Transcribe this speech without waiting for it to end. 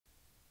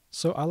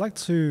So I like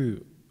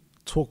to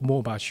talk more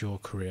about your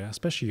career,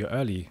 especially your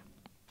early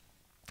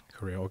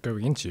career or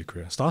going into your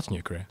career, starting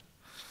your career.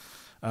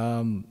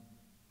 Um,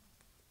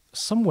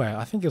 Somewhere,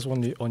 I think it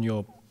was on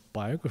your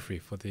biography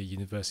for the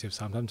University of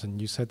Southampton,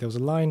 you said there was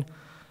a line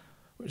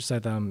which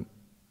said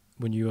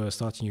when you were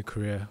starting your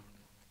career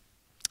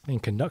in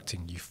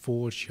conducting, you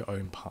forged your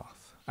own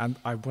path. And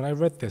when I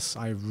read this,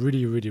 I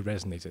really, really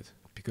resonated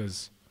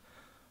because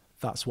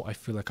that's what I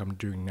feel like I'm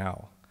doing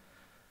now.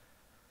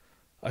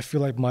 I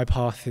feel like my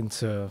path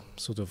into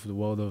sort of the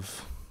world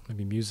of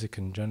maybe music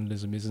and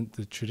journalism isn't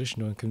the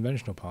traditional and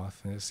conventional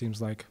path, and it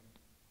seems like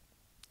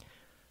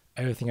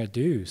everything I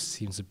do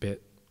seems a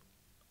bit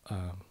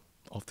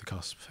off the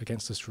cusp,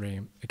 against the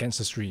stream,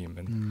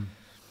 and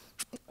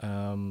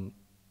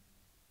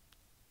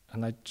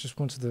I just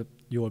wanted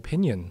your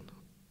opinion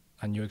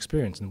and your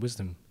experience and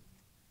wisdom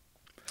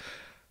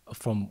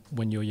from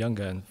when you were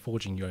younger and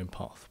forging your own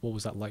path. What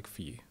was that like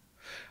for you?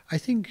 I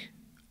think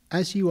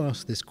as you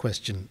asked this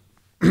question,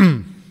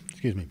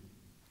 excuse me,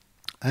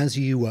 as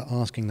you were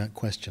asking that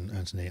question,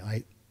 Anthony,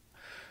 I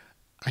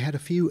had a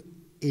few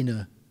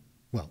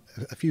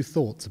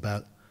thoughts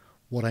about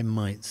what I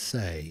might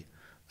say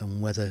and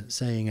whether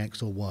saying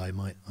X or Y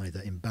might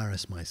either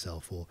embarrass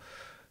myself or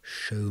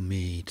show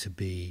me to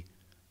be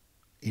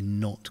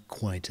in not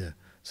quite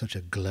such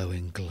a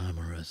glowing,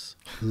 glamorous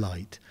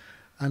light.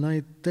 And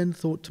I then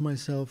thought to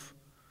myself,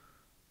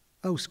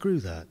 oh, screw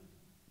that.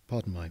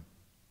 Pardon my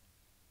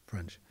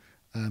French.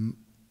 I'm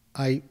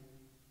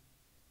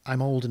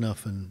old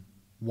enough and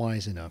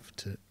wise enough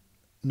to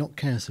not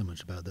care so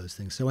much about those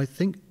things. So I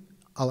think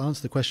I'll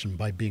answer the question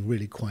by being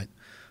really quite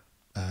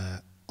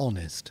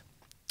honest.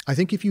 I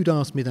think if you'd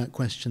asked me that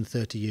question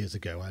 30 years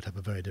ago, I'd have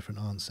a very different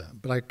answer.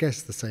 But I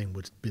guess the same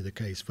would be the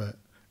case for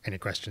any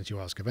questions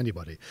you ask of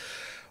anybody.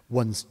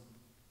 One's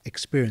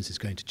experience is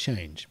going to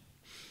change.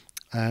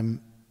 I'll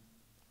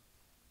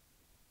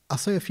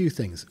say a few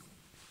things.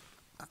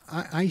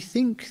 I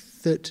think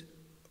that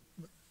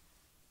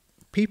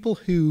people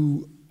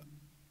who...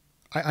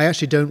 I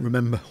actually don't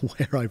remember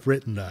where I've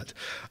written that.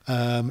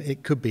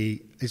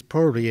 It's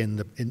probably in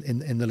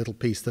the little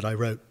piece that I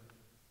wrote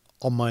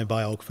on my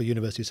biog for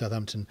University of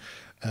Southampton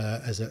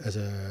as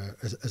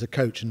a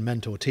coach and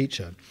mentor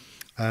teacher,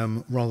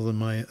 rather than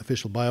my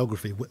official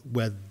biography,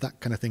 where that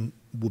kind of thing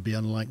would be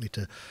unlikely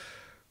to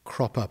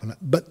crop up.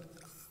 But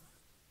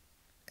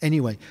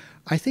anyway,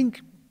 I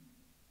think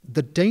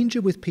the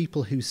danger with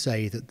people who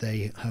say that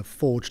they have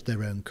forged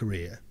their own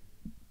career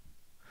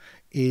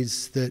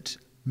is that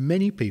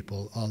many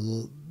people are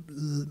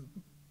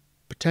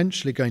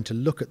potentially going to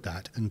look at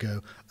that and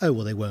go, oh,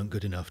 well, they weren't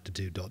good enough to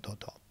do ...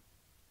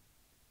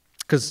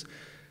 Because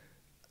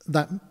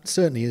that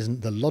certainly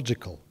isn't the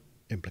logical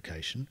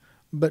implication,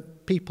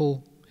 but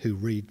people who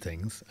read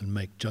things and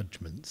make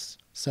judgments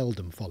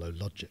seldom follow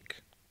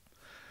logic.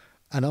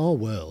 And our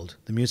world,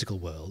 the musical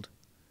world,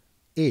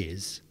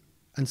 is,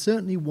 and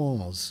certainly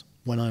was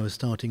when I was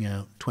starting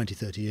out 20,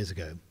 30 years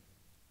ago,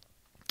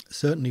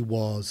 certainly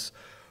was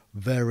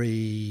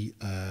very,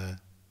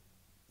 an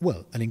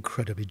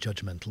incredibly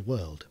judgmental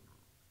world.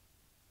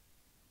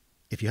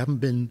 If you haven't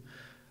been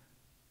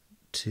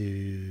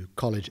to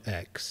college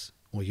X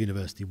or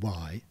university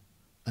Y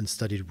and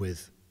studied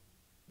with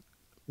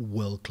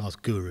world-class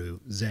guru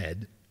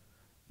Z,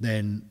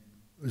 then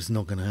it's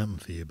not going to happen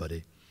for you,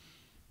 buddy.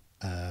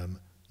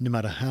 No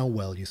matter how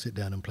well you sit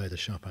down and play the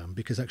Chopin,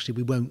 because actually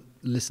we won't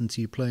listen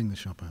to you playing the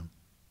Chopin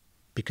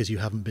because you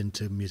haven't been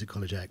to music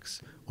college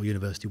X or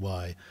university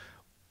Y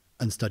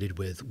and studied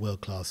with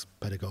world-class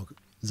pedagogue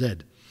Z.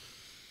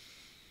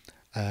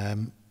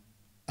 And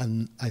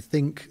I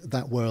think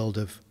that world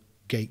of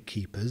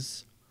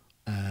gatekeepers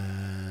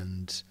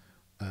and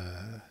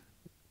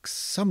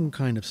some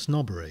kind of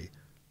snobbery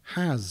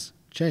has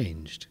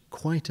changed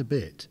quite a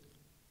bit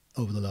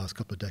over the last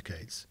couple of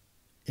decades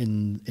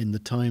in the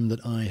time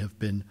that I have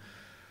been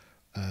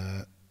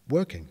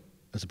working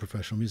as a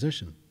professional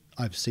musician.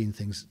 I've seen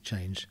things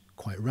change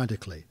quite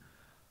radically.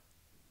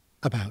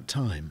 About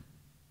time.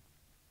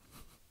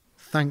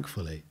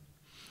 Thankfully.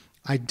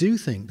 I do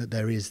think that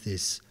there is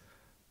this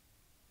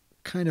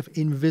kind of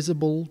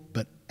invisible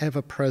but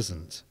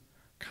ever-present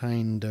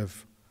kind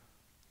of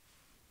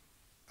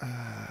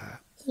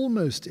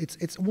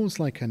it's almost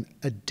like an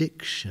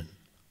addiction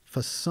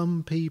for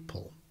some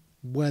people,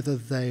 whether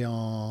they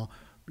are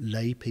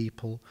lay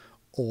people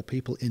or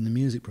people in the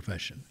music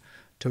profession,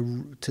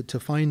 to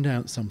find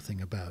out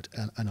something about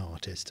an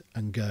artist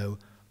and go,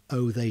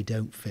 oh, they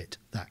don't fit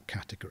that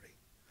category.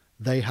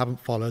 They haven't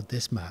followed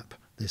this map,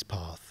 this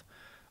path,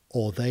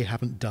 or they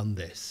haven't done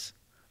this,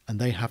 and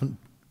they haven't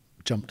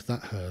jumped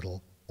that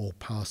hurdle or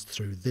passed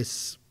through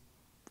this,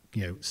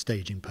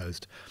 staging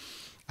post.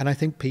 And I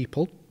think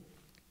people,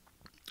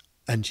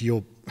 and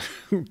you're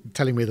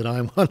telling me that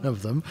I'm one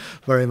of them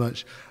very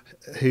much,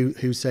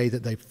 who say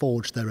that they've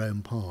forged their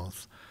own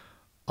path,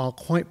 are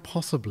quite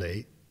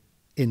possibly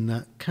in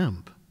that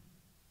camp.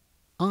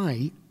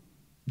 I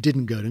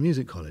didn't go to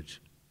music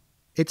college.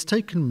 It's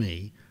taken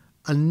me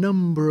a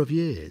number of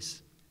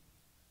years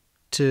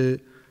to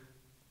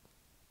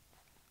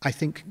I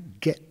think,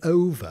 get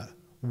over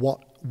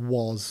what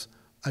was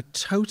a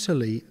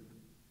totally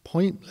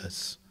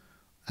pointless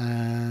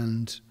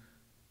and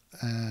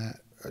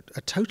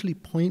a totally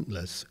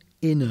pointless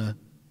inner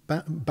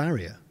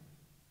barrier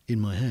in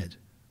my head.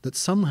 That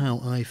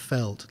somehow I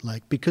felt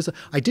like, because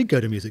I did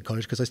go to music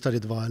college because I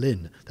studied the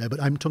violin there,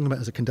 but I'm talking about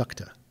as a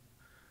conductor,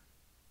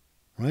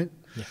 right?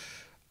 Yeah.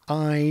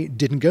 I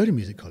didn't go to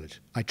music college.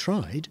 I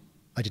tried,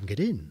 I didn't get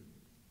in.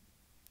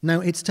 Now,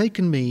 it's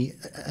taken me,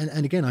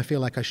 and again, I feel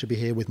like I should be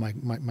here with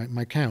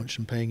my couch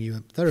and paying you a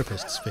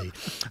therapist's fee.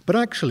 But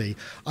actually,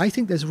 I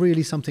think there's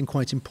really something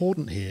quite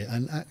important here.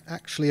 And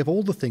actually, of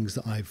all the things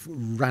that I've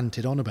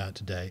ranted on about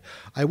today,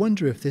 I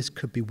wonder if this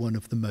could be one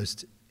of the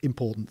most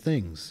important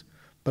things,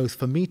 both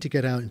for me to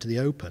get out into the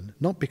open,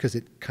 not because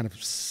it kind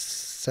of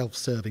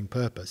self-serving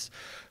purpose,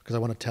 because I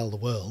want to tell the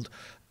world,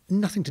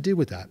 nothing to do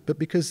with that, but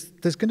because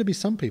there's going to be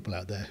some people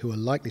out there who are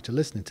likely to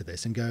listen to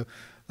this and go,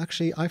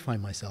 actually, I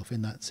find myself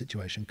in that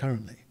situation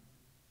currently.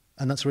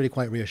 And that's really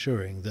quite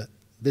reassuring that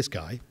this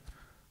guy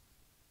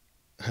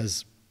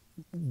has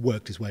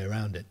worked his way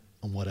around it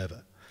on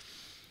whatever.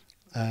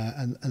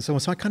 And so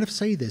I kind of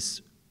say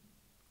this,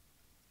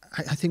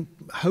 I think,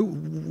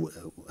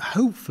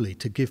 hopefully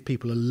to give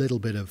people a little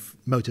bit of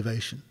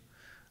motivation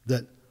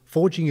that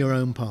forging your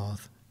own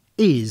path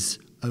is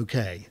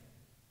okay.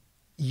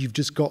 You've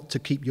just got to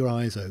keep your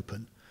eyes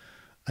open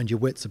and your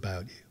wits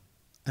about you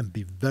and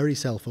be very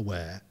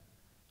self-aware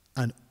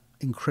and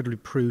incredibly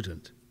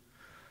prudent.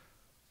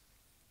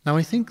 Now,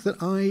 I think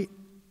that I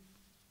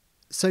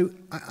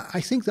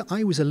think that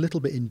I was a little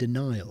bit in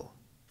denial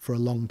for a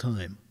long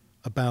time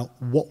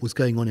about what was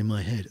going on in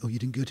my head. Oh, you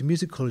didn't go to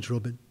music college,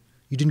 Robin.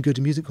 You didn't go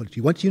to music college.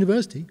 You went to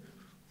university,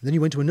 then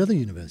you went to another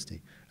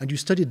university, and you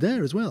studied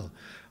there as well.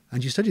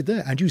 And you studied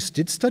there, and you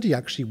did study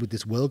actually with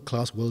this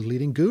world-class,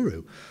 world-leading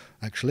guru.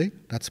 Actually,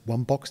 that's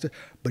one box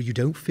but you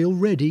don't feel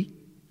ready,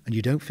 and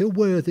you don't feel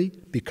worthy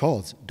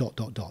because ...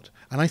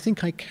 And I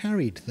think I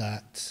carried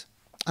that,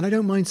 and I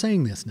don't mind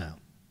saying this now.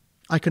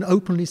 I can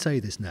openly say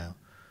this now.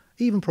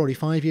 Even probably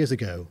 5 years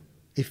ago,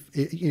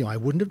 I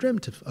wouldn't have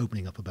dreamt of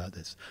opening up about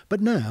this.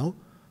 But now,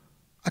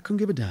 I couldn't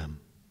give a damn.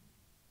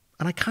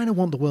 And I kind of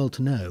want the world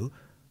to know,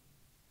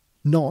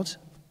 not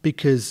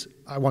because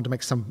I want to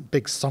make some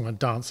big song and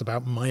dance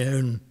about my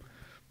own,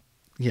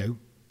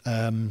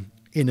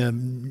 inner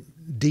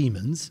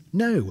demons.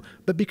 No,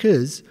 but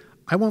because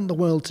I want the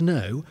world to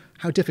know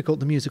how difficult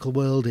the musical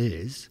world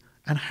is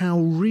and how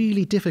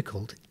really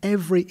difficult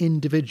every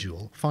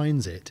individual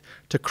finds it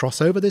to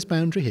cross over this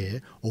boundary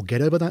here or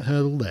get over that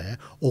hurdle there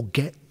or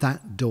get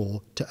that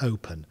door to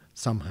open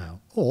somehow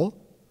or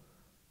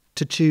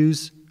to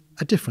choose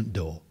a different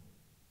door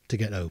to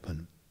get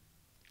open.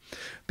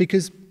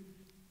 Because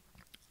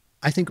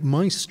I think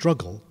my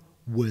struggle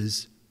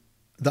was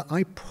that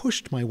I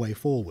pushed my way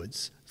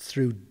forwards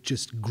through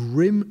just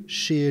grim,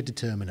 sheer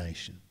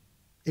determination.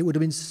 It would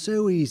have been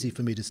so easy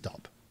for me to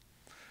stop.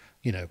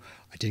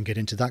 I didn't get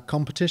into that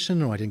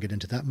competition, or I didn't get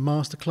into that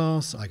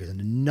masterclass. I got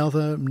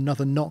another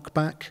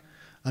knockback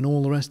and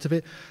all the rest of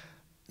it.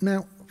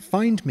 Now,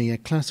 find me a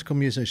classical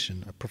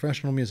musician, a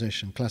professional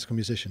musician, classical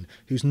musician,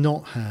 who's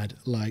not had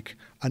like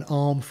an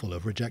armful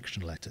of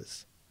rejection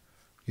letters.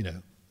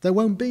 There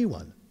won't be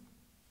one.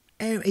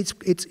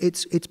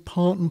 It's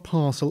part and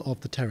parcel of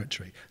the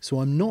territory.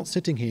 So I'm not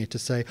sitting here to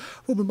say,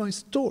 oh, but my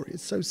story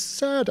is so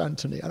sad,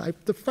 Anthony, and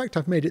the fact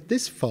I've made it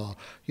this far,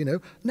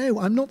 No,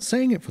 I'm not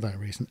saying it for that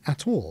reason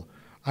at all.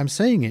 I'm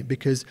saying it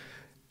because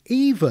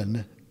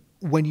even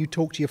when you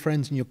talk to your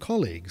friends and your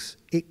colleagues,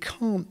 it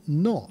can't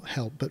not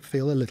help but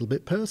feel a little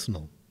bit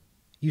personal.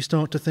 You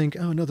start to think,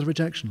 oh, another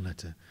rejection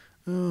letter.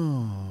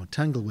 Oh,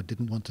 Tanglewood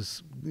didn't want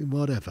us,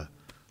 whatever. ...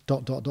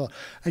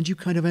 And you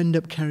kind of end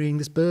up carrying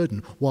this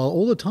burden, while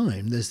all the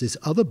time there's this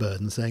other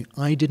burden saying,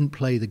 I didn't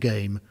play the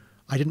game,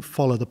 I didn't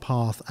follow the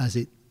path as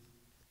it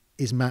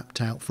is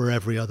mapped out for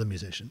every other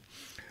musician.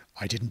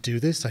 I didn't do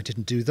this, I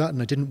didn't do that,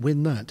 and I didn't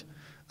win that.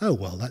 Oh,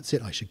 well, that's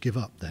it, I should give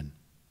up then.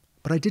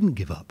 But I didn't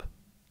give up.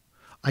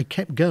 I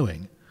kept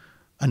going,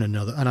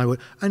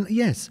 and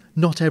yes,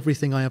 not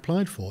everything I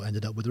applied for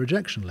ended up with a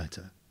rejection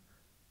letter.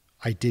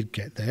 I did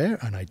get there,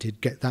 and I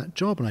did get that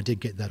job, and I did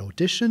get that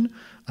audition,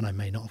 and I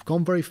may not have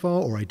gone very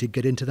far, or I did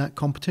get into that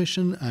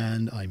competition,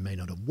 and I may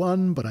not have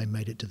won, but I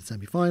made it to the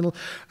semi-final,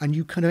 and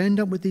you kind of end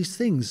up with these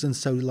things. And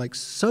so, like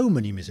so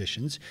many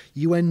musicians,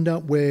 you end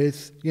up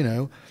with,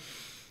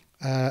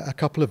 a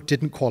couple of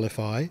didn't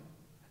qualify,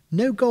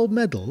 no gold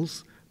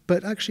medals,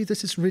 but actually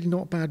this is really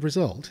not a bad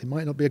result. It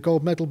might not be a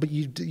gold medal, but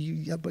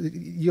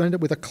you end up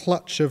with a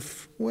clutch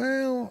of,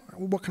 well,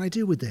 what can I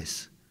do with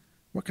this?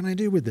 What can I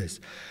do with this?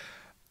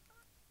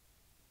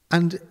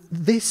 And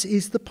this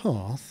is the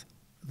path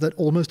that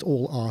almost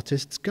all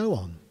artists go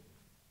on.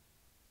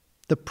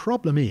 The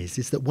problem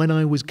is that when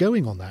I was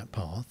going on that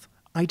path,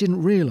 I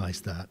didn't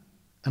realise that,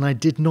 and I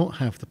did not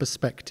have the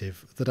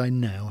perspective that I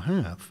now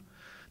have.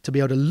 To be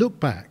able to look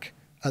back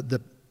at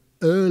the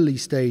early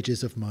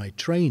stages of my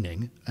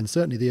training, and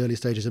certainly the early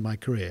stages of my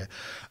career,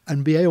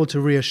 and be able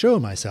to reassure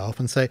myself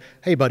and say,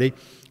 hey buddy,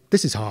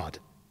 this is hard.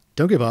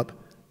 Don't give up.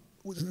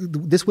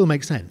 this will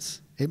make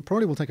sense. It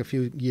probably will take a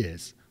few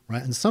years,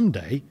 right? And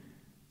someday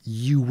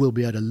you will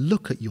be able to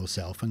look at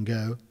yourself and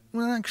go,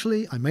 well,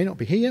 actually, I may not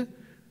be here,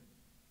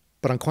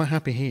 but I'm quite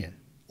happy here.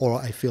 Or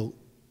I feel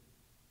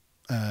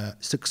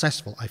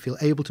successful. I feel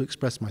able to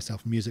express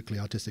myself musically,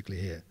 artistically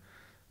here,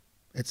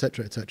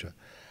 etc., etc.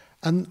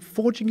 And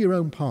forging your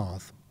own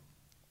path,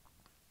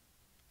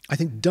 I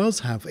think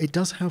does have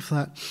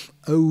that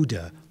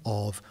odour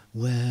of,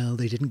 well,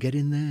 they didn't get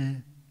in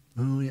there.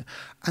 Oh, yeah.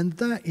 And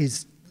that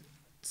is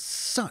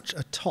such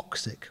a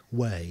toxic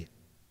way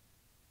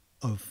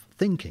of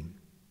thinking.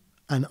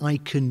 And I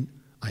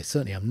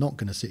certainly am not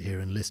going to sit here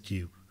and list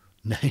you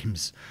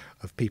names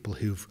of people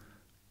who've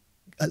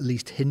at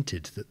least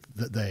hinted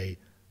that they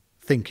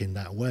think in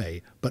that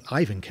way, but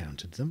I've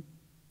encountered them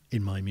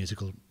in my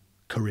musical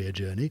career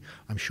journey.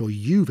 I'm sure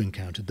you've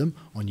encountered them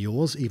on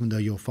yours, even though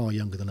you're far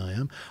younger than I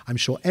am. I'm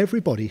sure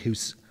everybody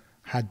who's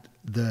had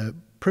the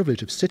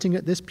privilege of sitting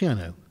at this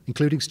piano,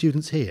 including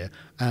students here,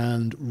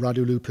 and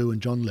Radu Lupu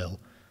and John Lill,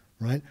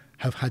 right,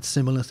 have had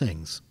similar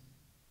things.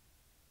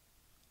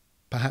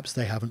 Perhaps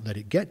they haven't let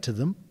it get to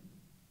them,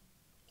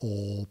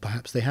 or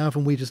perhaps they have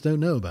and we just don't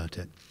know about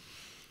it.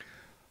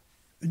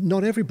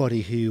 Not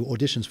everybody who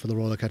auditions for the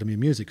Royal Academy of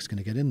Music is going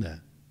to get in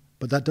there,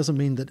 but that doesn't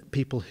mean that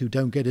people who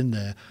don't get in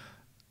there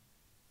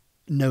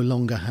no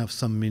longer have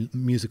some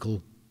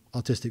musical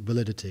artistic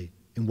validity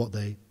in what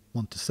they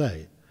want to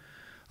say.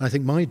 And I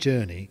think my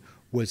journey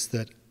was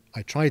that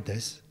I tried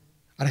this,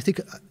 and I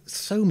think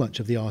so much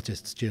of the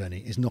artist's journey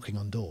is knocking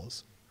on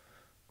doors.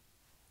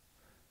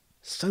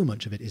 So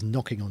much of it is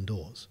knocking on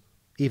doors,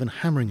 even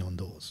hammering on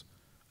doors,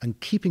 and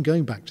keeping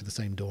going back to the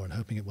same door and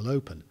hoping it will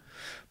open.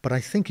 But I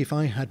think if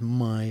I had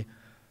my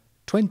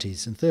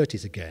 20s and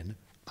 30s again,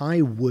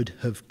 I would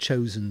have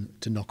chosen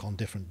to knock on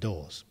different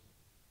doors.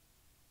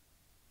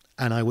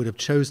 And I would have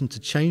chosen to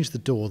change the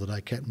door that I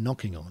kept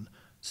knocking on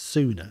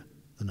sooner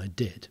than I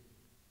did.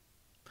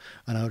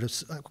 And I would have,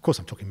 of course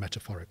I'm talking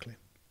metaphorically.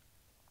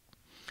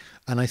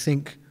 And I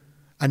think,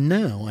 and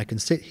now I can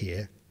sit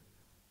here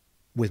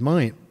with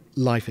my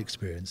life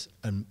experience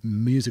and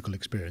musical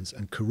experience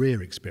and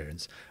career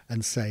experience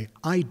and say,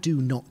 I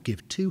do not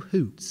give two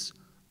hoots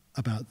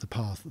about the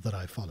path that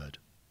I followed.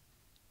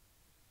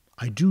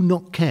 I do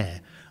not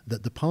care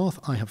that the path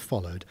I have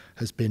followed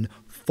has been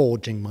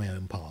forging my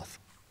own path.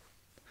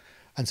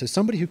 And so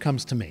somebody who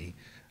comes to me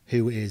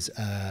who is,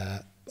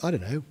 I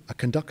don't know, a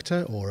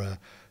conductor or a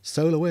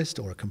soloist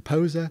or a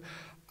composer,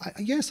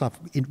 yes, I'll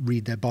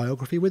read their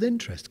biography with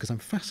interest because I'm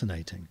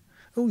fascinating.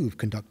 Oh, you've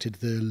conducted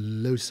the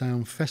Low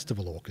Sound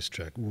Festival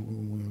Orchestra.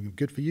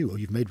 Good for you. Or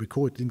you've made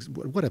recordings,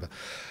 whatever.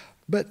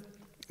 But,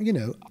 you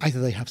know,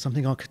 either they have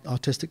something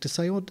artistic to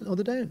say or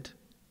they don't.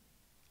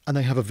 And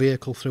they have a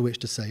vehicle through which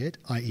to say it,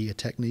 i.e. a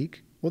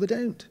technique, or they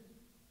don't.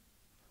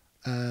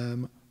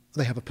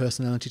 They have a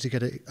personality to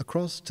get it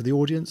across to the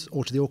audience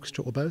or to the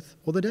orchestra or both,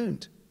 or they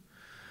don't.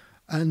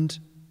 And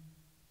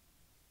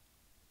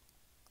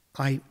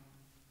I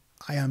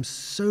am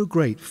so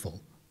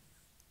grateful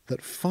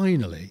that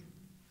finally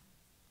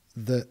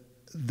the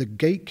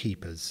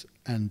gatekeepers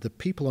and the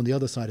people on the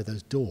other side of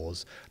those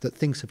doors, that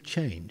things have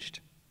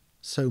changed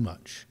so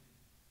much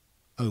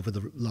over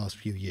the last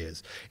few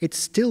years. It's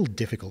still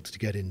difficult to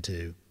get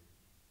into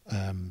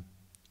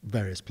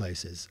various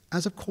places,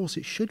 as of course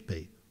it should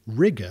be.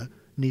 Rigour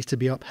needs to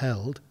be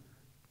upheld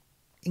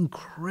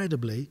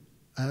incredibly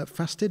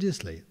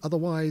fastidiously.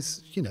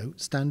 Otherwise, you know,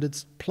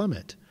 standards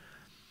plummet.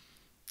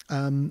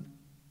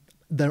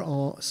 There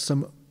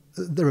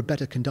are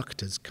better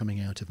conductors coming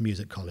out of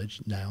music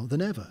college now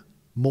than ever.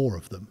 More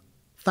of them.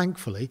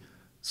 Thankfully,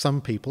 some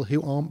people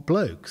who aren't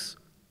blokes,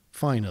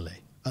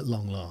 finally, at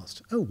long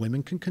last. Oh,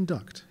 women can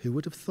conduct. Who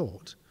would have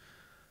thought?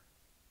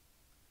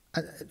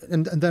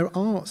 And there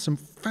are some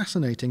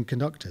fascinating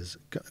conductors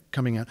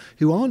coming out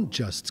who aren't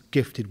just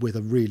gifted with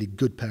a really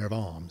good pair of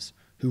arms,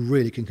 who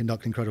really can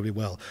conduct incredibly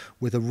well,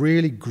 with a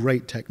really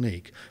great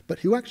technique, but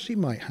who actually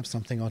might have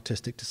something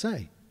artistic to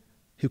say,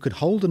 who could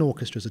hold an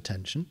orchestra's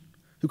attention,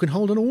 who can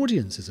hold an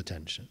audience's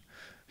attention,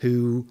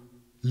 who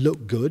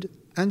look good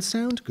and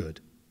sound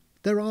good.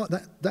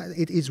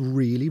 It is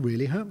really,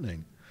 really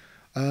happening.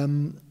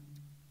 And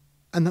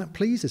that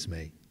pleases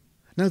me.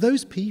 Now,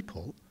 those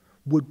people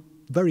would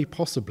very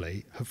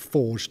possibly have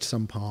forged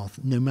some path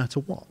no matter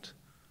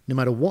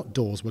what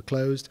doors were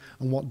closed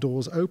and what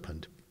doors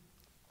opened.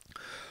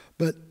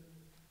 But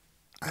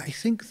I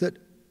think that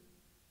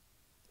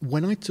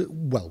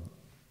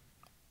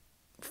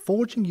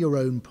forging your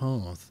own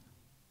path,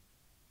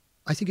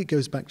 I think it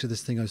goes back to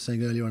this thing I was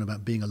saying earlier on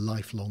about being a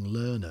lifelong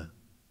learner.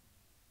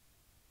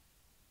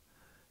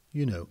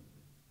 You know,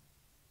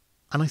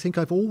 and I think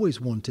I've always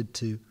wanted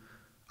to,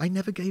 I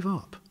never gave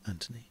up,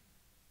 Anthony.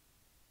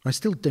 I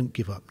still don't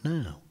give up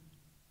now.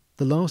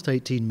 The last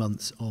 18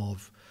 months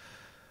of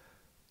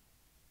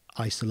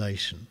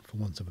isolation, for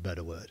want of a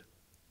better word,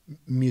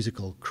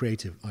 musical,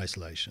 creative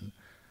isolation,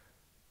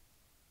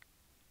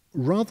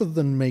 rather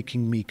than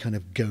making me kind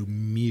of go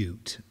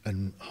mute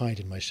and hide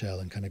in my shell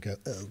and kind of go,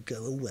 oh,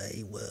 go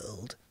away,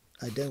 world,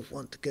 I don't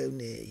want to go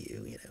near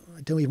you, you know.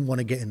 I don't even want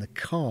to get in the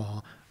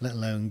car, let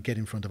alone get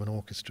in front of an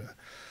orchestra.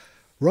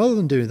 Rather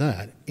than do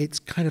that, it's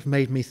kind of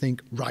made me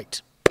think,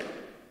 right,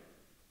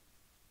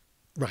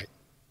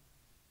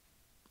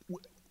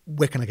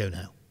 where can I go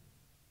now?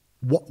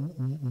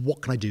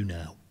 What can I do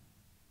now?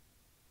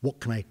 What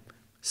can I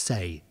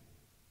say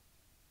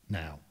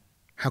now?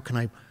 How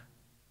can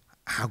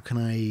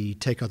I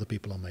take other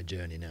people on my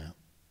journey now?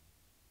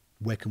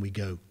 Where can we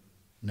go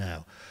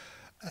now?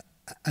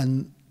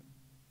 And,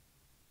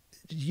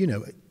 you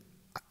know,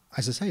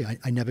 as I say,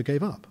 I never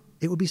gave up.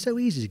 It would be so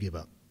easy to give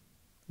up.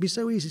 It'd be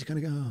so easy to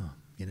kind of go, oh,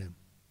 you know.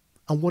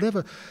 And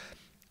whatever,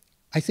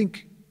 I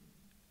think,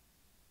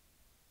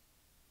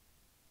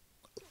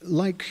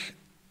 like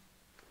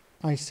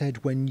I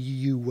said when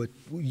you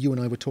and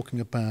I were talking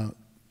about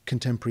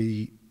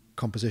contemporary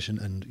composition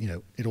and, you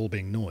know, it all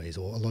being noise,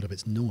 or a lot of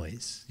it's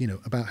noise, you know,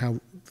 about how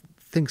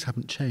things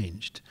haven't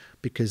changed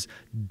because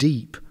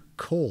deep,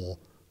 core,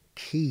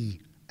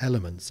 key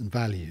elements and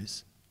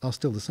values are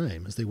still the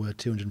same as they were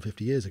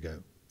 250 years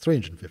ago,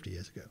 350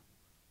 years ago.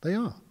 They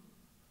are.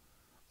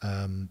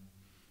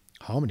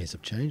 Harmonies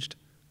have changed,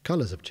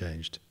 colours have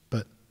changed,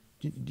 but,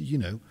 you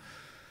know,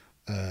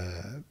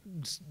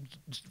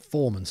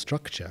 form and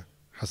structure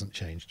hasn't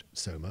changed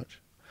so much.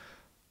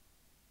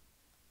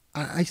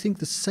 I think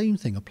the same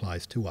thing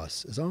applies to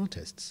us as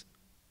artists.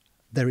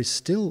 There is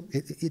still,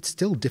 it's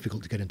still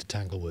difficult to get into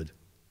Tanglewood,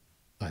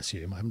 I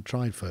assume. I haven't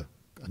tried for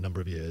a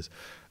number of years.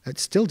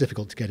 It's still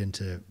difficult to get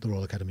into the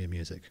Royal Academy of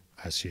Music,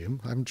 I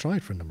assume. I haven't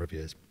tried for a number of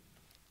years.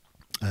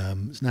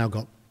 It's now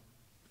got,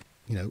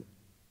 you know,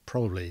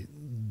 probably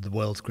the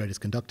world's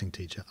greatest conducting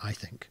teacher, I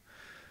think,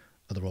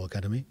 at the Royal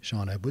Academy,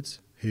 Sian Edwards,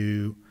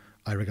 who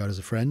I regard as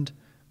a friend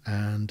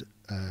and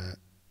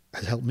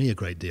has helped me a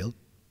great deal,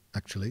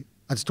 actually.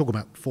 I just talk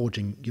about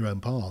forging your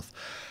own path.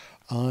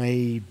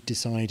 I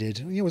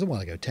decided, it was a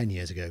while ago, 10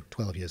 years ago,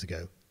 12 years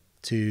ago,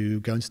 to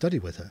go and study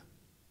with her.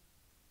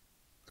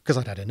 Because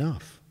I'd had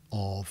enough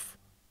of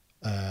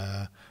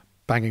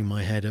banging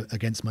my head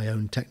against my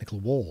own technical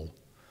wall.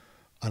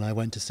 And I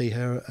went to see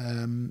her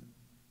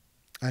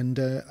and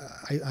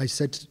I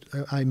said,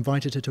 I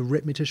invited her to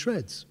rip me to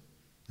shreds.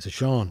 I said,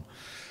 Sian,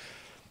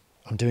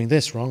 I'm doing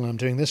this wrong, I'm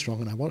doing this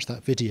wrong. And I watched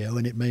that video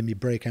and it made me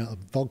break out a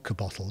vodka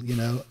bottle, you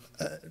know,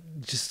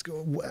 just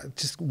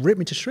rip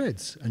me to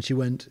shreds. And she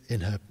went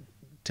in her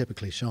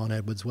typically Sian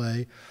Edwards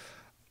way.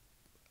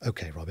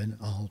 Okay, Robin,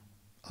 I'll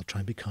try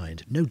and be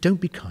kind. No,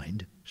 don't be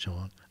kind,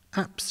 Sian.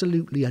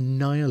 Absolutely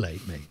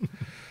annihilate me.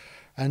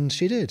 And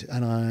she did.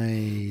 And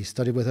I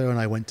studied with her and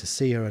I went to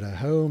see her at her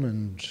home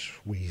and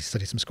we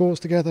studied some scores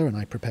together and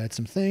I prepared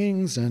some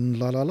things and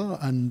la la la.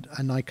 And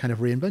I kind of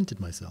reinvented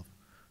myself.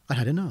 I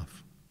had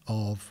enough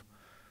of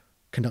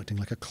conducting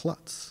like a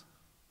klutz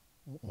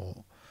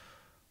or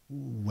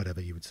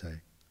whatever you would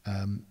say.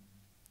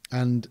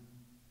 And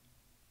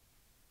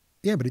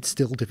yeah, but it's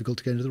still difficult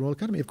to get into the Royal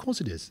Academy. Of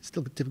course it is. It's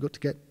still difficult to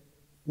get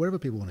wherever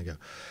people want to go.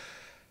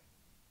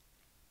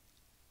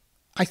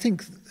 I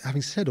think,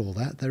 having said all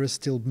that, there are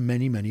still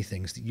many, many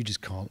things that you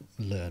just can't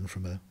learn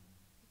from a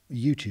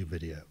YouTube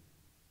video.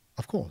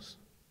 Of course.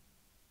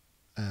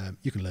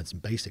 You can learn some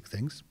basic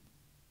things.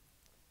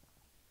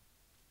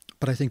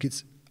 But I think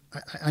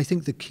I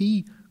think the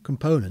key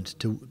component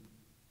to,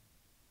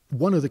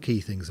 one of the key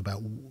things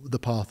about the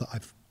path that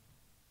I've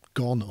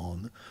gone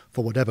on,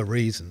 for whatever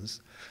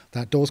reasons,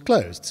 that door's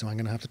closed, so I'm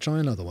going to have to try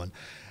another one,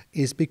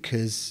 is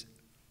because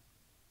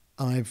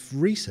I've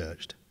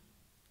researched.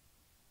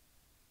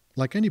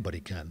 Like anybody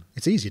can.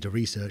 It's easier to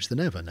research than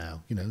ever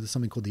now. You know, there's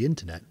something called the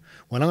internet.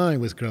 When I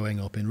was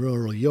growing up in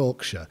rural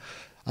Yorkshire,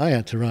 I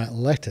had to write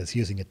letters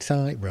using a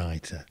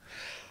typewriter.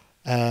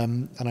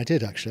 And I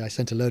did, actually. I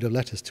sent a load of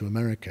letters to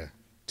America,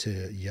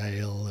 to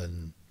Yale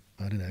and,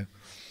 I don't know,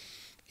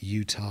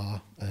 Utah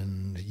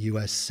and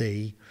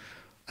USC.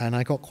 And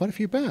I got quite a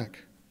few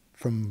back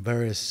from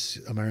various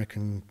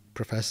American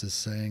professors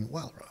saying,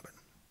 well, Robin,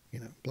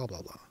 you know, blah,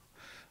 blah, blah.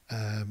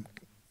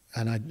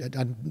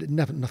 And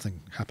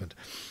nothing happened.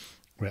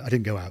 I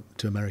didn't go out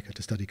to America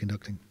to study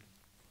conducting.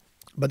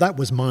 But that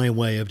was my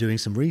way of doing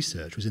some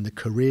research, was in the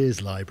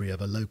careers library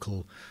of a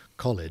local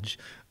college,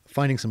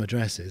 finding some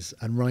addresses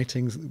and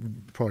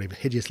writing probably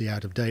hideously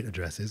out-of-date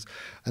addresses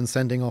and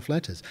sending off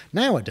letters.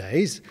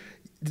 Nowadays,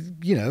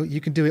 you know, you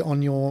can do it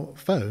on your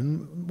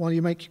phone while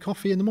you make your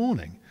coffee in the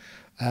morning.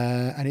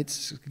 And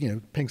it's, you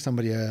know, ping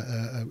somebody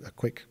a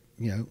quick,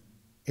 you know,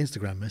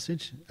 Instagram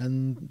message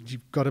and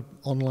you've got an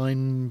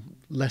online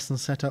lesson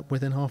set up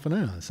within half an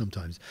hour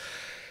sometimes.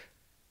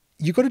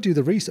 You've got to do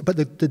the research, but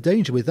the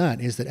danger with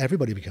that is that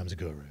everybody becomes a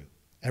guru.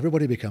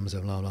 Everybody becomes a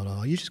blah, blah,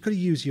 blah. You just got to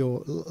use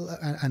your,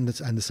 and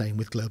the same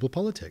with global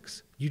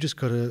politics. You've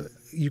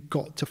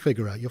got to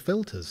figure out your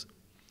filters.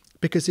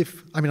 Because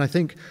I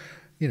think,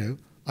 you know,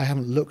 I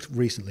haven't looked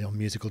recently on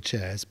musical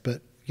chairs,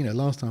 but, you know,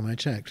 last time I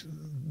checked,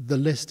 the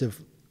list of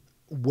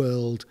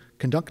world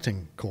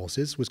conducting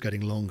courses was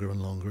getting longer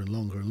and longer and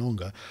longer and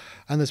longer,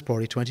 and there's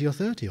probably 20 or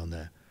 30 on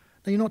there.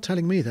 Now, you're not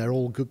telling me they're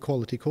all good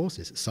quality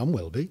courses. Some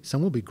will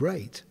be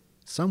great,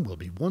 some will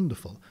be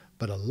wonderful,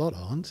 but a lot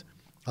aren't.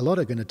 A lot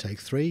are going to take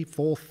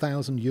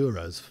 3,000-4,000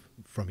 euros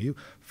from you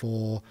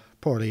for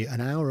probably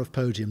an hour of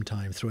podium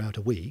time throughout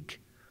a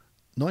week,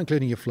 not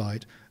including your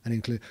flight,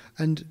 and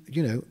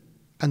you know,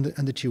 and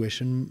the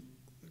tuition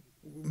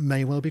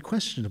may well be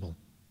questionable.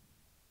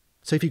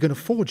 So if you're going to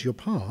forge your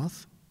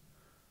path,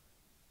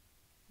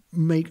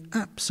 make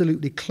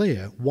absolutely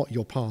clear what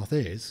your path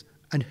is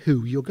and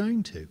who you're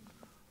going to.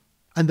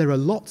 And there are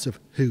lots of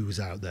who's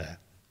out there,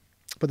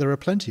 but there are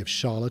plenty of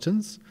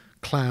charlatans,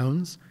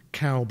 clowns,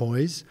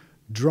 cowboys,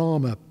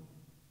 drama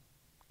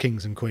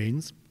kings and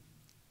queens,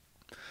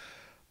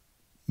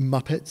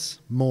 muppets,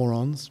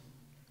 morons,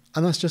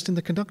 and that's just in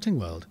the conducting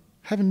world.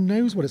 Heaven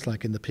knows what it's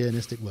like in the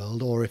pianistic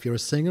world, or if you're a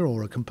singer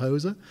or a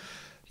composer.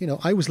 You know,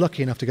 I was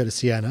lucky enough to go to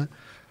Siena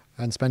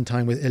and spend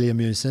time with Ilya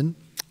Musin.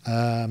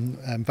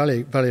 And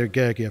Valery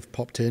Gergiev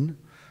popped in,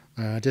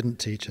 didn't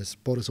teach us,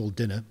 bought us all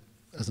dinner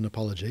as an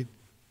apology,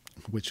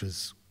 which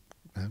was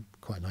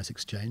quite a nice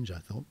exchange, I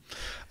thought.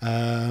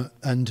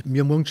 And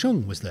Myung-Whun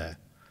Chung was there.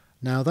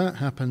 Now, that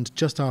happened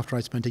just after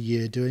I spent a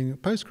year doing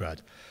postgrad.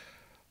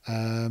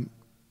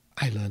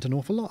 I learned an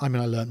awful lot. I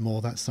mean, I learned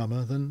more that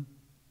summer than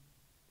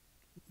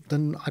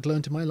I'd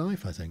learned in my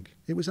life, I think.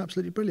 It was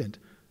absolutely brilliant.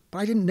 But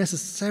I didn't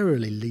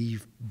necessarily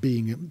leave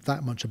being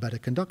that much a better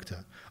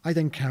conductor. I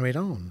then carried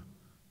on.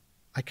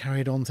 I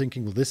carried on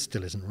thinking, well, this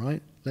still isn't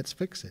right, let's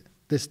fix it.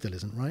 This still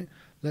isn't right,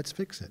 let's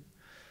fix it.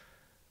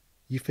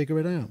 You figure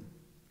it out.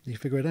 You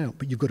figure it out.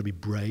 But you've got to be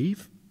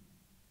brave,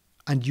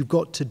 and you've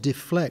got to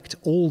deflect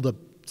all the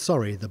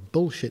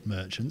bullshit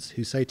merchants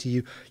who say to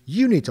you,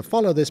 you need to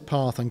follow this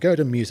path and go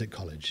to music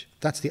college.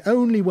 That's the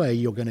only way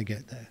you're going to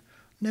get there.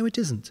 No, it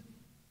isn't.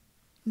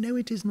 No,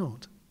 it is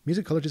not.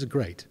 Music colleges are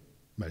great,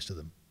 most of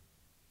them.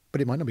 But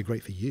it might not be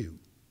great for you.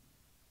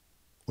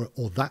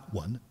 Or that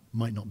one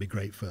might not be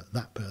great for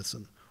that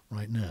person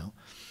right now.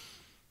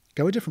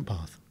 Go a different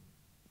path.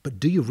 But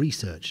do your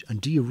research, and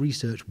do your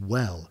research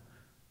well,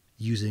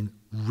 using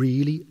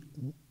really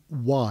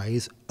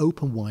wise,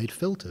 open-wide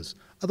filters.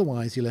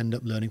 Otherwise, you'll end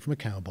up learning from a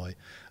cowboy,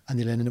 and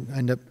you'll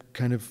end up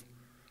kind of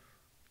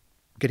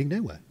getting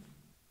nowhere.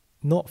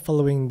 Not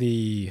following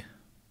the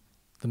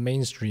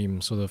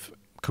mainstream sort of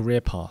career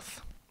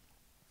path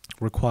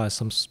requires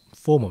some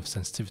form of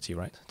sensitivity,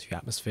 right, to your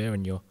atmosphere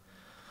and your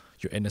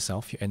inner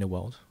self, your inner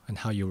world, and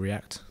how you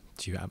react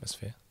to your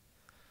atmosphere.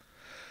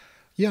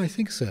 Yeah, I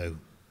think so.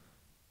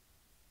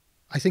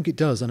 I think it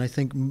does, and I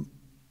think,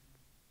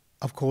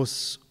 of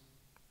course,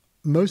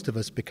 most of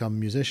us become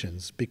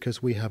musicians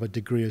because we have a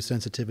degree of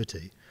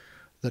sensitivity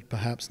that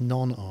perhaps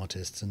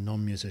non-artists and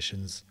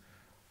non-musicians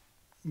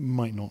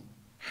might not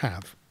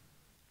have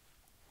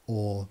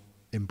or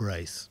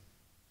embrace,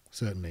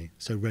 certainly,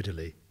 so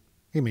readily.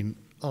 I mean,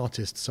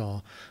 artists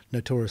are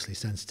notoriously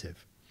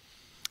sensitive.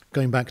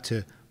 Going back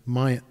to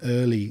my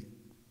early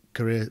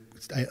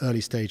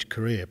stage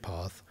career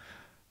path,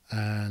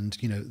 and,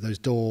 you know, those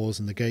doors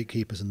and the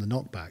gatekeepers and the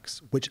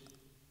knockbacks, which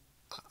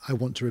I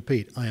want to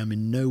repeat, I am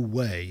in no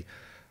way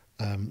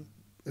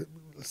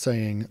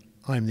saying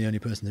I'm the only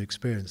person who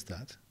experienced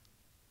that.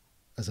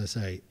 As I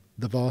say,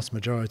 the vast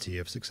majority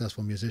of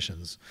successful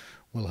musicians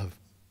will have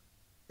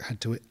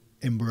had to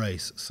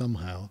embrace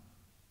somehow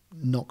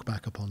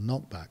knockback upon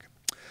knockback.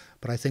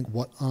 But I think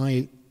what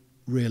I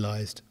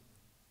realized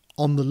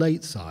on the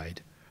late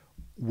side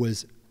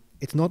was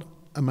it's not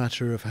a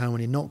matter of how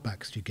many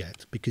knockbacks you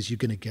get, because you're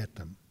going to get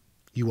them.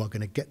 You are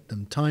going to get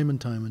them time and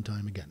time and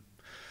time again.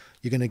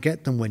 You're going to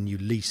get them when you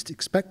least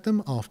expect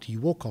them, after you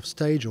walk off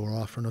stage or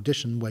after an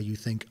audition where you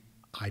think,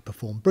 I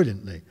performed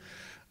brilliantly.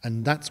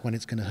 And that's when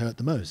it's going to hurt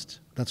the most.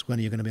 That's when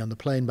you're going to be on the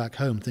plane back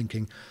home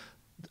thinking,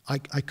 I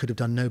could have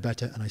done no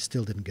better and I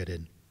still didn't get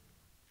in.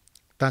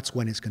 That's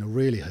when it's going to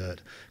really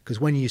hurt. Because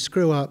when you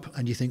screw up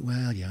and you think,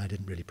 well, yeah, I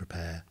didn't really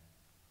prepare.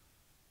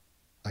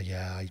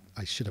 I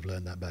should have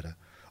learned that better.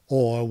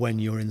 Or when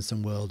you're in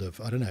some world of,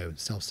 I don't know,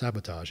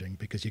 self-sabotaging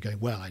because you're going,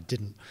 I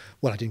didn't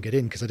get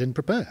in because I didn't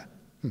prepare.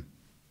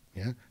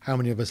 Yeah, how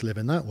many of us live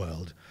in that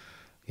world?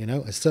 You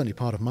know, it's certainly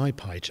part of my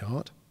pie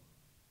chart.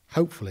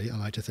 Hopefully, I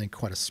like to think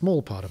quite a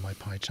small part of my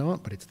pie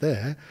chart, but it's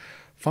there.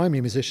 Find me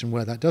a musician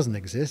where that doesn't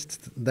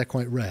exist. They're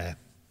quite rare.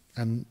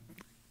 And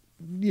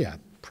yeah,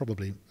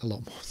 probably a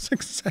lot more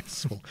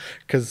successful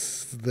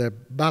because their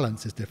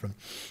balance is different.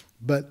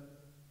 But,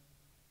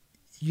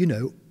 you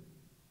know,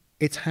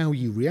 it's how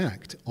you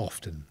react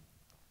often.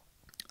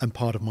 And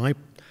part of my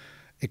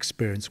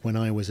experience when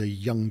I was a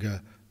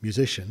younger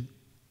musician,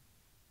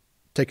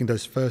 taking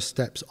those first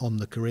steps on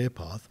the career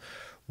path,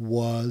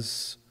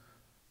 was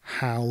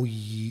how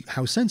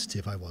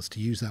sensitive I was, to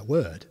use that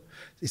word.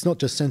 It's not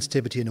just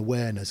sensitivity and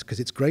awareness, because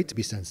it's great to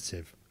be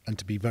sensitive and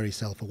to be very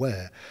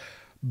self-aware,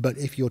 but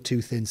if you're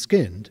too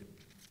thin-skinned,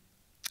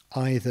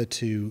 either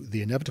to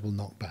the inevitable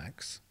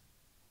knockbacks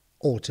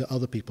or to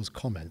other people's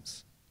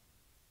comments,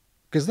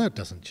 because that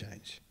doesn't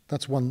change.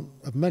 That's one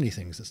of many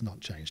things that's not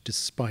changed,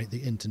 despite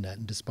the internet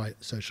and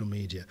despite social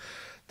media.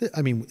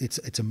 I mean, it's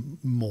a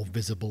more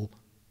visible,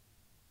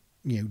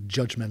 you know,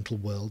 judgmental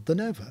world than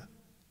ever.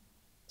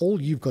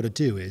 All you've got to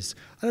do is,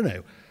 I don't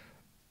know,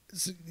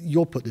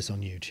 you'll put this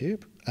on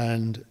YouTube,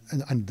 and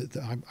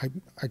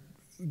I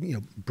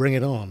bring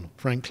it on,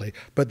 frankly.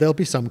 But there'll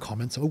be some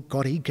comments. Oh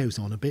God, he goes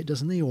on a bit,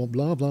 doesn't he? Or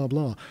blah blah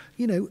blah.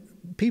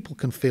 People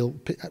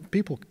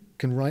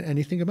can write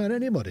anything about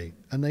anybody,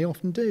 and they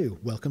often do.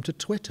 Welcome to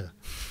Twitter.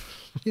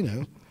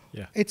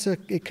 Yeah.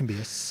 It can be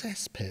a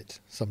cesspit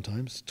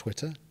sometimes.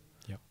 Twitter.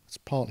 Yeah. It's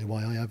partly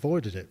why I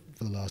avoided it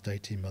for the last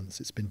 18 months.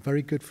 It's been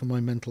very good for my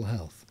mental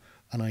health,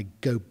 and I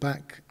go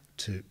back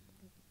to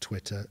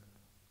Twitter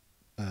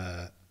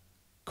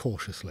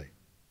cautiously,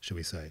 shall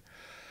we say.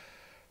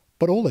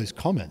 But all those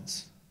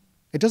comments,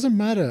 it doesn't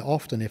matter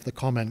often if the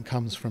comment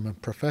comes from a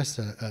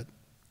professor at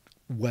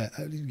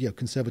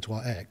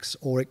Conservatoire X,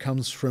 or it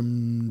comes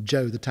from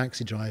Joe the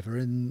taxi driver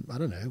in, I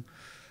don't know,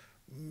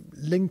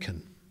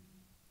 Lincoln.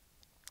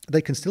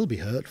 They can still be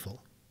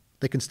hurtful.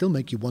 They can still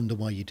make you wonder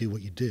why you do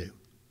what you do.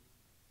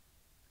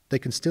 They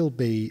can still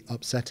be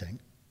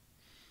upsetting,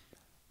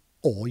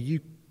 or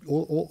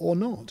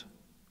not.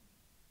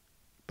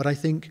 But I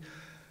think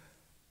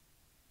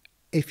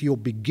if you're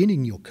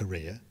beginning your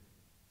career,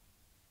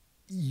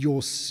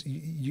 your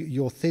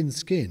thin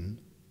skin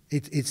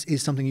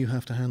is something you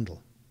have to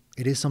handle.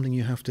 It is something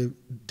you have to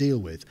deal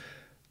with.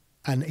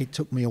 And it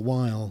took me a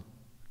while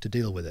to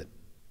deal with it.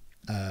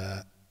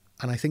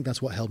 And I think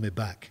that's what held me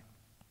back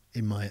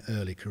in my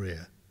early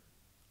career.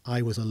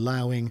 I was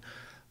allowing,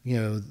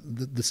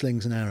 the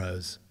slings and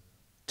arrows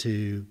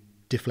to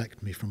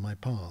deflect me from my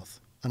path.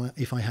 And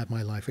if I had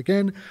my life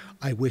again,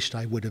 I wished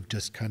I would have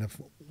just kind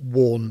of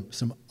worn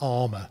some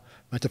armour,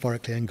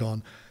 metaphorically, and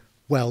gone,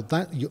 well,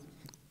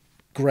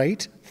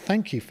 great,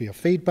 thank you for your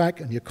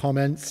feedback and your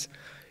comments,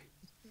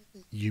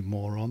 you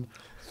moron.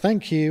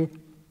 Thank you.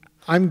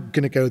 I'm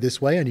going to go this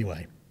way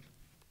anyway.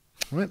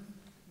 Right?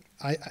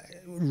 I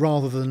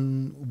rather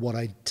than what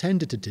I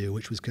tended to do,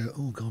 which was go,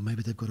 oh God,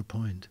 maybe they've got a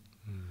point.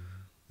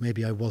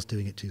 Maybe I was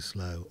doing it too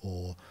slow,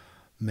 or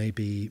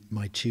maybe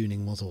my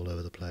tuning was all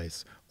over the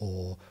place,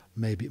 or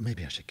maybe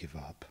I should give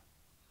up.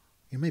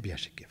 Maybe I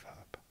should give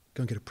up.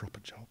 Go and get a proper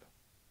job.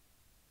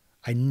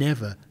 I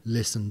never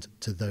listened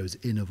to those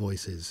inner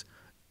voices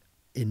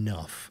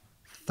enough,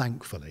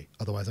 thankfully.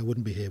 Otherwise, I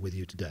wouldn't be here with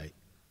you today.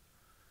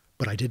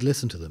 But I did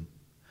listen to them,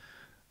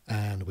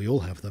 and we all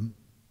have them.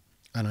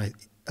 And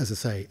as I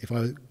say, if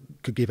I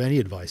could give any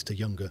advice to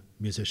younger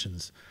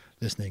musicians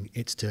listening,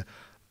 it's to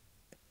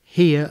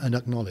hear and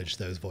acknowledge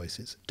those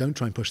voices. Don't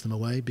try and push them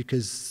away,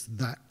 because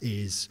that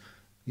is,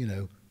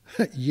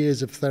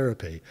 years of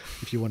therapy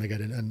if you want to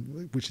get in,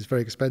 and which is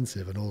very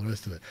expensive and all the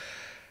rest of it.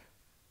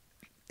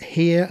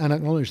 Hear and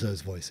acknowledge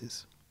those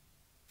voices.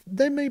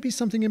 There may be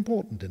something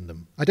important in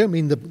them. I don't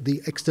mean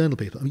the external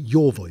people, I mean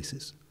your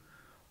voices.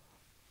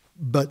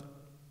 But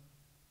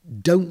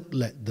don't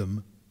let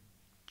them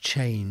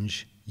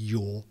change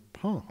your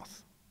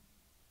path,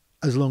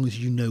 as long as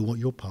you know what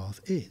your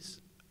path is.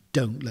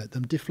 Don't let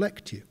them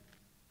deflect you.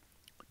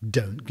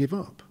 Don't give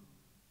up.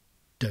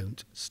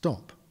 Don't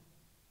stop.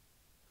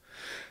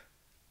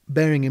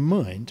 Bearing in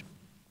mind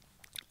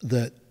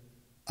that,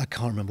 I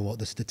can't remember what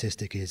the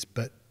statistic is,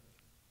 but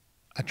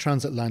a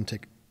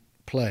transatlantic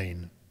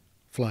plane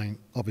flying,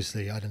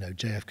 obviously,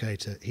 JFK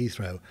to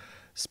Heathrow,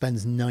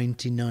 spends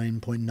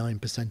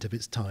 99.9% of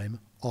its time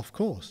off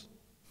course.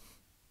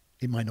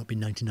 It might not be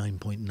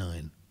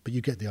 99.9, but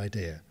you get the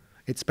idea.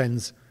 It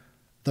spends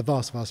the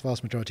vast, vast,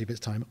 vast majority of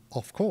its time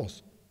off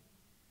course.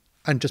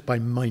 And just by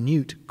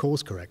minute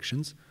course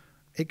corrections,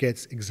 it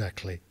gets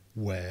exactly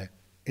where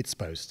it's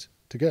supposed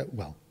to go.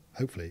 Well,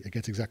 hopefully it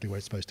gets exactly where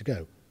it's supposed to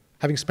go.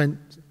 Having spent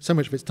so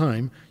much of its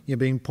time,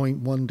 being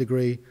 0.1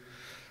 degree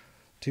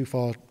too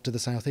far to the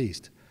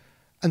southeast.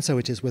 And so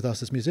it is with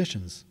us as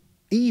musicians.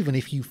 Even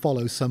if you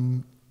follow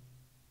some,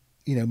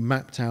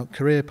 mapped out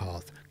career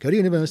path, go to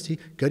university,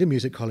 go to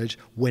music college,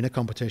 win a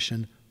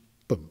competition,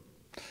 boom,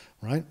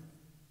 right?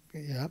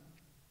 Yeah.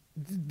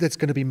 There's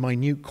going to be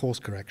minute course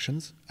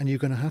corrections, and you're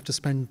going to have to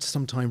spend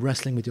some time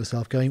wrestling with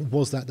yourself going,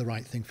 was that the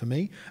right thing for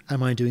me?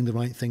 Am I doing the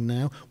right thing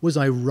now? Was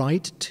I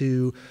right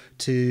to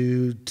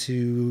spend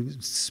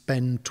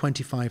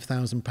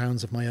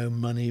 £25,000 of my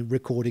own money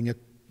recording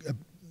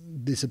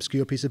this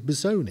obscure piece of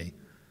Busoni?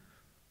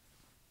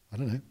 I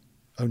don't know.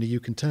 Only you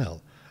can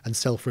tell. And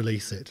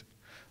self-release it.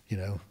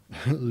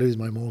 Lose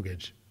my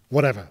mortgage.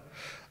 Whatever.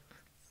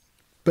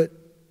 But,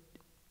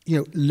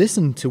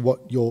 listen to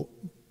what your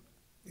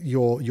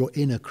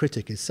inner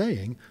critic is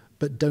saying,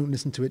 but don't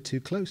listen to it too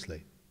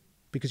closely,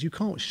 because you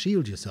can't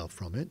shield yourself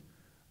from it,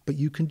 but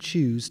you can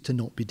choose to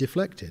not be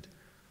deflected.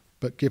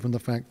 But given the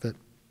fact that,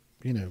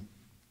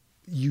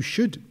 you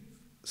should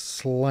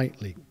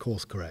slightly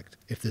course correct.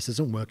 If this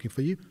isn't working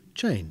for you,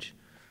 change.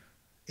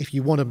 If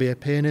you want to be a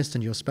pianist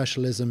and your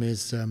specialism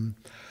is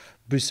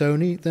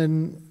Busoni,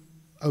 then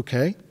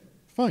okay,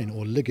 fine.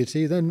 Or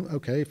Ligeti, then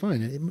okay,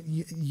 fine.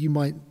 You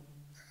might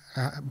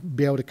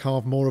be able to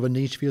carve more of a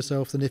niche for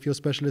yourself than if your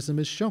specialism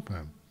is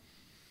Chopin.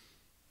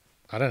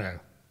 I don't know.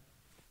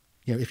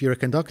 If you're a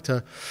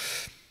conductor,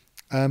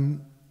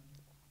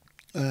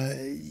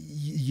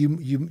 you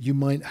you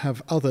might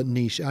have other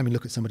niche. I mean,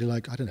 look at somebody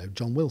like, I don't know,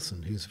 John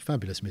Wilson, who's a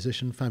fabulous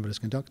musician, fabulous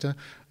conductor,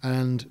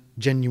 and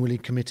genuinely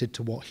committed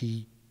to what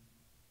he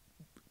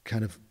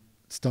kind of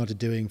started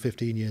doing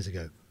 15 years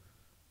ago.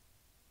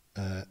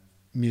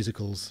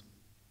 Musicals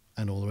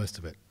and all the rest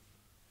of it.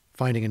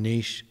 Finding a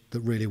niche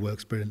that really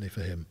works brilliantly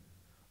for him.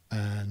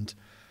 And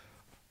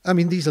I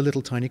mean, these are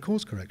little tiny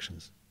course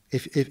corrections.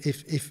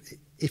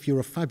 If you're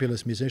a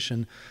fabulous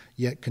musician,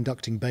 yet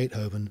conducting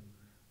Beethoven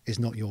is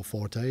not your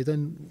forte,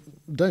 then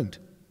don't.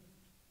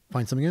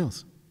 Find something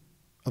else.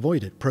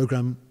 Avoid it.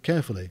 Program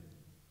carefully.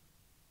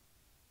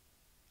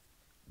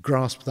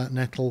 Grasp that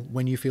nettle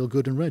when you feel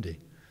good and ready.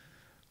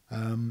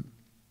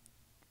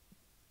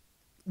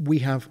 We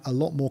have a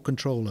lot more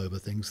control over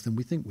things than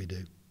we think we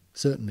do.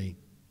 Certainly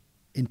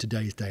in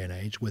today's day and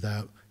age,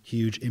 without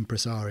huge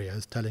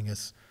impresarios telling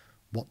us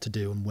what to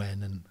do and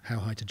when and how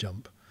high to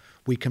jump.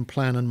 We can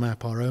plan and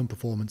map our own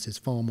performances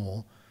far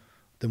more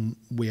than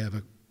we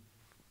ever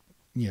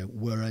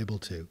were able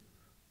to.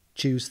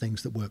 Choose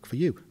things that work for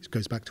you. This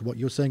goes back to what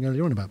you were saying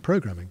earlier on about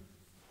programming.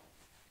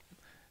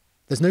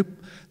 There's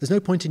no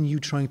point in you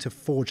trying to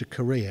forge a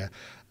career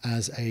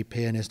as a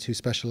pianist who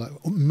specializes,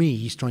 or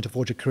me trying to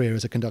forge a career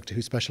as a conductor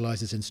who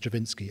specializes in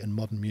Stravinsky and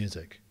modern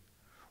music,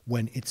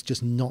 when it's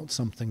just not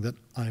something that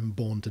I'm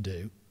born to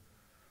do.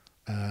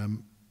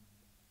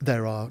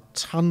 There are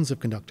tons of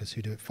conductors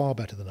who do it far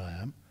better than I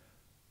am,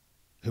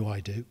 than I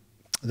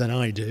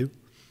do.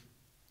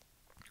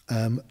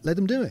 Let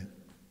them do it.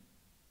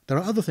 There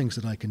are other things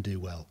that I can do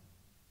well,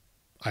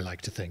 I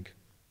like to think.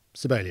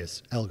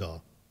 Sibelius,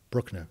 Elgar,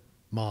 Bruckner,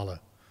 Mahler,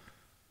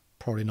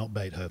 probably not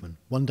Beethoven.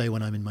 One day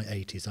when I'm in my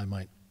 80s, I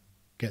might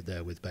get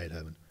there with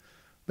Beethoven.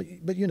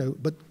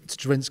 But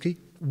Stravinsky,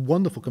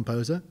 wonderful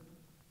composer.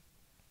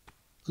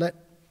 Let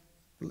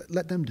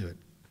them do it.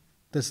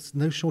 There's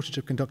no shortage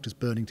of conductors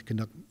burning to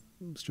conduct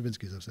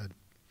Stravinsky, as I've said.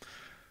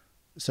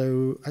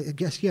 So I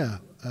guess,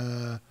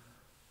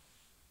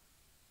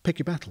 pick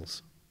your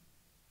battles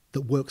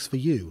that works for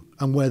you.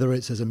 And whether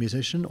it's as a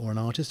musician or an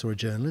artist or a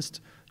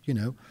journalist,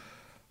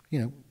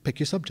 pick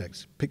your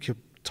subjects, pick your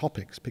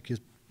topics,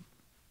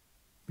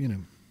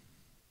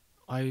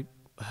 I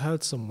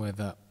heard somewhere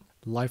that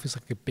life is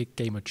like a big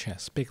game of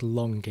chess, big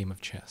long game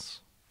of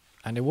chess.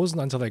 And it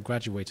wasn't until I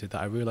graduated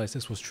that I realized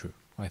this was true,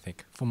 I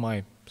think, from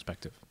my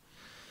perspective.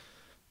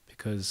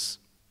 Because,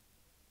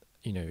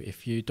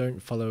 if you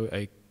don't follow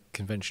a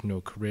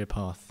conventional career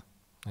path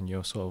and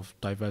you're sort of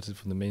diverted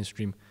from the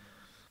mainstream,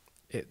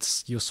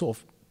 you're sort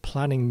of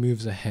planning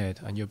moves ahead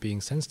and you're being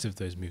sensitive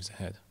to those moves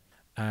ahead.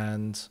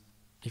 And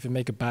if you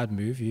make a bad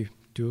move, you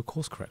do a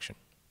course correction.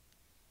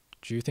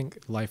 Do you think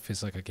life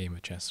is like a game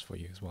of chess for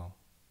you as well?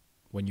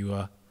 When you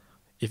are,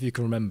 if you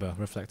can remember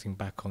reflecting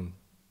back on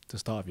the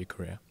start of your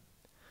career,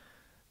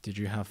 did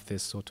you have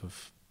this sort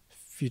of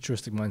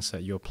futuristic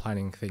mindset, you're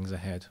planning things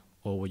ahead,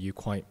 or were you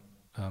quite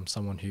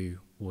someone who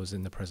was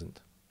in the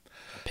present?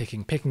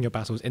 Picking your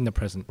battles in the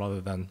present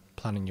rather than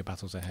planning your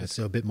battles ahead.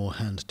 So a bit more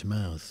hand to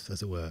mouth,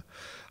 as it were.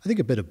 I think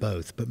a bit of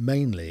both, but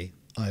mainly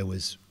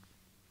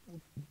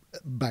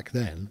back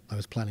then, I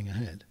was planning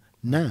ahead.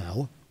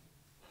 Now,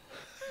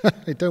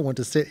 I don't want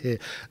to sit here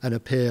and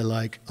appear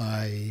like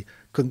I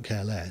couldn't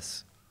care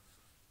less.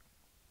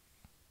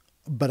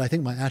 But I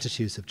think my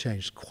attitudes have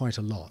changed quite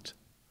a lot,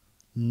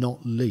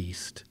 not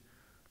least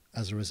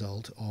as a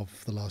result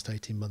of the last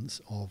 18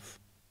 months of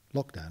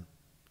lockdown,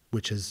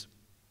 which has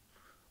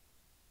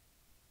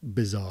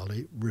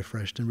bizarrely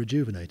refreshed and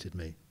rejuvenated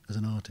me as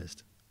an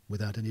artist,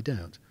 without any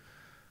doubt,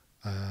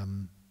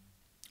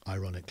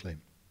 ironically.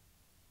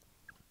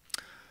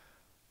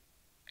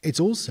 It's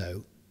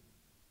also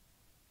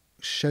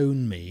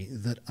shown me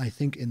that I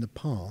think in the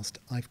past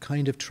I've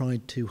kind of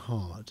tried too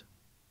hard.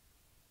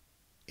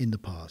 In the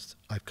past,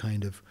 I've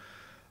kind of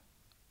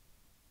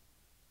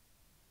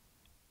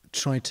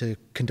tried to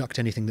conduct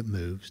anything that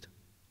moves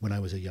when I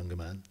was a younger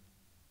man.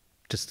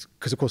 Just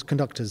because, of course,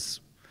 conductors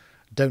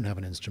don't have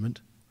an instrument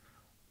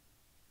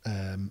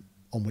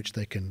on which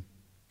they can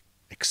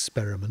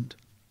experiment.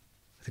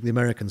 I think the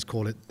Americans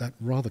call it that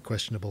rather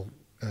questionable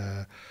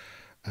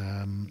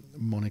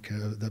moniker,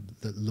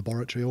 the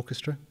laboratory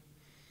orchestra,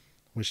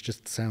 which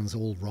just sounds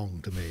all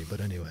wrong to me,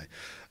 but anyway.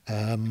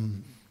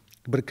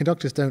 But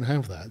conductors don't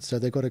have that, so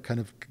they've got to kind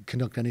of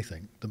conduct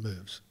anything that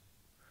moves.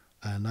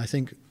 And I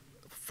think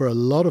for a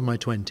lot of my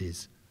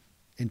 20s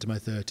into my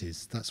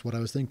 30s, that's what I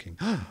was thinking.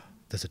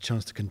 There's a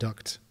chance to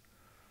conduct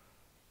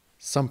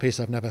some piece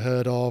I've never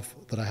heard of,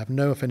 that I have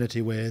no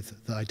affinity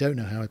with, that I don't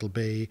know how it'll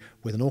be,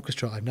 with an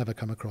orchestra I've never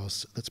come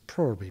across, that's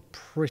probably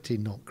pretty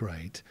not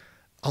great.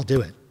 I'll do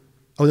it.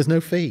 Oh, there's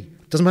no fee.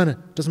 Doesn't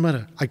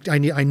matter. I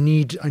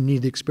need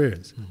the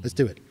experience. Mm-hmm. Let's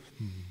do it.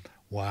 Mm-hmm.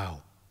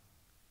 Wow.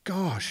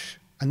 Gosh.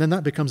 And then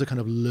that becomes a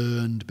kind of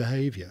learned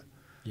behavior.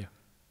 Yeah.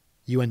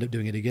 You end up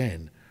doing it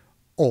again.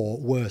 Or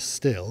worse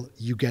still,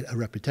 you get a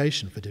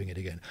reputation for doing it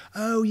again.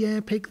 Oh yeah,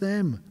 pick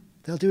them.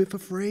 They'll do it for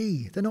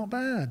free. They're not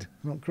bad.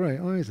 Not great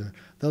either.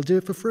 They'll do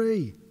it for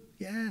free.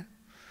 Yeah.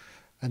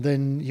 And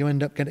then you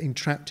end up getting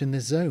trapped in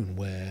this zone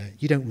where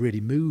you don't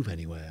really move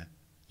anywhere.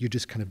 You're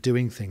just kind of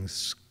doing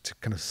things to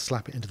kind of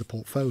slap it into the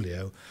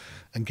portfolio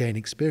and gain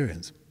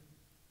experience.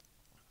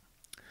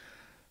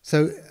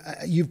 So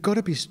you've got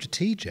to be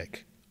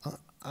strategic.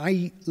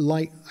 I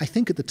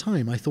think at the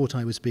time I thought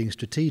I was being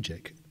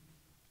strategic.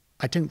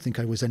 I don't think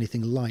I was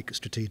anything like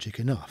strategic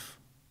enough.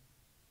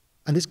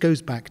 And this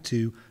goes back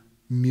to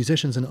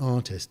musicians and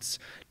artists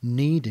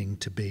needing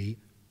to be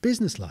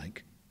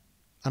businesslike.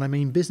 And I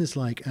mean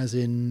businesslike as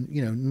in,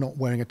 you know, not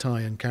wearing a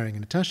tie and carrying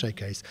an attaché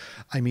case.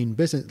 I mean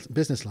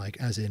businesslike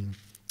as in,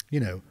 you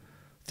know,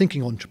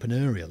 thinking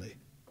entrepreneurially.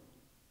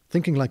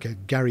 Thinking like a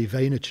Gary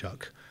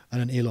Vaynerchuk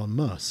and an Elon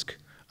Musk,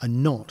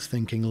 and not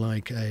thinking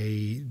like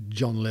a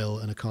John Lill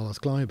and a Carlos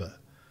Kleiber.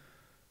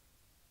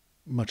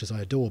 Much as I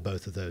adore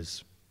both of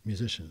those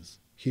musicians,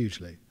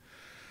 hugely.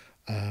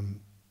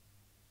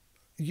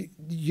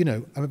 You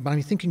know,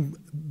 I'm thinking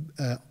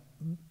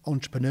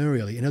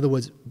entrepreneurially. In other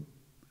words,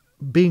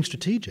 being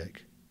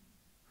strategic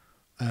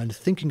and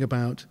thinking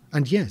about,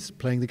 and yes,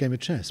 playing the game of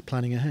chess,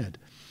 planning ahead.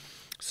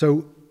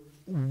 So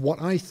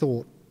what I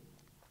thought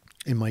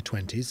in my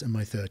 20s and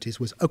my 30s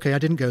was, okay, I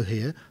didn't go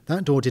here,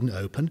 that door didn't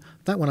open,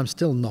 that one I'm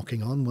still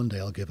knocking on, one day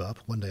I'll give up,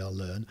 one day I'll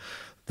learn,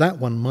 that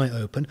one might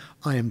open,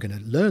 I am going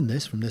to learn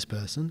this from this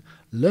person,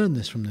 learn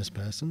this from this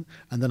person,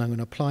 and then I'm going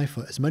to apply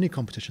for as many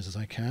competitions as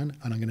I can,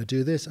 and I'm going to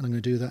do this, and I'm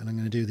going to do that, and I'm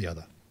going to do the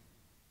other.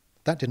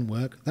 That didn't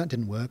work, that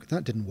didn't work,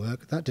 that didn't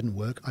work, that didn't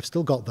work. I've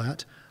still got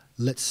that.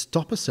 Let's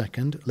stop a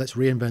second. Let's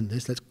reinvent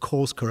this. Let's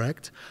course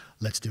correct.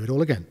 Let's do it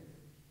all again.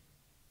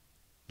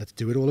 Let's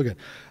do it all again.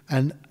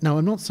 And now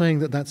I'm not saying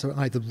that that's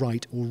either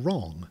right or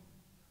wrong,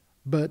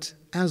 but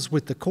as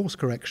with the course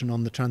correction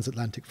on the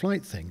transatlantic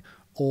flight thing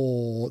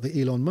or the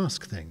Elon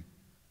Musk thing,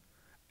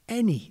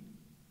 any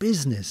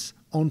business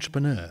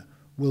entrepreneur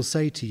will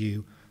say to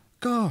you,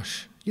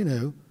 gosh, you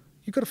know,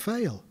 you've got to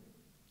fail.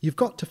 You've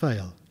got to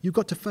fail. You've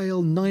got to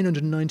fail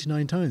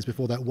 999 times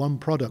before that one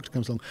product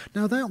comes along.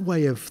 Now, that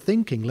way of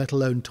thinking, let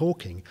alone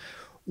talking,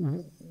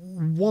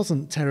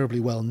 wasn't terribly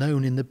well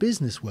known in the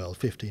business world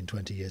 15,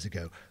 20 years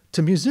ago.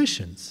 To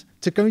musicians,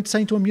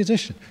 saying to a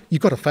musician,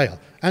 you've got to fail.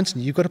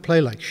 Anthony, you've got to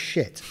play like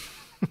shit.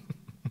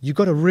 You've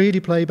got to really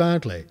play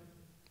badly.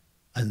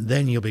 And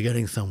then you'll be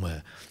getting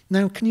somewhere.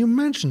 Now, can you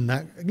imagine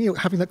that, you know,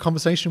 having that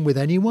conversation with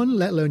anyone,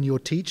 let alone your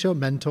teacher,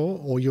 mentor,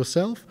 or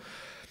yourself?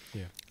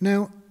 Yeah.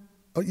 Now,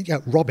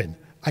 Robin,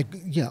 I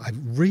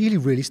really,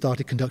 really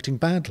started conducting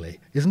badly.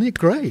 Isn't it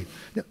great?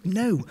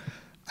 No,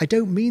 I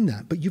don't mean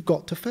that, but you've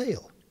got to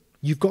fail.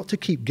 You've got to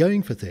keep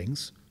going for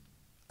things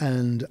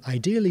and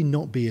ideally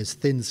not be as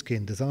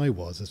thin-skinned as I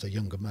was as a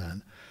younger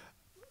man.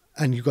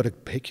 And you've got to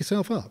pick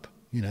yourself up,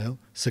 you know.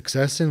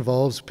 Success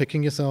involves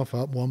picking yourself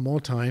up one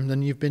more time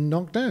than you've been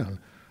knocked down.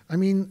 I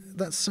mean,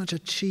 that's such a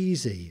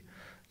cheesy,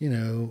 you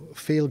know,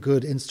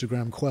 feel-good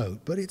Instagram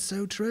quote, but it's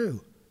so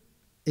true.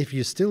 If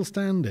you're still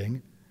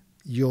standing,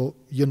 you're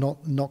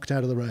not knocked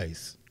out of the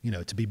race, you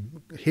know, to be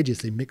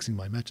hideously mixing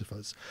my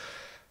metaphors.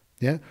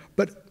 Yeah?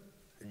 But,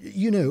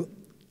 you know,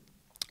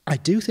 I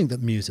do think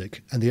that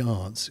music and the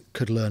arts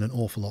could learn an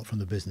awful lot from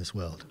the business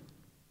world.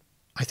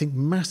 I think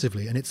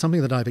massively, and it's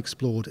something that I've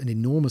explored an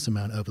enormous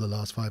amount over the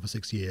last 5 or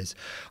 6 years.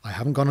 I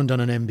haven't gone and done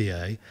an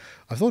MBA.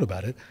 I've thought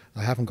about it.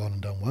 I haven't gone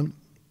and done one.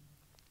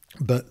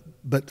 But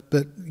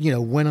you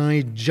know, when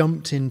I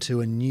jumped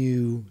into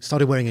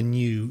started wearing a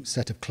new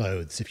set of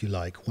clothes, if you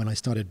like, when I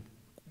started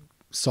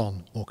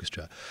Son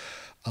Orchestra,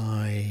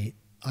 I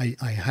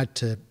had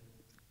to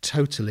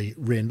totally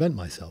reinvent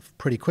myself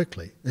pretty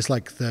quickly. It's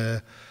like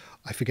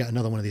I forget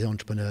another one of these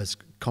entrepreneurs'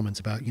 comments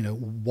about, you know,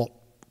 what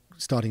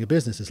starting a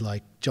business is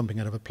like jumping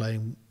out of a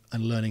plane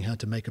and learning how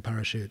to make a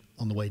parachute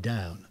on the way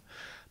down.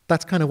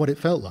 That's kind of what it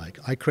felt like.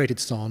 I created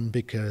Son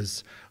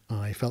because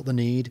I felt the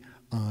need,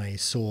 I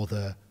saw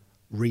the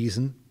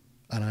reason,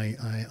 and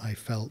I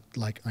felt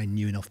like I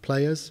knew enough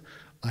players,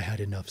 I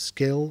had enough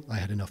skill, I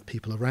had enough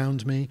people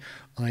around me,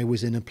 I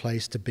was in a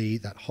place to be,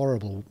 that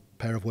horrible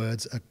pair of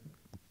words, a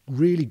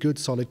really good,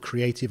 solid,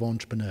 creative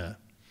entrepreneur.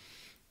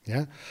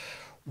 Yeah?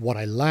 What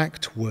I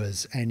lacked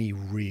was any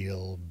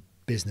real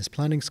business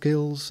planning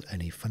skills,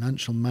 any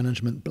financial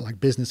management, like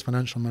business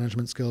financial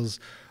management skills,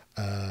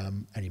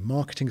 any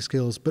marketing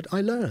skills, but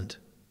I learned.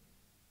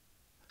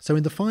 So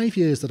in the 5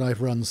 years that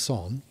I've run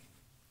Son,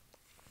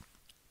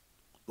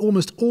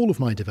 almost all of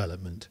my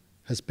development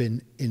has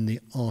been in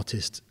the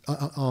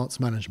arts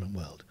management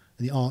world,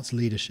 in the arts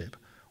leadership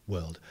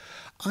world.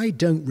 I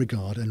don't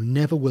regard and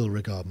never will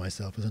regard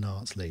myself as an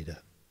arts leader.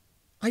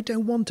 I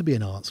don't want to be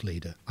an arts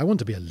leader. I want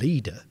to be a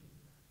leader.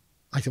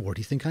 I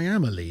already think I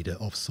am a leader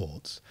of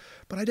sorts,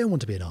 but I don't want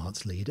to be an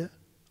arts leader.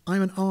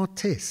 I'm an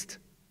artist.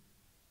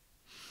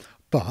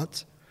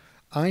 But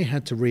I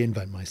had to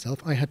reinvent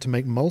myself. I had to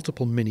make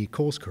multiple mini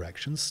course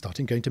corrections,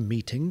 starting going to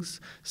meetings,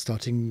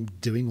 starting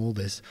doing all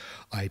this.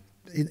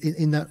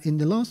 In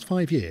the last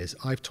 5 years,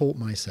 I've taught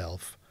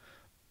myself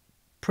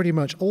pretty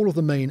much all of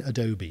the main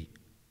Adobe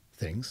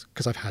things,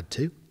 because I've had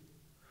to.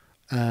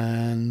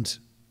 And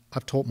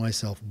I've taught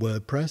myself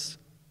WordPress,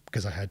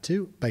 because I had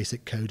to,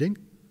 basic coding.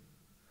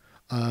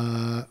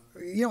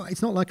 You know,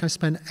 it's not like I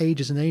spent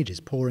ages and ages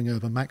poring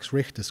over Max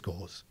Richter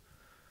scores.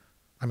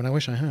 I mean, I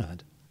wish I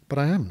had, but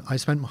I haven't. I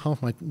spent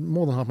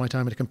more than half my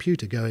time at a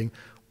computer going,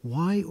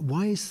 why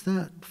is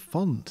that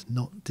font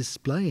not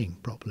displaying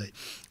properly?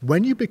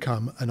 When you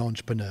become an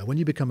entrepreneur, when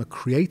you become a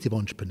creative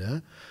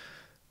entrepreneur,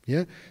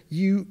 yeah,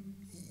 you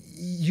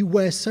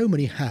wear so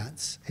many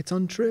hats, it's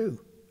untrue.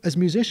 As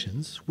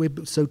musicians,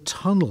 we're so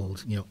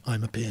tunneled,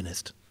 I'm a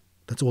pianist.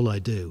 That's all I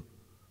do.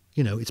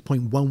 It's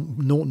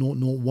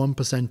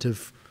 0.0001%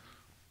 of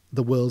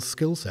the world's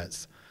skill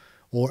sets.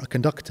 Or a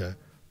conductor,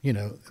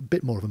 a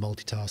bit more of a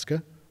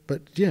multitasker,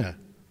 but yeah,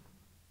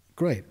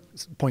 great.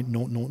 It's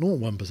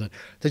 0.0001%.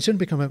 They shouldn't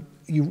become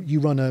you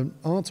run an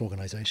arts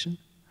organisation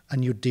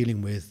and you're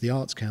dealing with the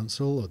Arts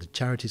Council or the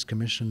Charities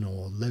Commission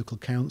or local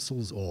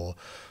councils or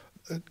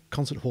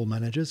concert hall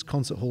managers,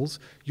 concert halls.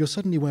 You're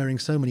suddenly wearing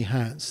so many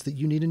hats that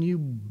you need a new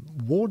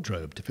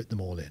wardrobe to fit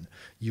them all in.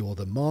 You're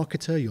the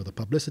marketer, you're the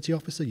publicity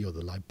officer, you're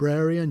the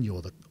librarian,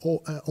 you're the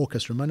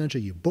orchestra manager,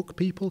 you book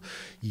people,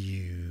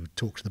 you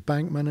talk to the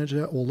bank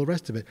manager, all the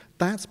rest of it.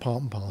 That's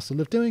part and parcel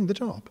of doing the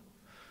job.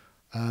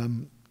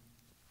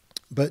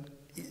 But,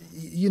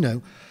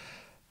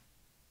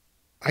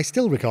 I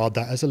still regard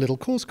that as a little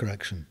course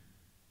correction.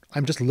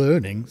 I'm just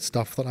learning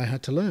stuff that I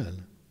had to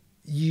learn.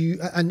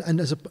 And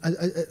as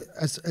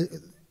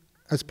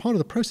part of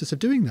the process of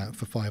doing that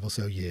for 5 or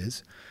so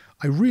years,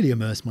 I really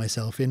immersed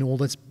myself in all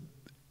this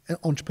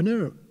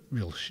entrepreneurial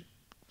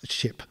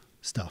ship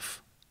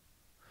stuff.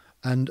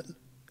 And,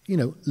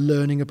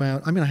 learning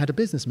about, I had a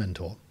business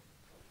mentor.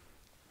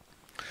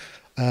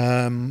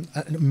 An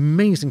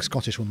amazing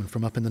Scottish woman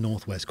from up in the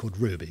northwest called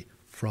Ruby,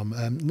 from,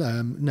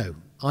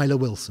 Isla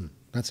Wilson,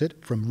 that's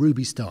it, from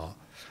Ruby Star.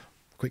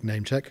 Quick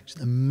name check. She's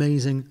an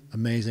amazing,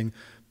 amazing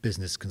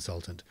business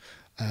consultant.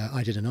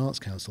 I did an Arts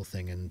Council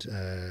thing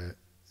and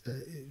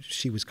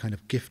she was kind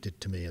of gifted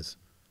to me as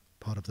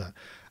part of that.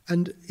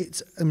 And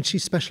she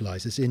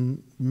specialises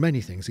in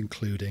many things,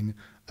 including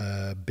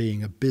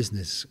being a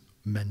business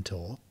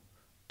mentor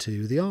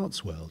to the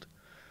arts world.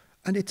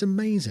 And it's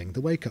amazing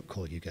the wake-up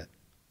call you get.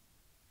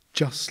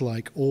 Just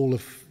like all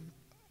of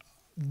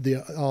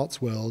the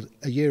arts world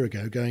a year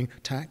ago going,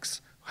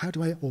 tax,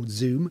 or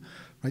Zoom,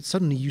 right?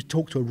 Suddenly you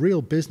talk to a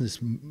real business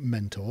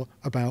mentor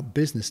about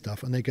business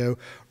stuff and they go,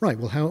 right,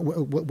 well,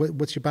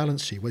 what's your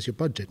balance sheet? Where's your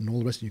budget? And all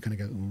the rest of you kind of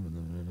go,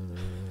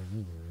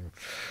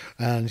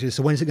 and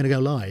so when is it going to go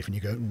live? And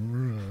you go,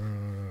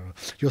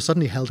 you're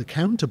suddenly held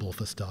accountable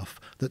for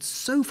stuff that's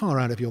so far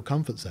out of your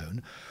comfort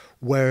zone.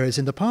 Whereas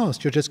in the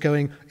past, you're just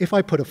going, if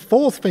I put a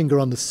fourth finger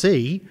on the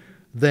C,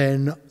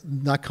 then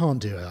I can't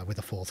do that with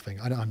a fourth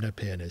finger. I'm no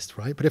pianist,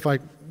 right? But if I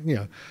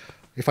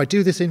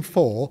do this in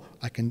 4,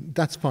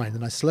 that's fine.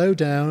 Then I slow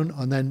down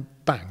and then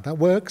bang, that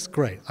works,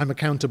 great. I'm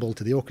accountable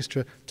to the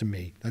orchestra, to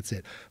me, that's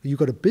it. You've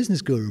got a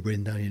business guru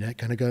breathing down your neck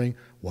kind of going,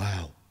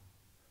 wow.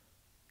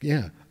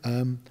 Yeah.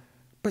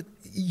 But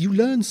you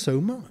learn so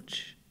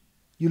much.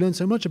 You learn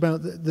so much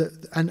about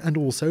and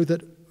also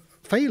that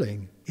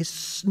failing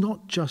is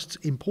not just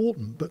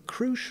important, but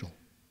crucial.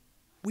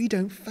 We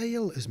don't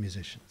fail as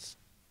musicians.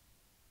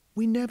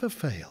 We never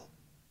fail.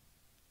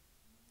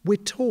 We're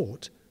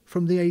taught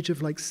from the age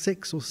of like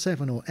 6 or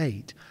 7 or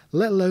 8,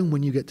 let alone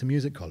when you get to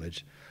music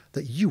college,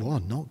 that you are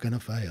not going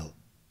to fail.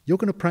 You're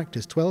going to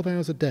practice 12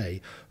 hours a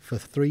day for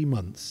 3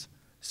 months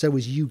so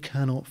as you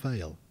cannot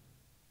fail.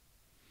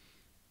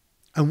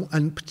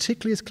 And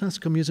particularly as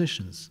classical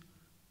musicians,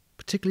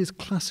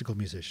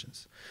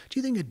 do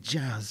you think a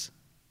jazz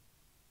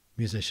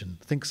musician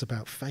thinks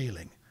about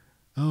failing?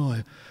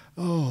 Oh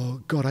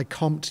God, I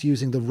comped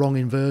using the wrong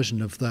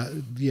inversion of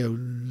that,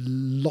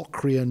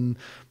 Locrian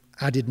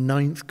added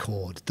 9th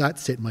chord.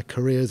 That's it, my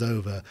career's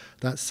over.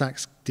 That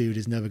sax dude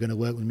is never going to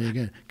work with me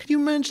again. Can you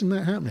imagine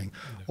that happening?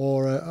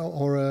 Or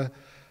I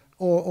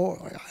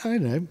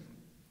don't know,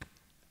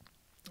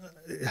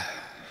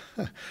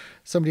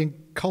 somebody in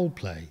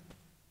Coldplay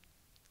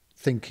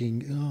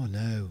thinking, oh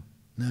no,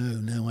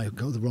 I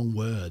got the wrong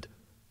word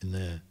in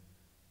there.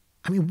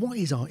 I mean, what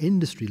is our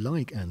industry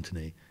like,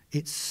 Anthony?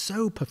 It's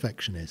so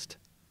perfectionist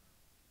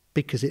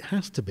because it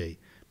has to be.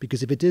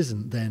 Because if it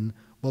isn't, then,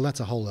 well, that's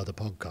a whole other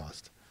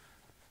podcast.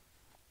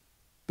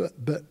 But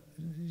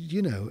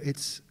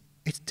it's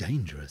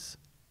dangerous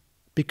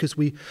because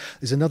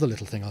there's another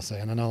little thing I'll say,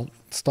 and then I'll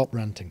stop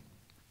ranting.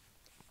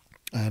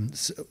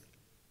 So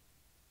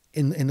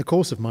in the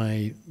course of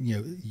my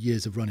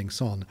years of running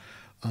SON,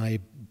 I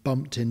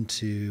bumped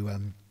into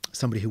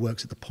somebody who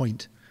works at the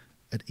Point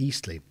at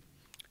Eastleigh,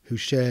 who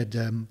shared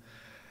a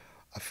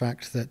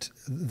fact that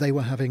they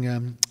were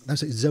having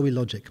Zoe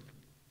Logic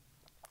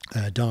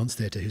dance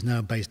theatre, who's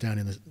now based down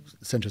in the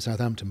centre of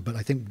Southampton, but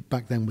I think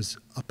back then was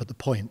up at the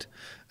Point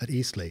at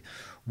Eastleigh,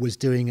 was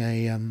doing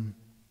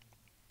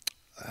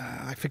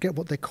I forget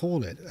what they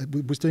call it,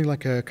 was doing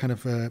like a kind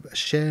of a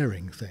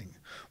sharing thing,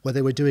 where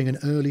they were doing an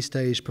early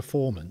stage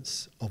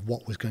performance of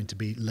what was going to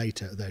be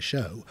later at their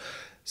show,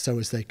 so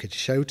as they could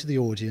show to the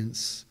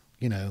audience,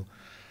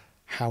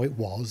 how it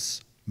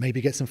was,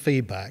 maybe get some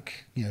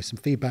feedback, some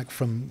feedback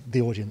from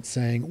the audience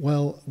saying,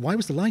 well, why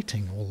was the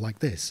lighting all like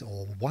this?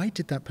 Or why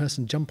did that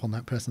person jump on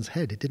that person's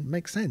head? It didn't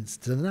make sense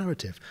to the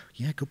narrative.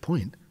 Yeah, good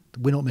point.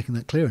 We're not making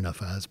that clear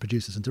enough as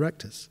producers and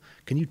directors.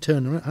 Can you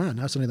turn around?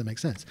 Now suddenly that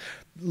makes sense.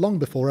 Long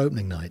before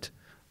opening night,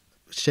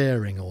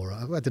 sharing, or I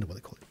don't know what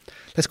they call it.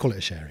 Let's call it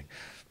a sharing.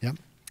 Yeah.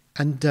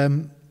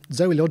 And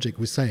Zoe Logic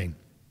was saying,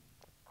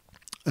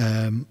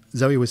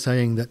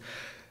 that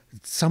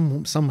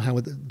somehow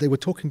they were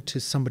talking to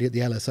somebody at the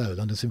LSO,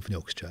 London Symphony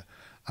Orchestra,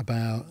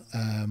 about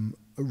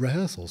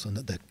rehearsals, and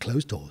that they're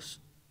closed doors.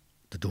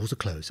 The doors are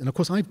closed. And of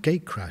course, I've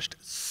gate crashed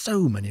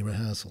so many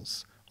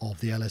rehearsals of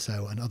the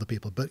LSO and other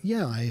people. But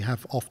yeah, I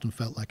have often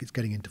felt like it's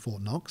getting into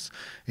Fort Knox.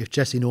 If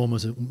Jesse Norman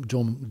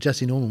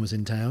was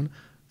in town,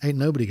 ain't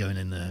nobody going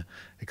in there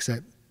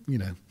except,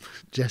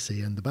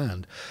 Jesse and the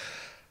band.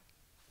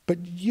 But,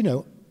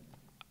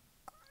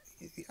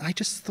 I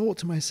just thought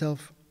to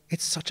myself,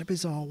 it's such a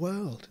bizarre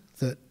world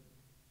that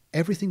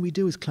everything we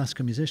do as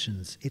classical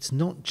musicians, it's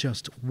not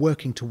just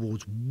working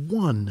towards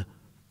one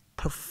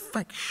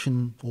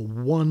perfection or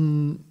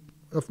one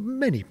of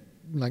many,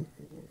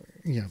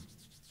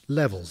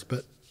 levels,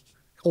 but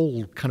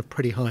all kind of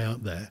pretty high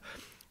up there.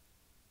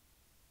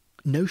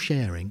 No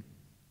sharing.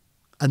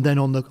 And then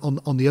on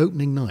the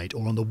opening night,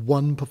 or on the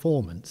one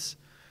performance,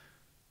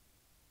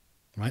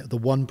 right, the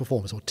one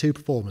performance, or two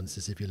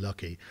performances if you're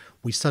lucky,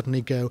 we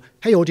suddenly go,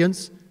 hey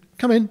audience,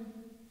 come in,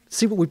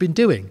 see what we've been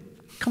doing.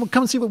 Come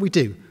and see what we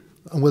do.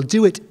 And we'll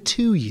do it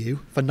to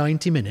you for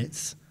 90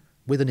 minutes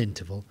with an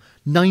interval.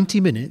 90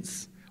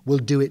 minutes, we'll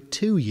do it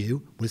to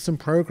you with some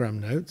program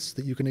notes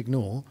that you can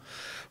ignore,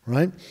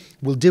 right?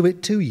 We'll do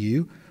it to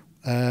you,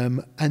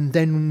 and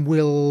then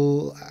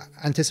we'll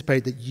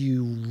anticipate that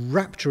you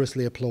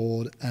rapturously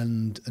applaud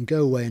and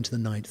go away into the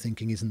night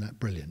thinking, isn't that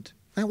brilliant?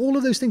 Now, all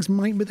of those things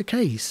might be the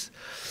case,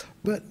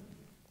 but,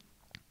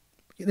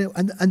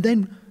 and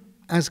then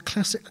as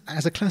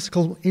a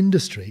classical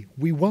industry,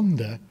 we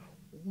wonder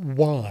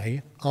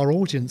why our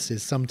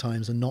audiences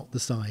sometimes are not the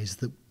size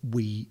that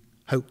we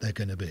hope they're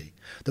going to be,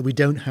 that we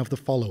don't have the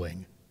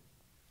following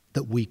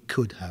that we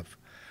could have,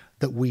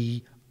 that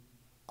we,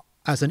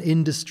 as an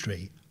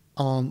industry,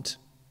 aren't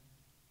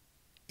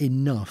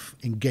enough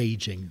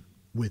engaging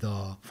with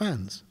our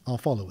fans, our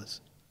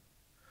followers.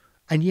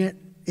 And yet,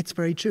 it's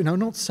very true. Now, I'm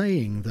not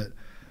saying that,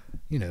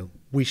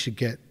 we should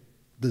get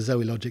the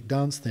Zoe Logic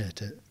Dance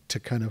Theatre to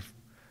kind of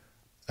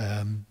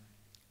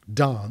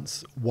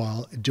dance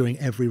during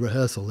every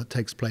rehearsal that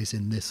takes place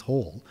in this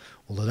hall,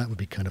 although that would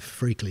be kind of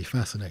freakily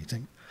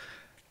fascinating.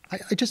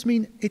 I just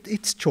mean,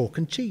 it's chalk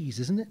and cheese,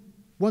 isn't it?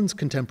 One's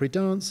contemporary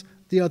dance,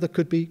 the other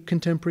could be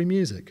contemporary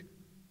music,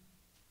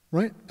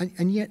 right?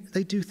 And yet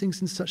they do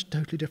things in such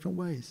totally different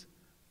ways.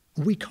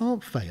 We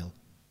can't fail.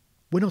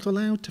 We're not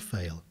allowed to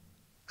fail.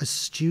 As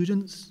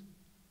students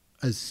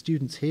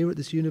here at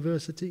this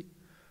university,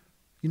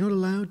 you're not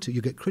allowed to.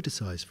 You get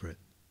criticised for it.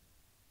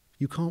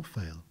 You can't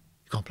fail.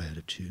 You can't play out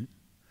of tune.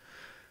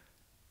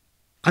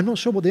 I'm not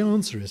sure what the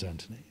answer is,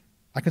 Anthony.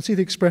 I can see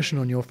the expression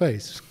on your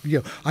face.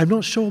 I'm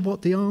not sure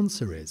what the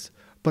answer is,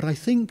 but I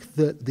think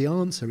that the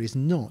answer is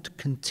not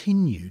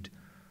continued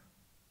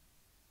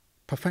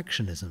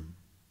perfectionism.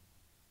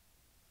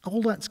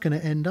 All that's going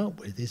to end up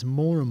with is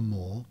more and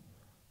more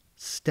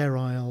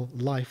sterile,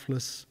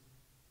 lifeless,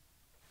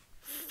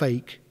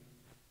 fake.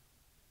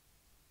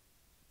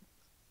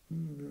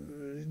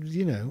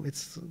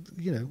 It's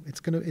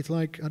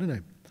like, I don't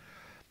know.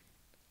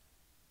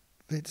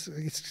 It's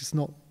just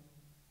not.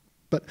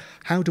 But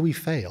how do we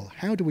fail?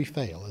 How do we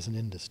fail as an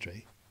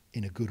industry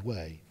in a good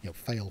way?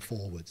 Fail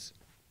forwards.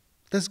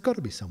 There's got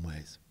to be some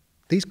ways.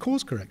 These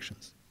course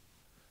corrections.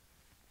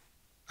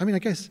 I mean, I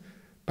guess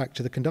back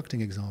to the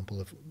conducting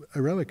example of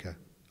Eroica.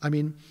 I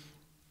mean,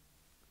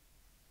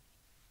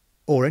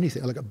 or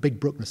anything like a big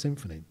Bruckner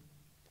symphony.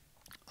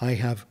 I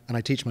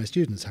teach my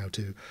students how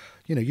to,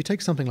 you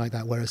take something like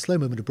that where a slow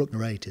movement of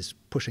Bruckner 8 is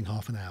pushing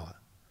half an hour.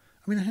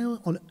 I mean,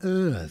 how on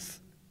earth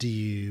do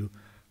you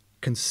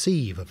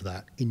conceive of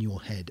that in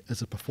your head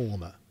as a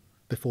performer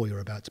before you're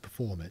about to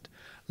perform it,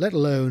 let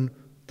alone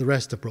the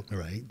rest of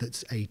Bruckner 8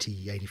 that's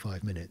 80,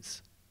 85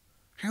 minutes?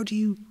 How do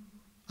you,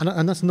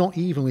 and that's not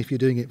even if you're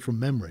doing it from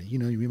memory, you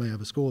may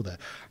have a score there.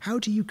 How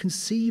do you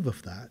conceive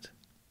of that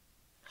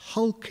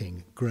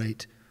hulking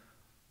great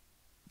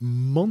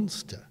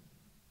monster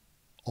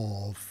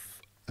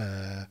of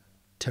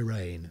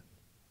terrain,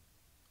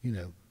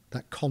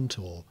 that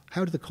contour?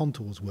 How do the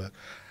contours work?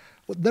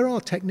 Well, there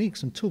are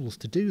techniques and tools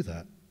to do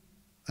that.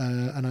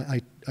 And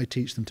I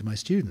teach them to my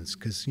students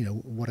because,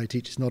 what I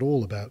teach is not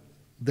all about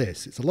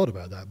this. It's a lot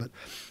about that.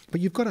 But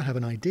you've got to have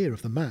an idea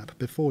of the map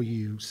before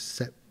you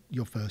set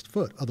your first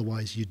foot.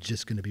 Otherwise, you're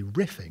just going to be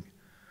riffing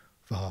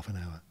for half an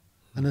hour.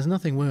 And there's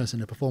nothing worse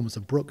in a performance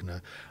of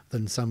Bruckner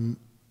than some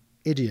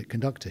idiot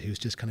conductor who's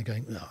just kind of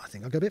going, I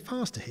think I'll go a bit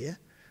faster here.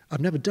 I've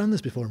never done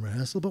this before in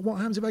rehearsal, but what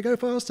happens if I go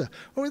faster?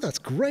 Oh, that's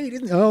great,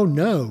 isn't it? Oh,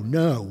 no,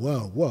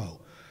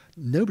 whoa.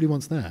 Nobody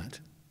wants that.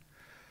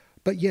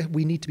 But yet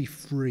we need to be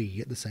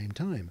free at the same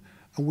time.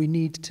 And we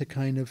need to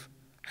kind of,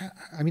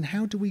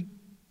 how do we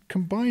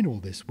combine all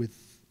this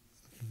with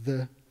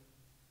the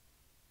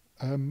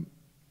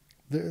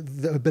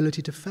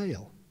ability to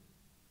fail?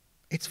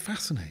 It's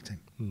fascinating.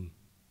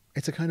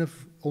 It's a kind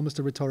of almost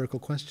a rhetorical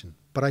question,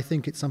 but I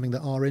think it's something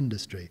that our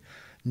industry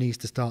needs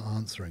to start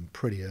answering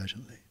pretty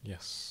urgently.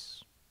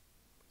 Yes.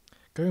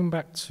 Going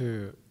back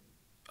to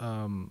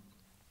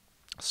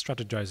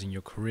strategizing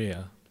your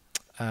career,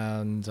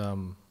 and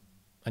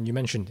you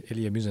mentioned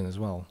Ilya Musin as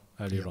well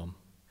earlier on.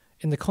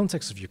 In the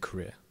context of your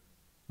career,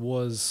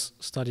 was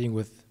studying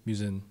with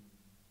Musin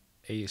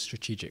a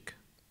strategic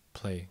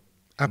play?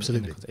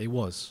 Absolutely. It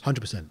was.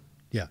 100%.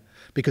 Yeah.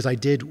 Because I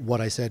did what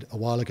I said a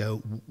while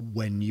ago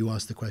when you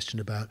asked the question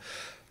about,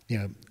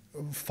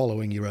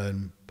 following your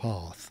own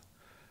path.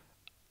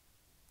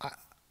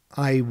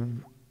 I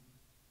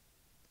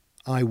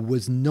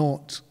was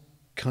not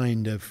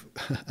kind of,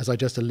 as I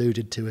just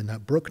alluded to in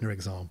that Bruckner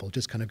example,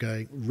 just kind of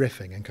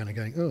riffing and kind of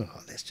going, oh,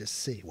 let's just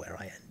see where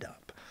I end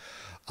up.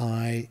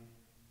 I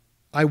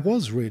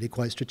was really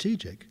quite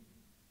strategic.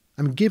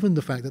 I mean, given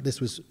the fact that this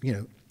was,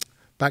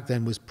 back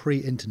then was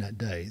pre-internet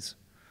days,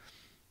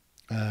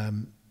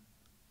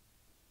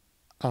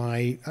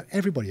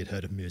 everybody had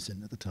heard of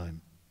Musin at the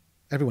time.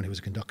 Everyone who was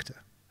a conductor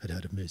had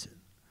heard of Musin.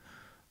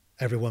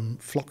 Everyone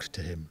flocked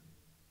to him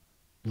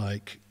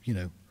like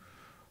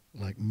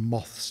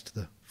moths to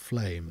the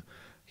flame.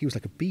 He was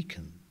like a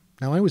beacon.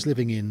 Now, I was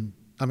living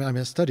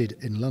I studied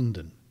in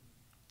London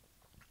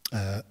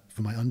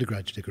for my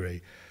undergraduate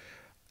degree,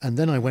 and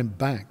then I went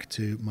back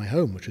to my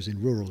home, which was in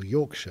rural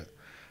Yorkshire,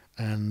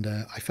 and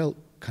I felt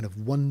kind of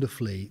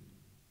wonderfully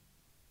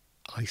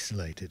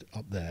isolated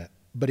up there.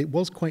 But it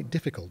was quite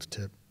difficult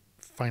to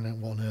find out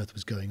what on earth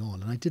was going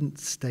on, and I didn't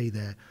stay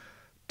there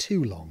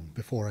too long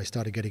before I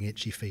started getting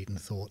itchy feet and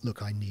thought,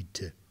 look, I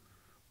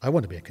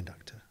want to be a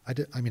conductor. I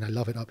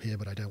love it up here,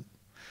 but I don't,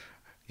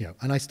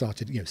 and I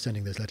started,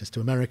 sending those letters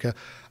to America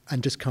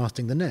and just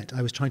casting the net.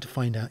 I was trying to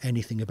find out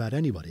anything about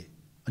anybody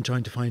and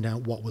trying to find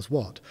out what was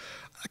what.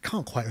 I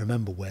can't quite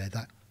remember where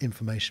that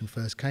information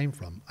first came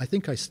from. I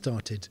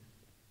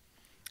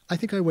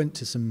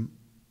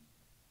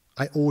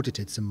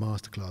audited some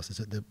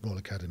masterclasses at the Royal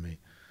Academy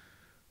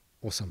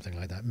or something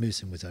like that.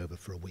 Musin was over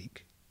for a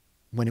week.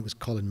 When it was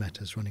Colin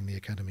Metters running the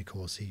Academy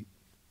course, he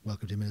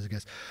welcomed him as a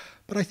guest.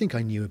 But I think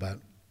I knew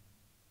about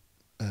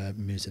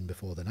Musin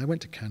before then. I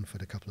went to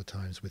Canford a couple of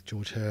times with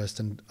George Hurst,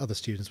 and other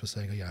students were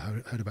saying, oh yeah,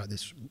 I heard about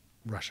this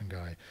Russian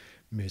guy,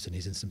 Musin,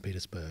 he's in St.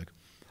 Petersburg,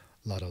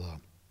 la da la.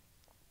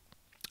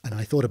 And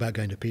I thought about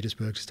going to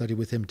Petersburg to study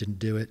with him, didn't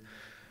do it.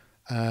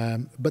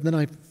 But then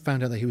I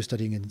found out that he was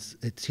teaching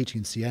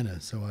in Siena,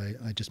 so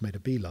I just made a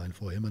beeline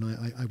for him, and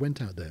I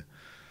went out there.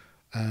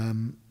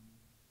 And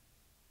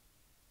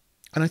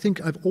I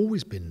think I've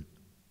always been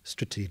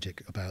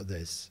strategic about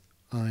this.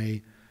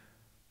 I've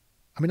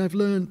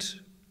learned.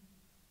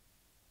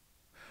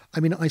 I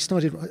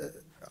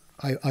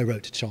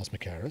wrote to Charles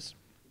Mackerras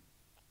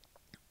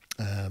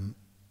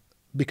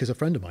because a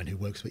friend of mine who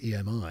works for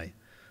EMI,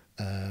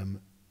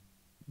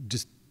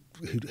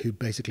 who'd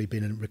basically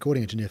been a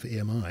recording engineer for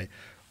EMI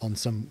on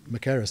some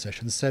Mackerras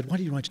sessions, said, why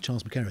do you write to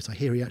Charles Mackerras? I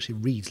hear he actually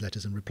reads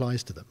letters and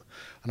replies to them.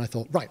 And I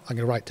thought, right, I'm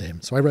going to write to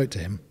him. So I wrote to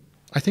him.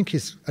 I think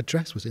his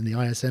address was in the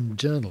ISM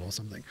Journal or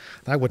something.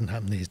 That wouldn't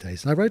happen these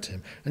days. And I wrote to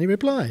him, and he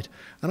replied.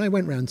 And I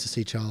went round to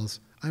see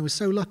Charles. I was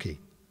so lucky.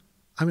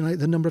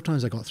 The number of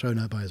times I got thrown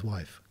out by his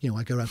wife.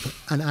 I go around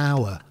for an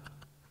hour.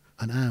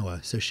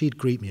 So she'd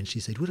greet me, and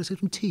she'd say, would I say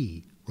some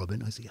tea,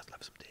 Robin? I said, yes, I'll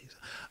have some tea.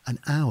 An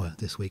hour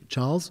this week.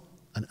 Charles,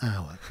 an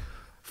hour.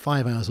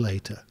 5 hours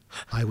later,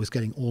 I was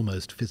getting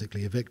almost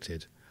physically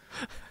evicted.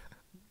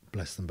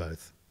 Bless them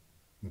both.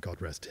 And God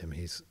rest him.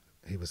 He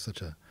was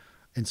such a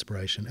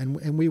inspiration.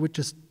 And we would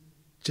just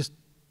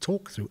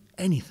talk through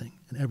anything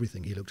and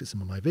everything. He looked at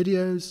some of my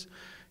videos.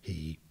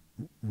 He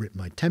ripped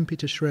my tempi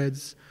to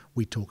shreds.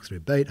 We talked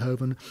through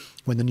Beethoven.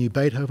 When the new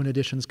Beethoven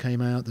editions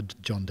came out, the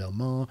John Del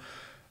Mar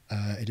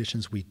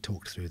editions, we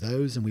talked through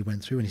those, and we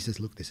went through, and he says,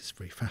 look, this is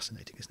very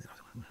fascinating, isn't it?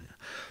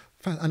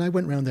 And I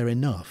went round there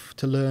enough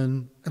to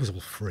learn. It was all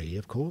free,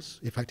 of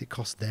course. In fact, it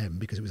cost them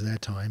because it was their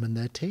time and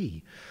their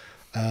tea.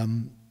 I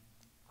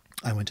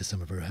went to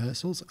some of the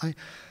rehearsals. I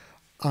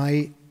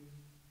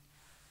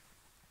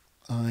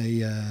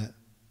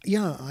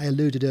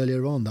alluded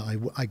earlier on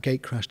that I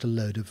gate crashed a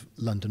load of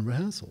London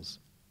rehearsals.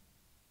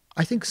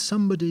 I think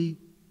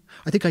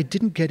I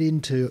didn't get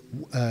into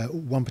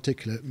one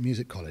particular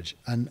music college,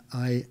 and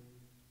I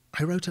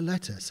wrote a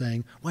letter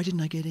saying, why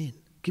didn't I get in?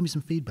 Give me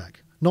some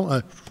feedback.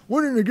 Not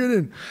why didn't I get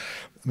in?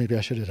 Maybe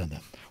I should have done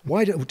that.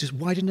 Why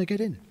didn't I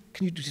get in?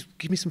 Can you just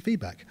give me some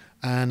feedback?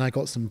 And I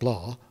got some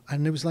blah,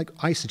 and it was like,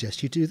 I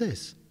suggest you do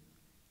this.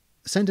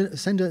 Send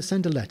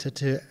a letter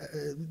to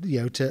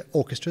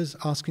orchestras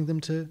asking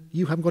them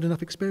you haven't got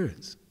enough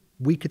experience.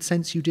 We could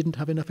sense you didn't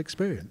have enough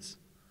experience.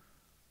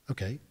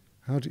 Okay,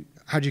 how do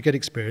you get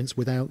experience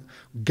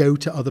go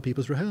to other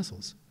people's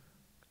rehearsals?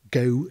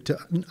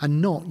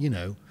 And not,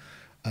 the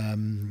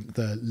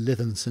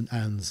Lytham St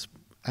Anne's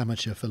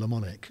Amateur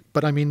Philharmonic.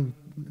 But I mean,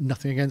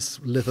 nothing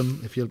against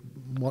Lytham if you're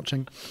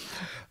watching.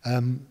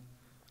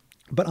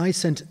 But I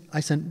sent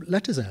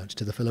letters out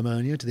to the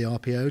Philharmonia, to the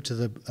RPO, to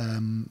the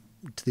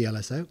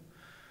LSO.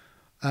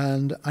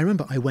 And I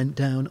remember I went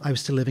down, I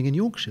was still living in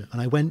Yorkshire,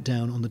 and I went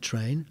down on the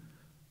train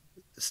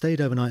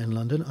stayed overnight in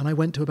London, and I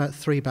went to about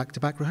 3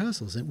 back-to-back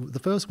rehearsals. The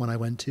first one I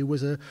went to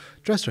was a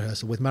dress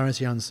rehearsal with Maris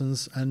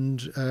Janssens and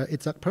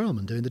Itzhak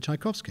Perlman doing the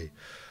Tchaikovsky.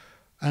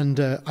 And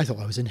I thought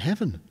I was in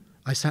heaven.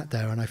 I sat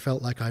there and I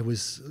felt like I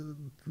was,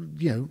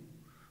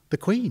 the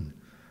Queen.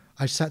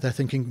 I sat there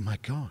thinking, my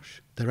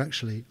gosh,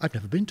 I've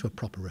never been to a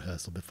proper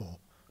rehearsal before.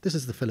 This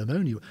is the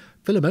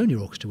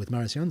Philharmonia Orchestra with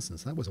Maris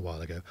Janssens. That was a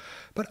while ago.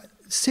 But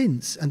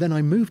since, and then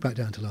I moved back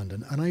down to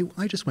London, and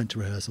I just went to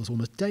rehearsals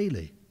almost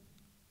daily.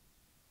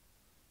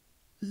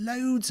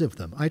 Loads of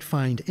them. I'd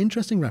find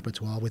interesting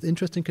repertoire with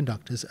interesting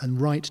conductors and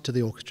write to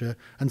the orchestra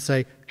and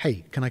say,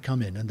 hey, can I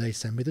come in? And they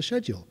send me the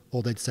schedule.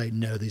 Or they'd say,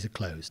 no, these are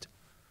closed.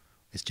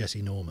 It's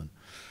Jesse Norman.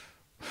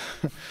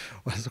 Well,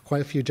 there's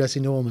quite a few Jesse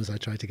Normans I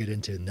tried to get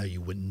into. No,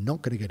 you were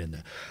not going to get in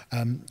there.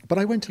 But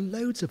I went to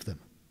loads of them.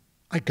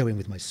 I'd go in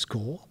with my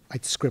score.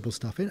 I'd scribble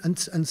stuff in. And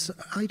so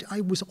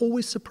I was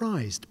always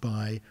surprised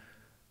by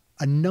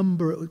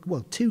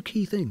two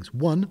key things.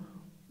 One,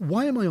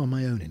 why am I on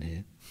my own in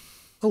here?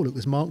 Oh, look,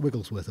 there's Mark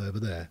Wigglesworth over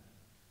there.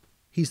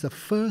 He's the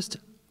first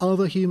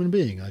other human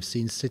being I've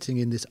seen sitting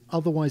in this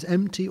otherwise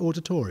empty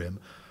auditorium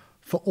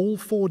for all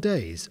 4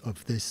 days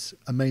of this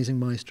amazing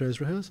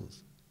maestro's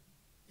rehearsals.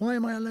 Why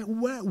am I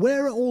alone?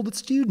 Where are all the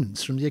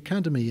students from the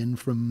academy and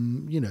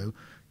from,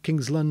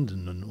 King's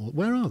London and all?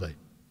 Where are they?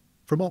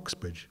 From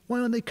Oxbridge? Why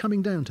aren't they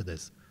coming down to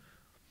this?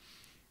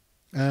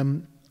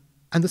 And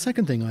the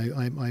second thing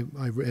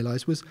I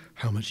realised was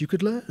how much you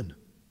could learn,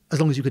 as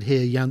long as you could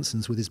hear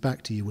Janssens with his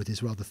back to you with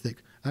his rather thick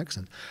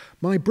accent.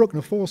 My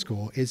Bruckner 4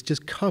 score is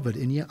just covered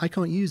in... I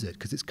can't use it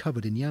because it's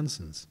covered in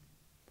Janssens.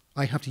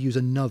 I have to use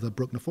another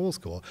Bruckner 4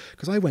 score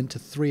because I went to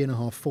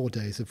 3.5, 4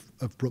 days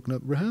of Bruckner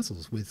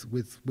rehearsals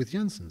with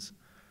Janssens.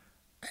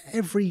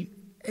 Every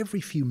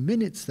few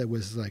minutes there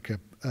was like a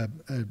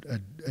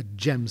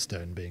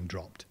gemstone being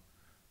dropped.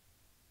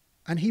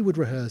 And he would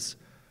rehearse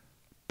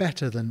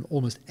better than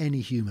almost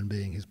any human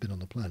being who's been on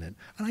the planet.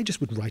 And I just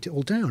would write it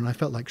all down. And I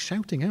felt like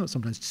shouting out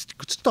sometimes,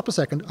 stop a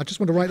second, I just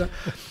want to write that.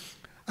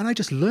 And I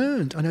just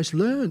learned, and I just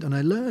learned, and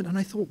I learned. And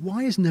I thought,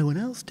 why is no one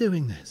else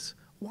doing this?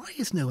 Why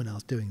is no one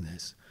else doing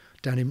this?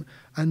 And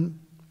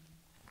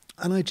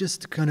I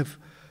just and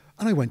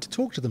I went to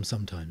talk to them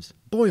sometimes.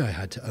 Boy, I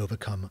had to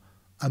overcome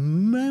a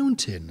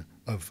mountain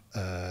of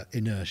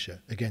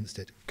inertia against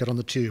it. Get on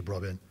the tube,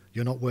 Robin.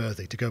 You're not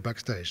worthy to go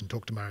backstage and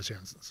talk to Maris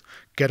Janssens.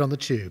 Get on the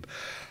tube.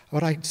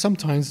 But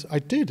sometimes I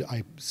did.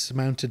 I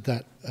surmounted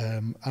that,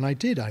 and I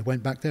did. I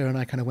went back there and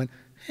I kind of went,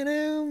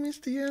 hello,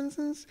 Mr.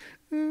 Janssens.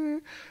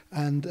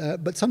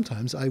 But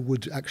sometimes I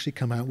would actually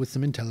come out with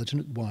some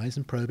intelligent, wise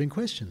and probing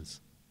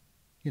questions.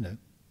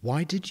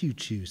 Why did you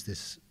choose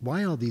this?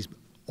 Why are these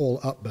all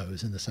up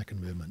bows in the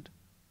second movement?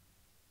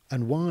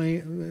 And why,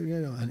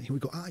 and he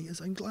would go,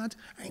 yes, I'm glad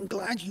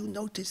you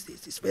noticed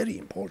this. It's very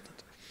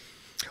important.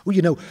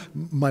 Well,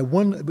 my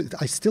one,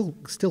 I still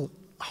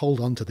hold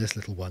on to this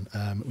little one.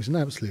 It was an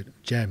absolute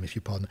gem, if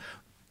you pardon.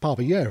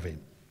 Pavel Yervin,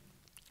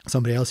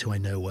 somebody else who I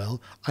know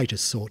well, I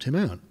just sought him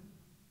out.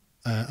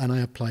 And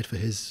I applied for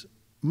his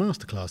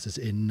masterclasses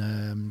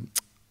in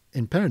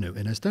Pärnu,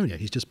 in Estonia.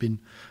 He's just been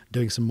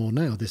doing some more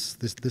now this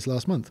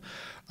last month.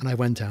 And I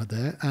went out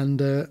there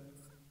and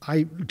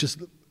I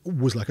just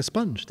was like a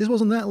sponge. This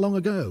wasn't that long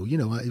ago.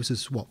 It was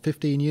just,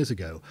 15 years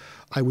ago.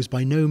 I was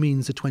by no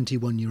means a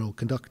 21-year-old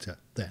conductor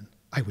then.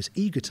 I was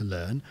eager to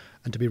learn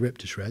and to be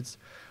ripped to shreds.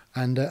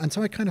 And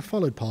so I kind of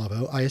followed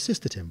Paavo. I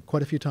assisted him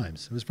quite a few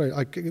times.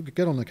 I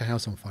get on like a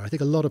house on fire. I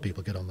think a lot of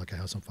people get on like a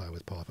house on fire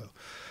with Paavo.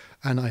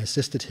 And I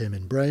assisted him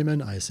in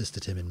Bremen. I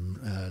assisted him in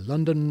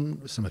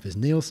London, some of his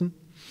Nielsen.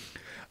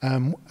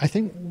 I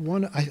think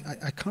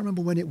I can't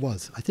remember when it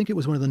was. I think it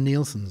was one of the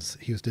Nielsens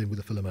he was doing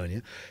with the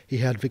Philharmonia. He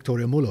had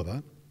Victoria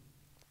Mullova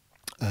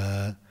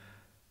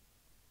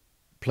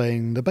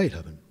playing the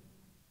Beethoven.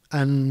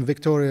 And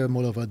Victoria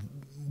Mullova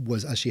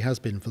was, as she has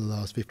been for the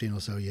last 15 or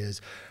so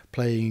years,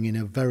 playing in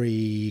a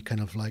very kind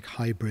of like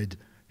hybrid,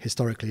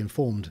 historically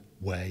informed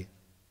way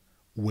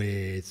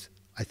with,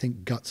 I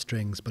think, gut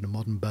strings, but a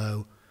modern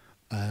bow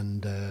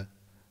and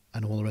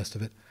all the rest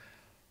of it.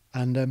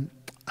 And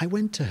I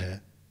went to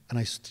her,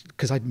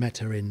 because I'd met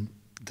her in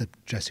the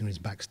dressing rooms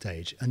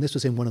backstage, and this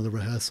was in one of the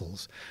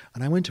rehearsals.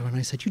 And I went to her and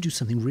I said, you do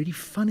something really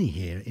funny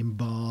here in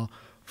bar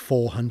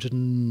 400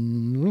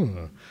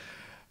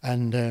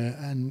 and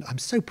I'm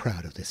so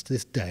proud of this to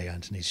this day,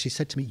 Anthony. She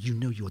said to me,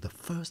 you're the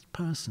first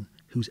person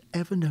who's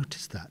ever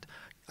noticed that.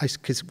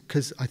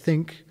 Because I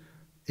think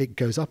it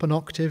goes up an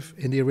octave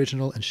in the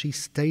original and she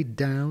stayed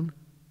down,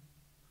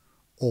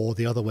 or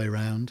the other way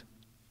around.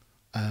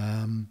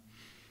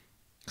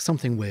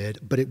 Something weird,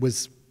 but it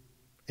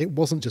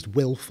wasn't just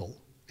willful.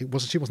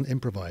 She wasn't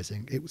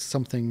improvising. It was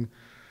something,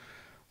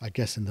 I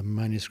guess, in the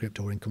manuscript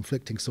or in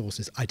conflicting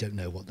sources. I don't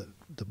know what the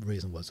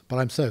reason was. But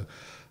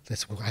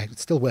I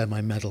still wear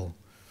my medal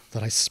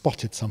that I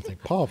spotted something.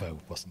 Paavo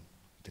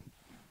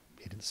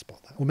he didn't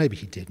spot that. Or maybe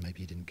he did,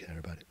 maybe he didn't care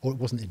about it. Or it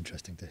wasn't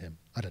interesting to him.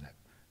 I don't know.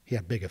 He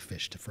had bigger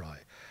fish to fry.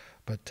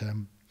 But,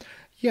 and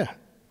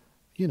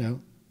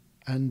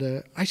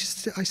I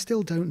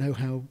still don't know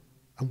how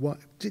and what.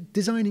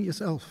 Design it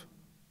yourself.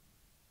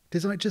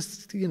 Design,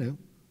 just,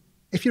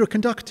 if you're a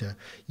conductor,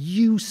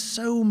 you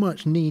so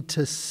much need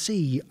to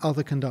see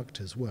other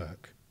conductors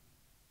work.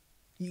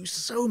 You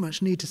so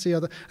much need to see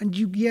and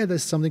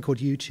there's something called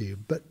YouTube,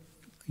 but,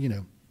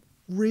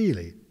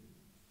 really,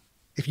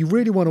 if you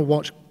really want to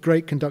watch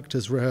great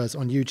conductors rehearse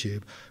on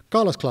YouTube,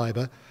 Carlos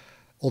Kleiber,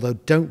 although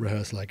don't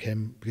rehearse like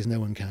him, because no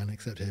one can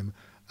except him,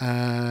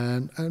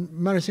 and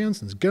Marius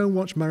Janssen's. Go and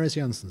watch Marius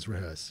Janssen's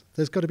rehearse.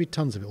 There's got to be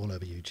tons of it all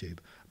over YouTube.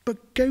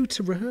 But go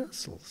to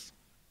rehearsals.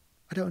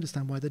 I don't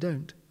understand why they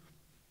don't.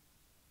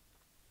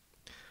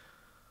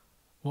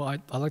 Well,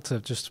 I'd like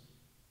to just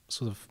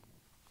sort of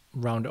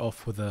round it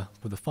off with a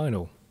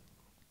final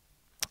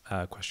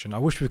question. I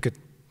wish we could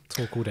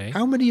talk all day.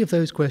 How many of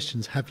those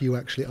questions have you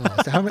actually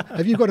asked?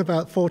 Have you got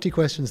about 40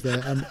 questions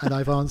there, and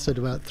I've answered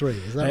about 3?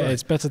 Is that right?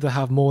 It's better to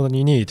have more than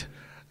you need.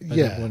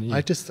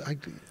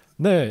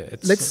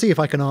 Let's see if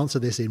I can answer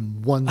this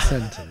in one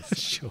sentence.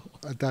 Sure.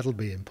 That'll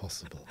be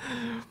impossible.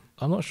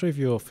 I'm not sure if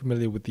you're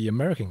familiar with the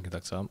American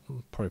conductor. I'll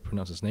probably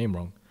pronounce his name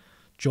wrong.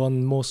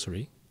 John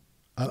Morsery.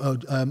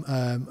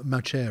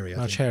 Mauceri.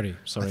 Mauceri,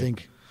 sorry. I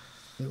think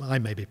I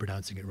may be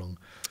pronouncing it wrong.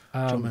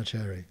 John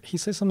Mauceri. He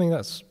says something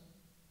that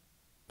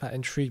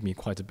intrigued me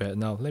quite a bit.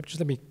 Now,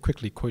 let me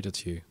quickly quote it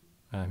to you.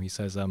 He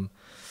says, and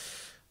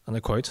I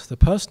quote, "The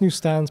person who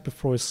stands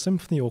before a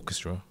symphony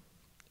orchestra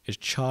is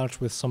charged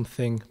with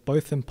something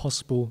both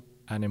impossible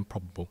and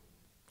improbable.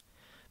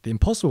 The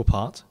impossible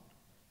part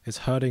is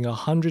herding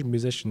 100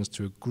 musicians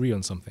to agree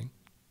on something,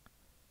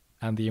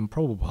 and the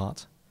improbable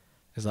part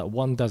is that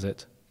one does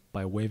it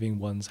by waving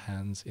one's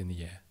hands in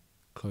the air."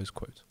 Close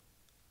quote.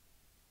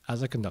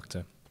 As a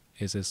conductor,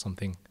 is this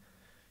something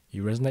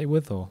you resonate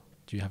with, or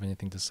do you have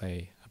anything to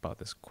say about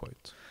this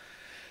quote?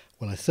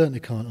 Well, I certainly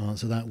can't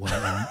answer that one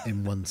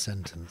in one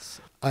sentence.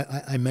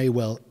 I may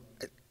well...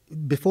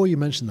 Before you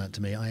mentioned that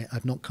to me,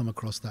 I've not come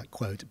across that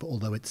quote, but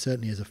although it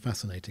certainly is a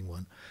fascinating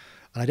one.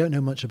 And I don't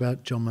know much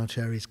about John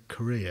Mauceri's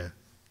career,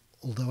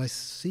 although I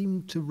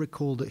seem to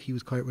recall that he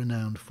was quite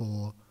renowned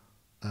for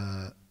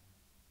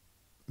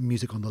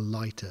music on the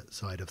lighter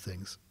side of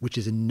things, which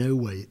is in no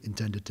way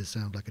intended to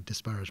sound like a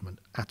disparagement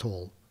at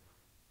all.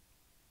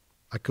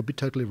 I could be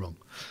totally wrong.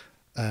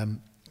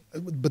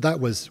 But that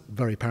was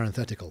very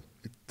parenthetical.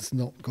 It's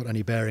not got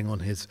any bearing on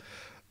his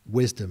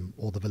wisdom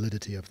or the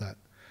validity of that.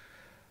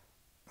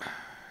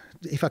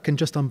 If I can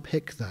just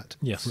unpick that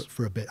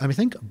for a bit. I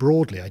think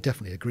broadly I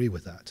definitely agree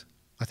with that.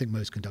 I think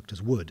most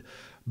conductors would.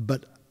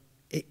 But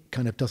it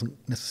kind of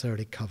doesn't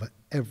necessarily cover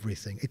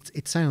everything.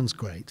 It sounds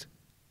great.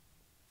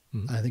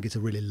 Mm-hmm. I think it's a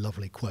really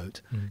lovely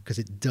quote because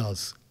it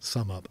does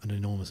sum up an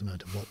enormous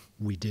amount of what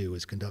we do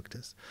as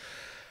conductors.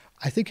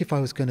 I think if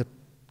I was going to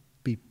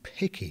be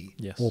picky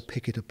or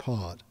pick it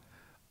apart,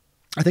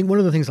 I think one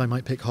of the things I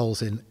might pick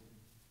holes in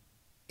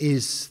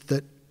is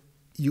that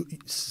you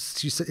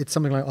said it's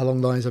something like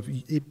along the lines of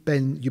you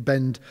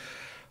bend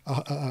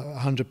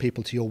 100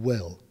 people to your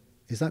will.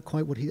 Is that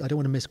quite what I don't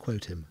want to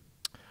misquote him.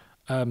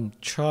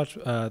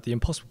 The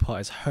impossible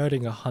part is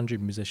herding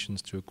 100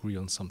 musicians to agree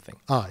on something.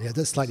 Yeah,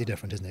 that's slightly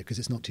different, isn't it? Because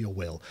it's not to your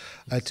will.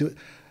 I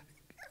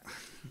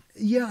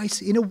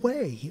see, in a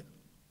way,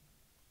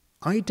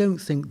 I don't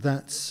think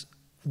that's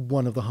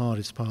one of the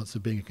hardest parts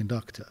of being a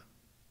conductor.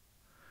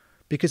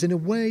 Because in a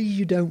way,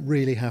 you don't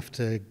really have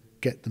to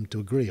get them to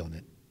agree on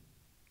it.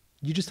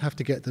 You just have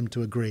to get them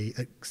to agree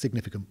at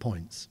significant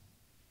points.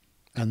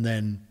 And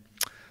then,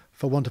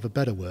 for want of a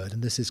better word,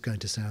 and this is going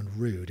to sound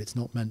rude, it's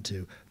not meant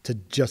to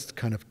just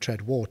kind of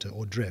tread water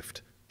or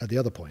drift at the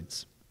other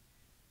points.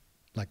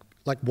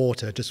 Like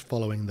water just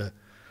following the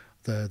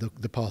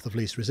path of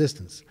least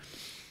resistance.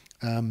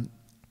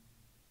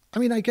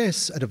 I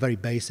guess at a very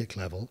basic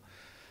level,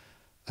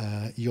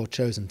 your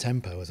chosen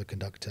tempo as a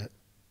conductor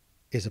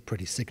is a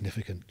pretty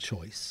significant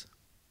choice,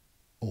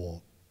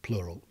 or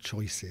plural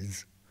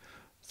choices,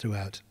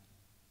 throughout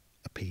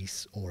a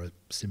piece or a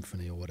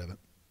symphony or whatever.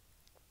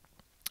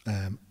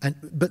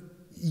 But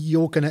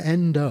you're going to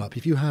end up,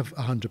 if you have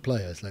 100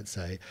 players, let's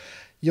say,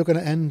 you're going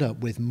to end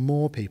up with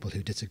more people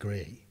who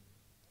disagree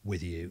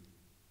with you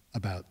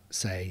about,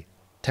 say,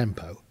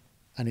 tempo,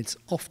 and it's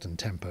often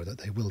tempo that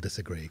they will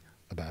disagree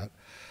about.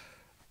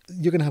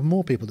 You're going to have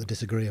more people that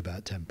disagree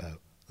about tempo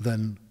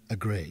than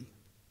agree.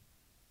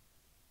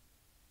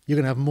 You're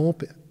going to have more,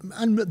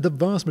 and the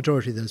vast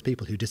majority of those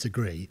people who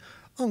disagree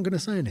aren't going to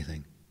say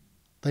anything.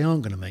 They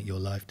aren't going to make your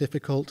life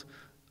difficult.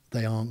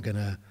 They aren't going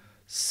to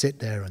sit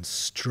there and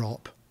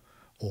strop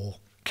or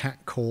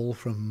catcall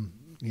from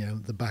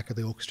the back of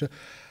the orchestra.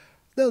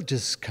 They'll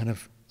just kind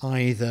of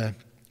either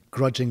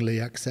grudgingly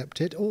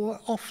accept it, or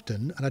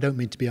often, and I don't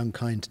mean to be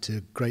unkind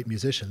to great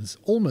musicians,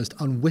 almost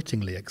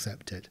unwittingly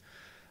accept it.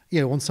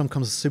 On some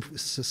kind of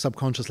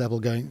subconscious level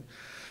going,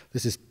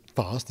 this is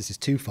fast, this is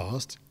too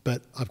fast,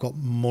 but I've got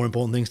more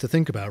important things to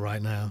think about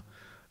right now.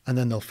 And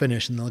then they'll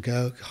finish and they'll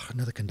go,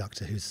 another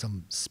conductor who's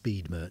some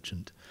speed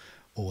merchant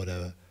or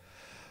whatever.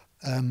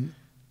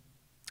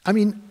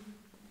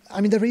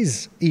 There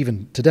is,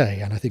 even today,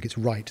 and I think it's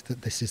right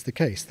that this is the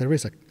case, there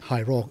is a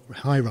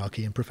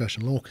hierarchy in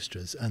professional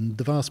orchestras, and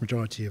the vast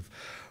majority of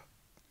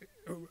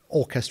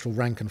orchestral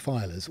rank and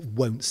filers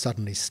won't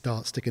suddenly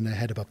start sticking their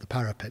head above the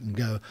parapet and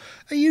go,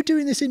 are you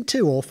doing this in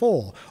 2 or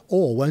 4?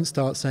 Or won't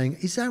start saying,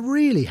 is that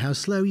really how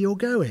slow you're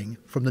going,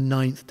 from the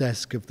 9th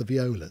desk of the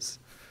violas?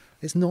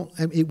 It's not,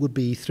 it would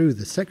be through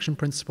the section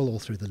principal or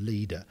through the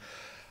leader.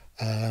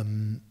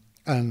 And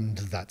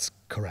that's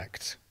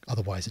correct.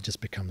 Otherwise it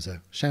just becomes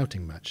a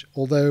shouting match.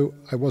 Although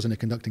I was in a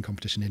conducting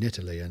competition in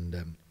Italy, and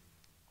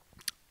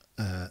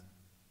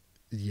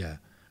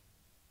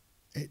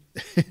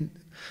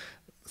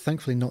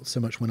thankfully not so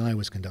much when I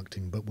was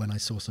conducting, but when I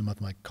saw some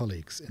of my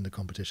colleagues in the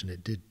competition,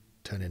 it did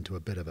turn into a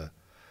bit of a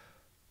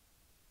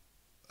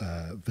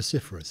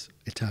vociferous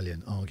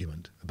Italian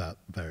argument about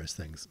various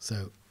things.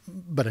 So,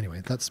 but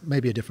anyway, that's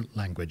maybe a different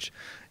language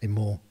in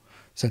more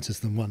senses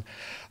than one.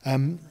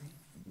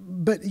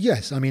 But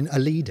yes, I mean, a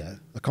leader,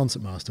 a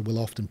concertmaster, will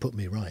often put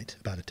me right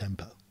about a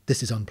tempo.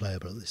 This is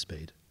unplayable at this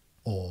speed,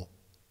 or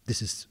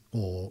this is,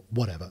 or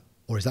whatever,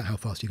 or is that how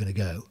fast you're going to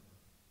go?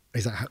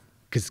 Is that how?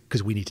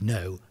 Because we need to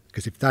know.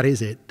 Because if that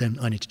is it, then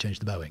I need to change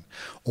the bowing,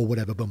 or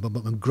whatever. Boom, boom,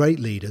 boom. And great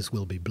leaders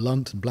will be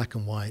blunt and black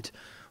and white,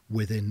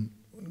 within,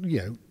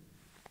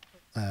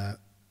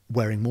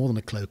 wearing more than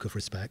a cloak of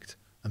respect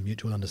and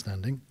mutual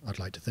understanding, I'd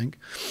like to think.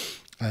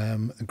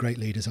 And great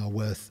leaders are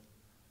worth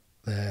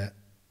their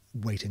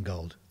weight in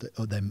gold.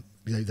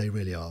 They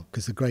really are.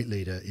 Because the great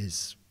leader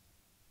is,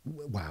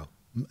 wow,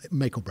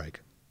 make or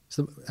break.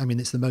 So, I mean,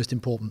 it's the most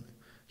important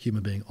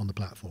human being on the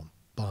platform,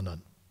 bar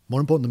none.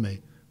 More important than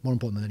me, more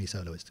important than any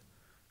soloist.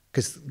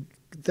 Because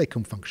they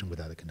can function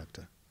without a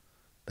conductor.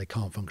 They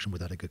can't function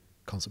without a good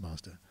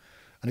concertmaster.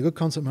 And a good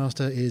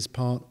concertmaster is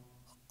part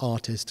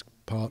artist,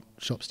 part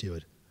shop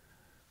steward.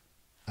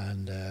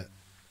 And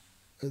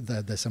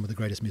they're some of the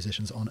greatest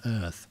musicians on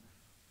earth.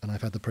 And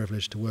I've had the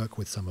privilege to work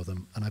with some of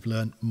them. And I've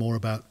learned more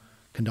about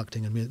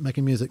conducting and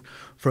making music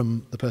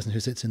from the person who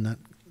sits in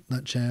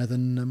that chair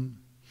than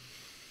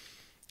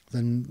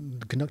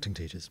the conducting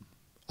teachers,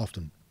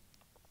 often.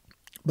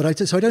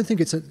 So I don't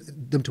think it's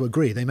them to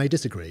agree. They may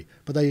disagree,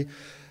 but I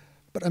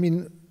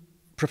mean,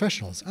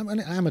 professionals, I mean,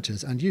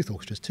 amateurs and youth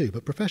orchestras too,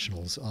 but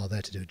professionals are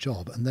there to do a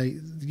job, and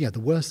the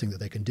worst thing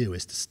that they can do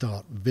is to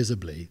start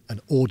visibly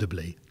and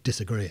audibly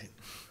disagreeing.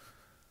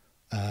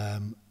 I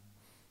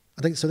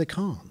think so. They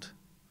can't.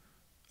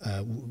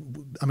 I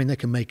mean, they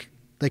can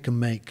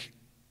make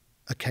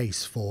a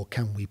case for,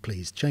 can we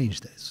please change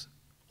this,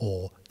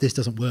 or this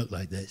doesn't work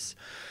like this.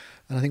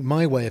 And I think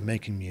my way of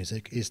making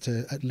music is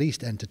to at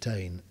least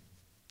entertain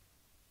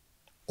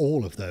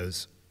all of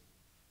those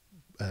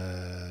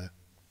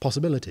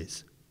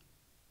possibilities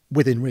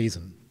within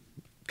reason,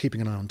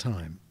 keeping an eye on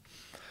time.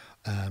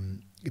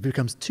 If it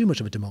becomes too much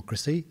of a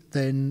democracy,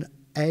 then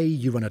A,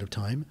 you run out of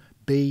time,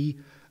 B,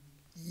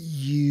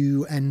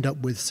 you end up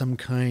with some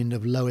kind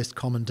of lowest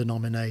common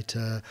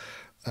denominator,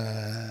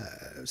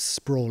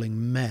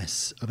 sprawling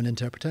mess of an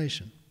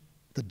interpretation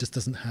that just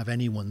doesn't have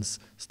anyone's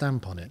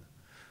stamp on it.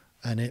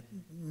 And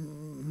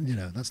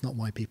that's not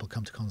why people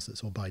come to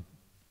concerts or buy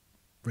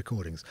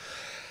recordings.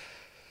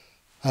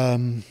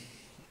 I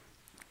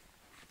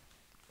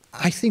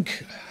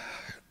think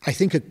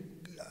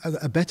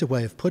a better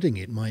way of putting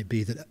it might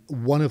be that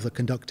one of the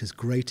conductor's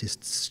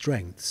greatest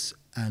strengths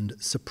and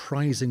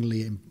surprising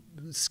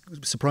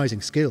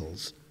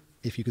skills,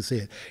 if you could see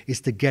it,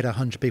 is to get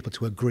 100 people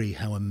to agree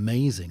how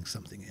amazing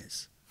something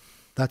is.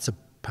 That's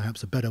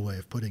perhaps a better way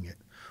of putting it,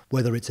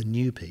 whether it's a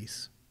new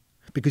piece.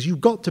 Because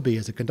you've got to be,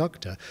 as a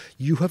conductor,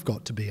 you have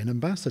got to be an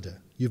ambassador.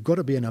 You've got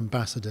to be an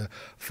ambassador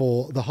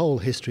for the whole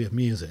history of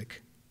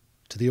music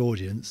to the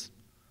audience,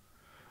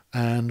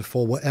 and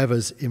for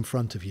whatever's in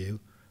front of you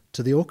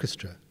to the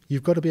orchestra.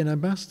 You've got to be an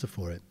ambassador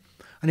for it.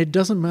 And it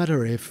doesn't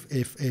matter if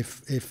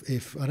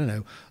I don't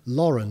know,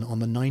 Lauren on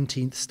the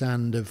 19th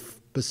stand of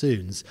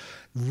bassoons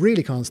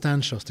really can't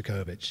stand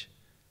Shostakovich,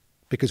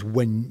 because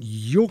when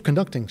you're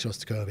conducting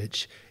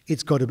Shostakovich,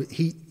 it's got to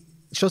be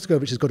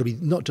Shostakovich has got to be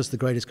not just the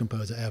greatest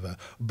composer ever,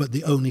 but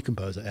the only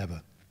composer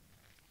ever.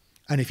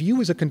 And if you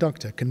as a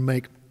conductor can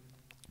make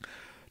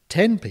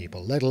 10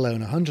 people, let alone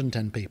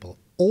 110 people,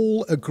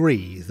 all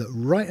agree that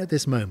right at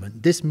this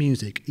moment, this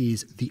music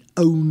is the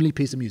only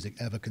piece of music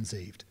ever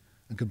conceived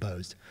and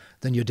composed,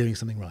 then you're doing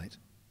something right.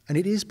 And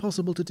it is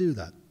possible to do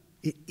that.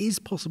 It is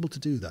possible to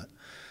do that.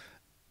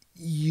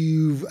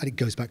 And it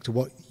goes back to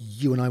what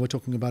you and I were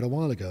talking about a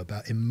while ago,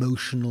 about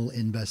emotional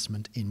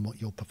investment in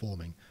what you're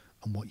performing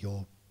and what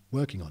you're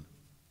working on.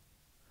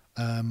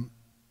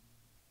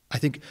 I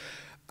think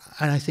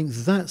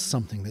that's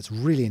something that's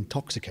really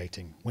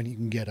intoxicating, when you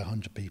can get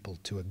 100 people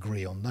to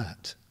agree on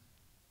that.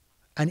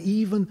 And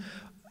even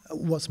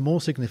what's more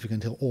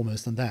significant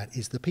almost than that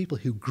is the people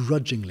who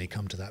grudgingly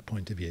come to that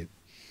point of view,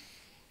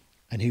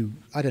 and who,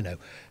 I don't know,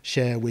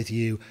 share with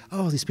you,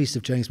 oh, this piece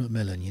of James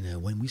Macmillan,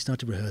 when we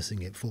started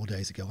rehearsing it 4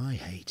 days ago, I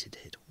hated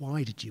it.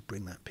 Why did you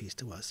bring that piece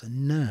to us?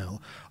 And now,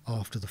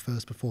 after the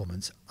first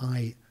performance,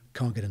 I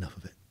can't get enough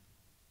of it.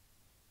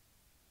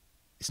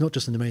 It's not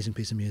just an amazing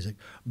piece of music,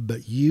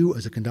 but you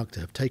as a conductor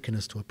have taken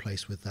us to a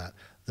place with that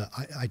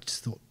I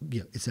just thought,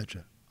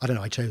 etc. I don't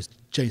know, I chose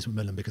James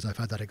Macmillan because I've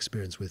had that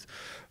experience with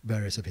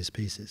various of his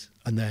pieces,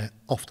 and they're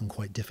often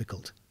quite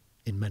difficult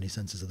in many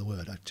senses of the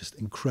word. Just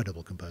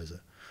incredible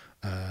composer.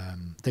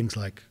 Things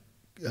like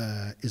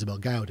Isabel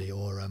Gaudi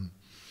or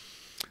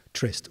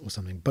Trist or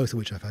something, both of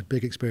which I've had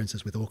big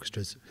experiences with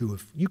orchestras who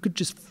have, you could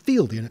just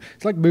feel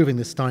it's like moving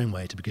the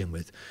Steinway to begin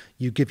with.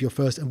 You give your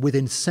first, and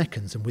within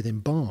seconds and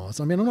within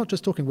bars, I mean, I'm not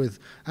just talking with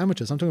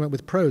amateurs, I'm talking about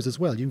with pros as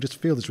well. You can just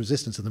feel this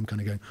resistance of them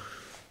kind of going,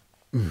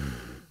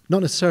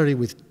 not necessarily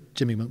with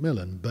Jimmy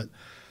Macmillan, but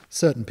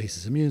certain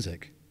pieces of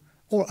music.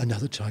 Or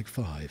another Tchaik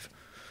 5.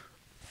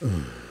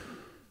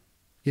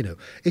 You know,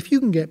 if you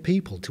can get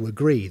people to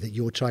agree that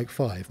your Tchaik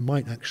 5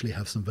 might actually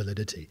have some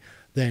validity,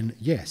 then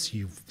yes,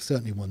 you've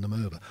certainly won them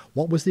over.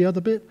 What was the other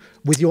bit?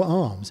 With your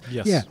arms.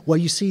 Yes. Yeah, well,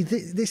 you see,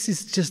 it's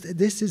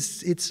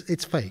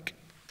fake.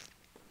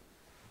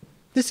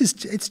 I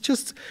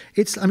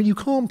mean, you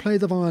can't play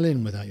the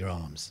violin without your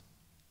arms.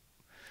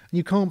 And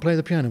you can't play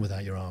the piano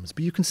without your arms,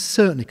 but you can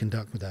certainly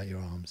conduct without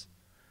your arms.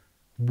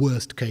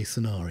 Worst case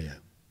scenario.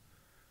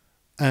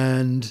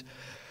 And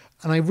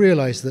I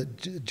realised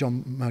that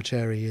John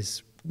Mauceri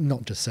is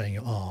not just saying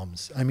your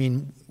arms. I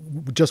mean,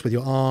 just with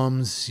your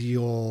arms,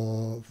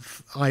 your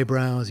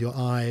eyebrows, your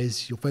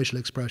eyes, your facial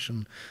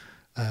expression,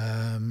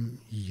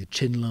 your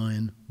chin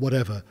line,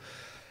 whatever.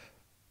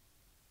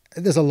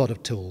 There's a lot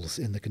of tools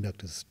in the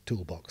conductor's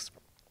toolbox.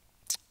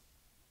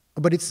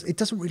 But it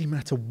doesn't really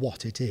matter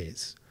what it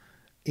is.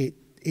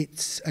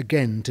 It's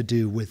again to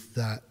do with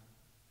that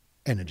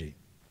energy.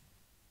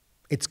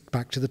 It's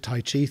back to the Tai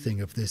Chi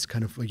thing of this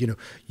kind of,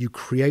 you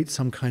create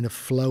some kind of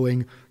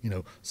flowing,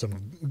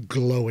 some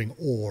glowing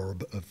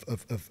orb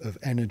of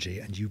energy,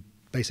 and you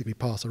basically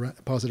pass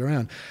it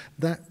around.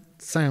 That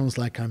sounds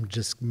like I'm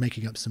just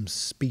making up some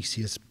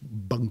specious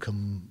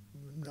bunkum,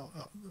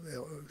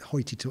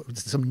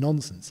 some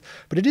nonsense.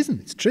 But it isn't.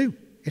 It's true.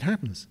 It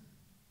happens.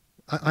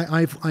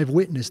 I've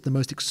witnessed the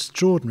most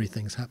extraordinary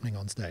things happening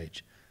on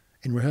stage,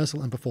 in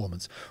rehearsal and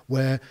performance,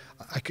 where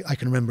I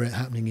can remember it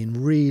happening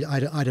in Reed, I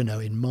don't know,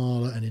 in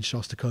Mahler and in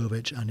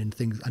Shostakovich and in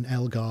things, and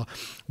Elgar,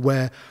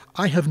 where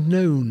I have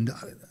known,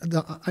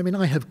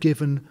 I have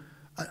given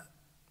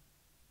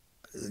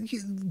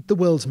the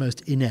world's most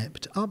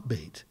inept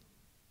upbeat,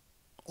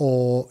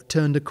 or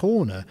turned a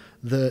corner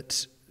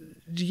that,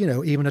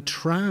 even a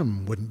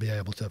tram wouldn't be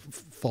able to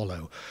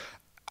follow.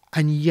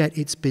 And yet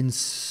it's been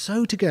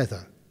so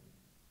together.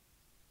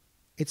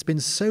 It's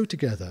been so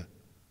together.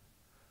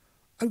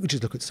 I would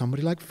just look at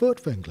somebody like FORTE,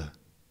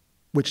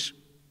 which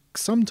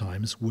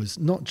sometimes was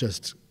not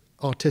just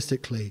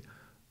artistically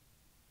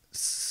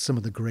some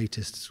of the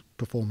greatest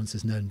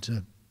performances known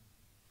to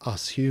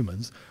us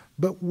humans,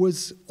 but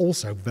was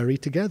also very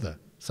together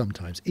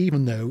sometimes,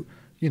 even though,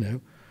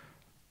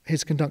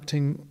 his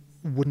conducting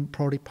wouldn't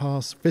probably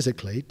pass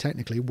physically,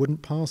 technically,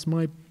 wouldn't pass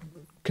my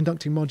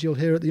conducting module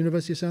here at the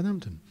University of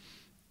Southampton.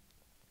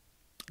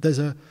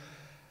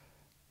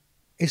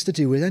 It's to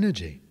do with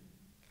energy.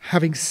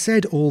 Having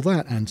said all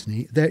that,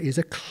 Anthony, there is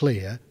a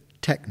clear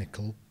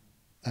technical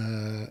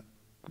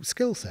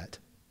skill set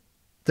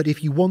that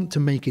if you want to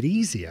make it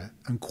easier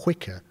and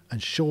quicker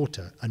and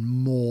shorter and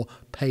more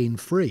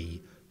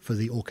pain-free for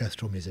the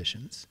orchestral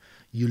musicians,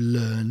 you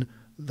learn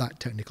that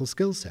technical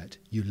skill set.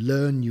 You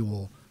learn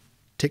your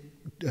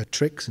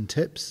tricks and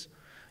tips,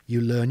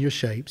 you learn your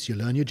shapes, you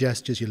learn your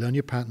gestures, you learn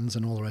your patterns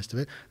and all the rest of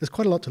it. There's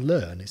quite a lot to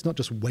learn. It's not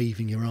just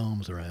waving your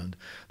arms around.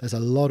 There's a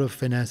lot of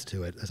finesse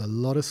to it. There's a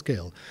lot of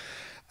skill.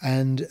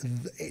 And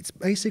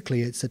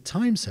it's a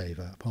time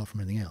saver apart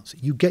from anything else.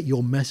 You get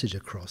your message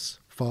across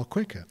far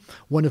quicker.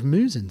 One of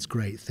Musin's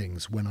great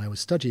things when I was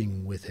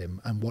studying with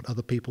him and what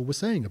other people were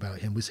saying about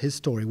him was his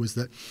story was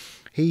that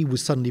he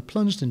was suddenly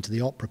plunged into the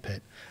opera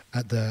pit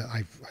at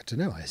I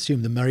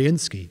assume the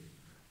Mariinsky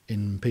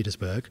in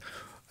Petersburg,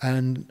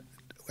 and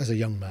as a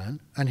young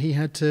man, and he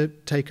had to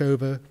take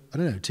over,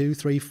 2,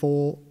 3,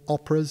 4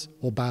 operas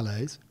or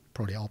ballets,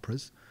 probably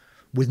operas,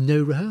 with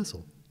no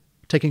rehearsal,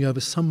 taking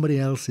over somebody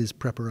else's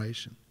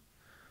preparation.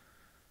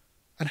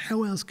 And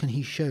how else can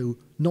he show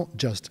not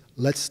just,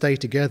 let's stay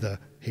together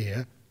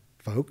here,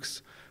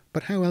 folks,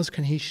 but how else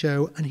can he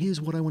show, and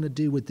here's what I want to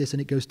do with this, and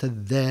it goes to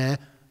there,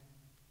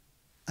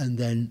 and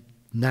then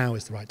now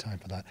is the right time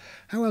for that.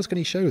 How else can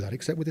he show that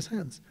except with his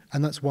hands?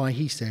 And that's why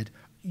he said,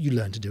 you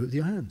learn to do it with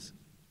your hands.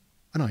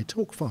 And I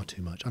talk far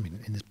too much. I mean,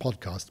 in this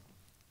podcast,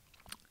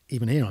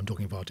 even here I'm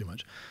talking far too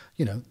much.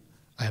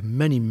 I have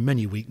many,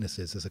 many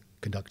weaknesses as a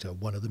conductor.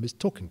 One of them is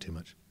talking too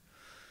much.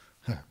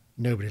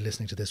 Nobody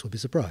listening to this will be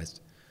surprised.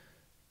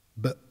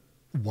 But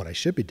what I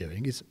should be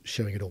doing is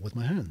showing it all with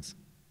my hands.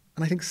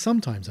 And I think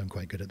sometimes I'm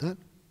quite good at that.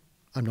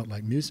 I'm not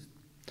like Musin.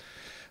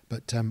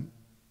 But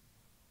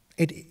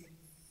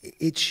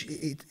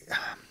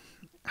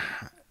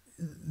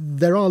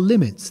there are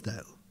limits,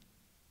 though.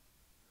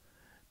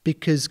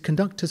 Because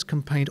conductors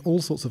can paint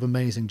all sorts of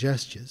amazing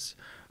gestures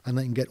and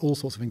they can get all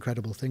sorts of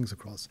incredible things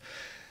across.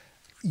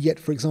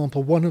 Yet, for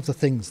example, one of the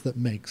things that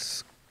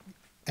makes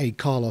a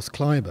Carlos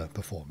Kleiber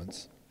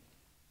performance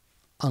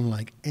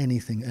unlike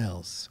anything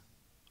else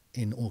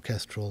in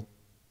orchestral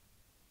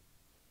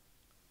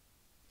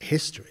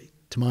history,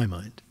 to my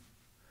mind,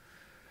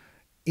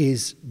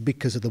 is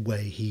because of the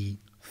way he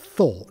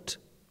thought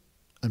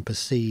and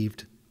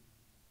perceived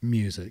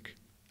music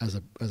as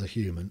a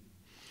human,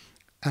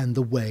 and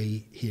the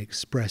way he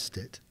expressed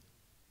it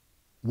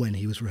when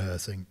he was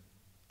rehearsing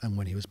and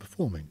when he was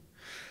performing.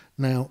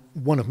 Now,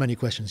 one of many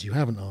questions you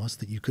haven't asked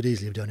that you could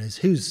easily have done is,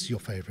 who's your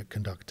favourite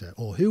conductor,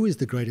 or who is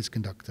the greatest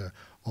conductor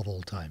of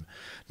all time?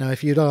 Now,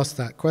 if you'd asked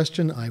that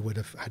question, I would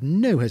have had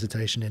no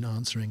hesitation in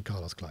answering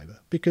Carlos Kleiber,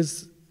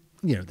 because,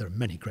 you know, there are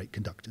many great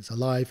conductors,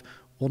 alive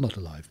or not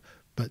alive,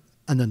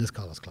 and then there's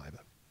Carlos Kleiber.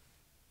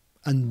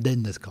 And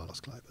then there's Carlos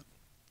Kleiber,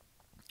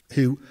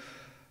 who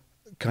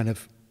kind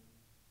of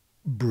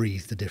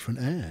breathed a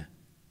different air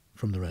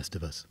from the rest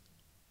of us.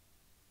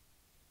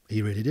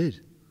 He really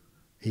did.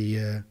 He,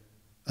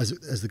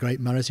 as the great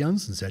Maris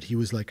Jansen said, he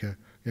was like a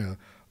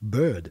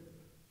bird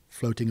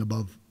floating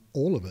above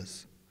all of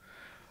us.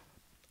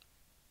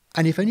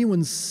 And if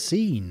anyone's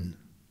seen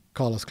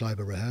Carlos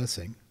Kleiber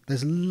rehearsing,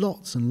 there's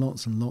lots and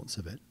lots and lots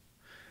of it.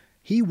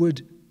 He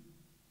would,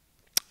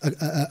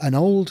 an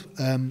old,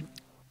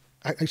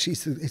 actually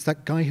it's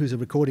that guy who's a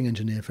recording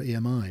engineer for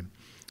EMI,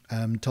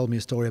 told me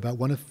a story about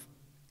one of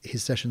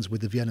his sessions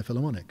with the Vienna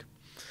Philharmonic.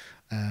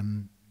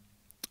 And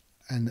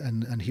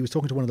he was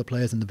talking to one of the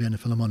players in the Vienna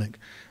Philharmonic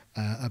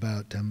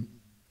about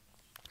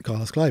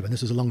Carlos Kleiber. And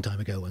this was a long time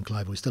ago when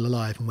Kleiber was still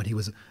alive and when he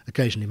was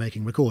occasionally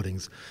making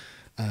recordings,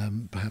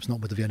 perhaps not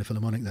with the Vienna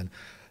Philharmonic then,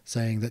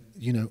 saying that,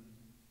 you know,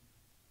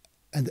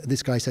 and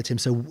this guy said to him,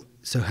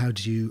 so how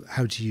do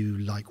you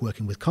like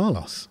working with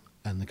Carlos?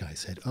 And the guy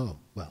said, oh,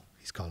 well,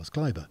 he's Carlos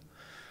Kleiber.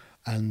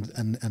 And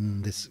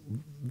this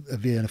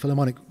Vienna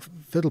Philharmonic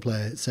fiddle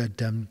player said,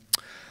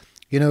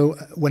 you know,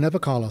 whenever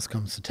Carlos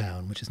comes to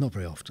town, which is not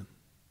very often,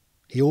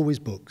 he always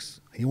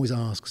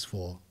asks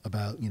for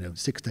about,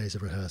 6 days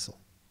of rehearsal.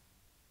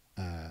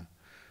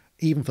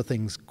 Even for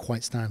things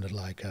quite standard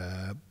like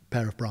a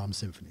pair of Brahms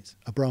symphonies,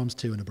 a Brahms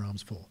 2 and a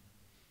Brahms 4.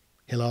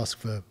 He'll ask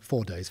for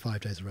 4 days, 5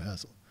 days of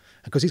rehearsal.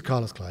 And because he's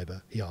Carlos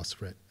Kleiber, he asks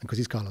for it. And because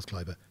he's Carlos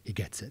Kleiber, he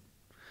gets it.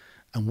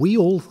 And we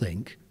all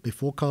think,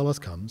 before Carlos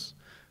comes,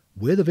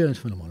 we're the Vienna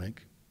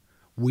Philharmonic,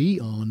 we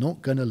are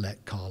not going to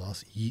let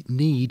Carlos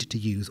need to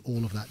use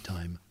all of that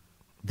time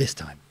this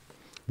time.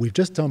 We've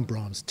just done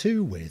Brahms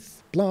 2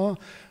 with blah.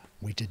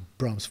 We did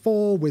Brahms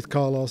 4 with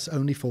Carlos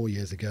only 4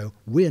 years ago.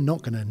 We're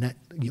not going to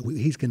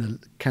he's going to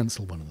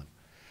cancel one of them.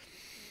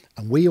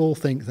 And we all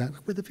think that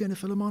we're the Vienna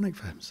Philharmonic,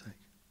 for heaven's sake.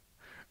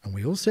 And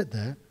we all sit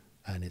there,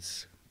 and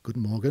it's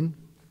Guten Morgen,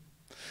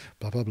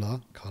 blah, blah, blah.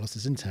 Carlos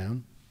is in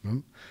town.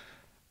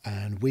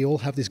 And we all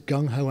have this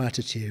gung-ho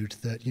attitude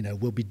that,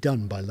 we'll be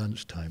done by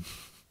lunchtime.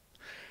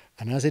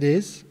 And as it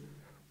is,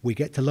 we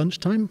get to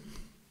lunchtime,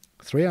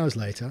 3 hours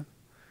later,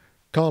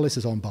 Carlos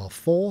is on bar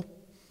 4,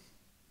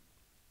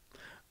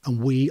 and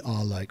we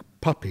are like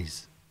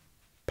puppies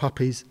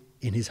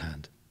in his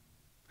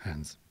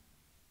hands.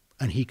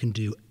 And he can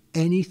do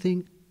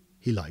anything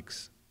he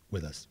likes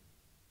with us.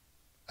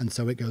 And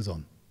so it goes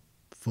on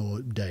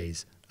for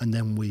days, and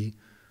then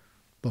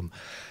boom.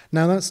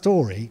 Now that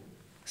story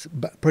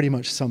pretty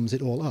much sums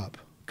it all up,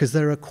 because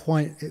they're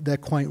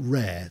quite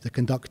rare, the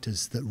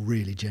conductors that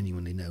really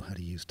genuinely know how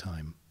to use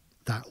time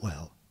that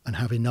well and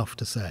have enough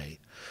to say.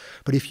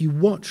 But if you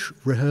watch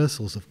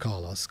rehearsals of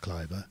Carlos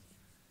Kleiber,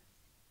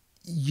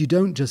 you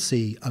don't just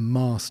see a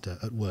master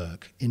at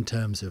work in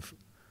terms of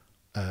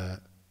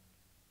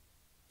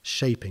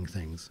shaping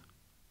things.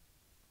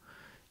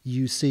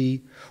 You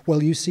see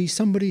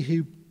somebody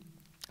who,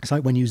 it's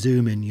like when you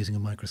zoom in using a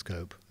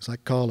microscope. It's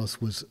like Carlos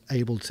was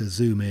able to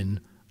zoom in,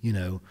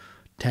 10,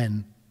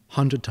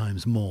 100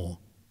 times more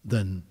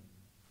than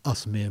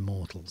us mere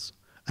mortals.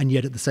 And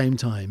yet at the same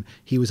time,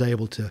 he was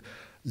able to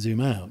zoom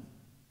out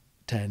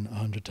 10,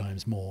 100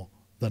 times more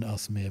than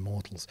us mere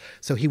mortals.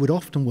 So he would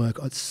often work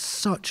at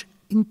such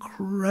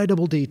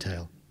incredible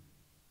detail,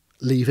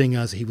 leaving,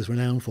 as he was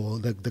renowned for,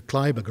 the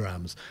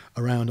Kleibergrams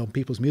around on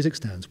people's music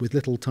stands with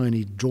little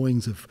tiny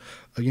drawings of,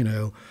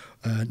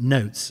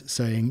 notes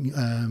saying,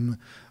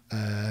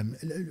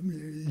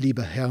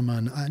 lieber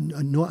Hermann,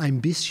 nur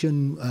ein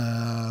bisschen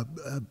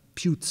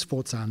più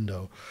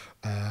sforzando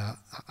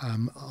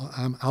am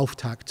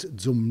Auftakt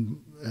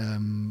zum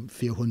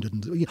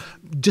 400.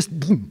 Just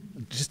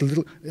a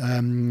little,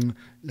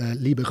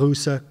 lieber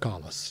Grüße,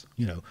 Carlos.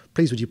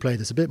 Please would you play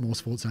this a bit more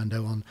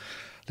sforzando on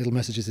little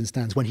messages in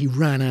stands. When he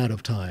ran out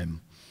of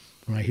time,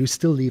 right, he would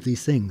still leave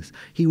these things.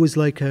 He was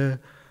like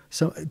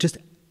just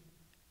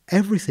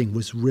everything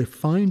was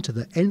refined to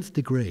the nth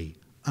degree.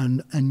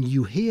 And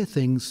you hear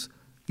things,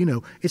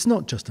 it's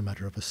not just a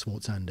matter of a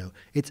sforzando.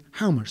 It's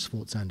how much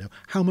sforzando,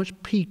 how much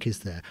peak is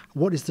there,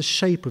 what is the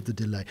shape of the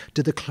delay?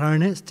 Do the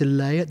clarinets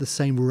delay at the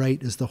same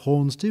rate as the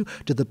horns do?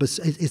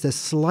 Is there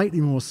slightly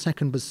more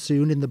second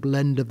bassoon in the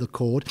blend of the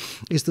chord?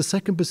 Is the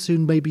second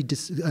bassoon maybe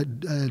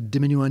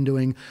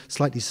diminuendoing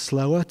slightly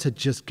slower to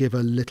just give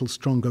a little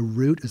stronger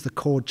root as the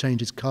chord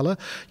changes colour?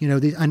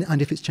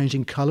 And if it's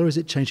changing colour, is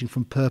it changing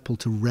from purple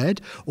to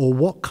red? Or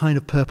what kind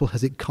of purple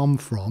has it come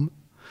from?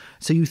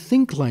 So you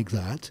think like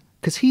that,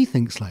 because he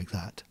thinks like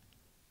that.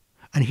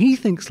 And he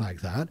thinks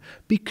like that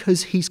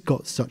because he's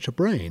got such a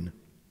brain,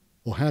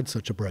 or had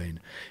such a brain.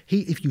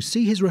 If you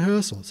see his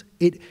rehearsals,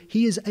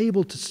 he is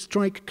able to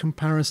strike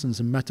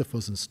comparisons and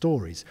metaphors and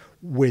stories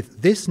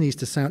with this needs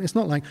to sound, it's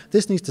not like,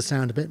 this needs to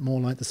sound a bit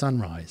more like the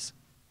sunrise.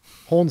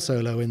 Horn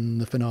solo in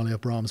the finale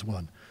of Brahms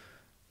 1.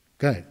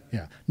 Okay,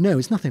 yeah. No,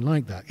 it's nothing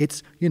like that.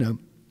 It's,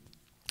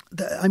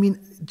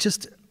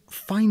 just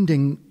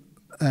finding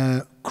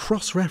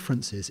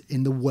cross-references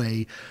in the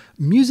way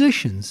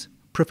musicians,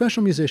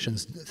 professional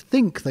musicians,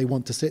 think they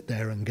want to sit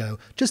there and go,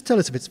 just tell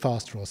us if it's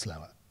faster or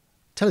slower.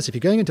 Tell us if you're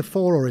going into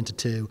 4 or into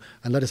 2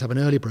 and let us have an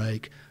early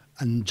break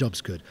and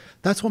job's good.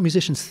 That's what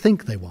musicians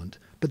think they want,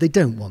 but they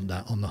don't want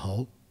that on the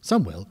whole.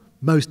 Some will,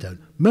 most don't.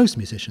 Most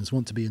musicians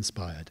want to be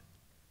inspired.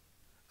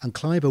 And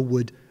Kleiber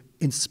would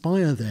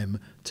inspire them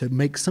to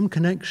make some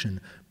connection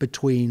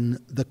between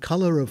the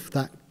colour of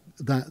that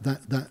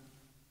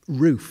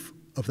roof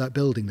of that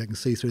building they can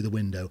see through the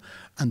window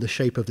and the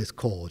shape of this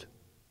chord.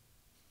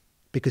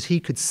 Because he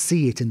could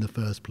see it in the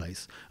first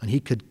place, and he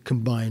could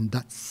combine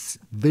that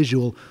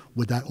visual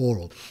with that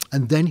oral.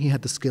 And then he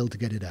had the skill to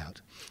get it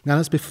out. Now,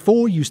 that's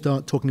before you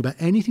start talking about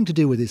anything to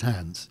do with his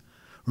hands.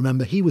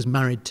 Remember, he was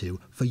married to,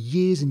 for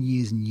years and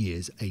years and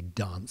years, a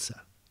dancer.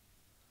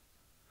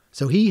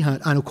 So he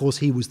had, and of course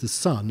he was the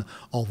son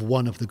of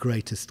one of the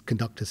greatest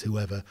conductors who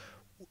ever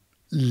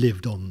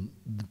lived on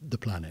the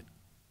planet,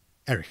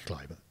 Erich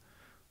Kleiber,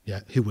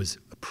 who was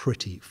a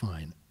pretty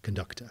fine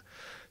conductor.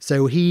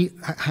 So he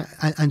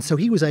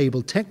was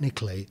able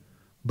technically,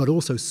 but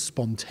also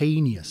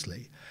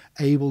spontaneously,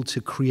 able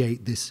to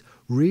create this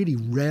really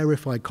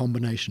rarefied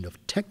combination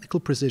of technical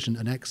precision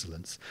and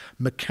excellence,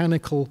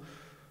 mechanical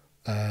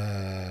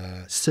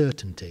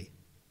certainty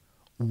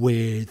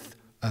with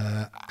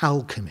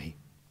alchemy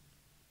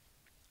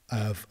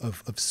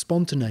of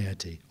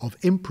spontaneity, of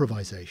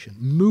improvisation,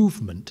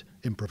 movement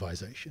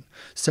improvisation.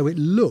 So it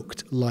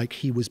looked like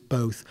he was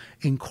both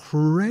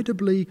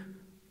incredibly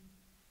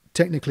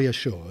technically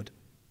assured,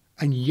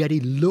 and yet he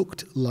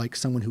looked like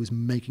someone who was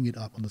making it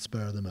up on the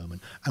spur of the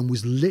moment and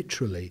was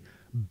literally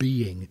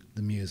being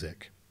the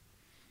music.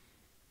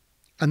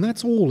 And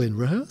that's all in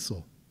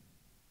rehearsal.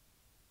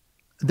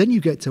 Then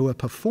you get to a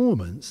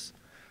performance,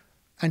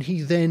 and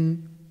he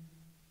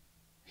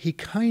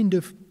kind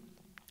of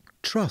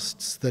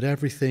trusts that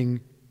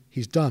everything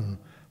he's done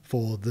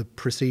for the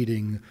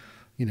preceding,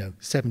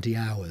 70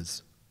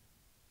 hours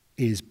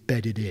is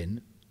bedded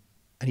in,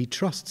 and he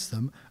trusts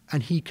them,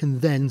 and he can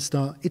then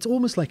start. It's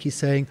almost like he's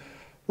saying,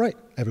 right,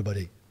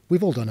 everybody,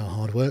 we've all done our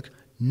hard work.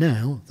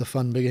 Now the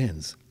fun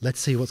begins.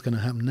 Let's see what's going to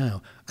happen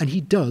now. And he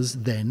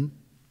does then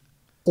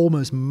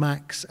almost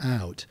max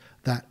out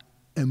that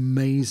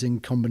amazing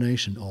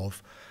combination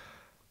of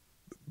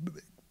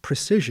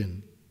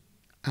precision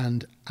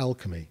and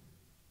alchemy.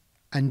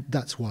 And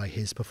that's why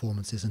his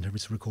performances and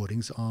his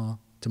recordings are,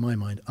 to my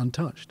mind,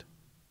 untouched.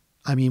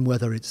 I mean,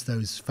 whether it's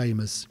those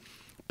famous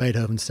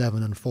Beethoven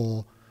 7 and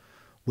 4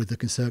 with the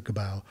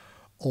Concertgebouw,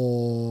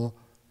 or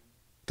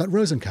that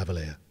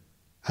Rosenkavalier.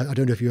 I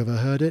don't know if you ever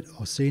heard it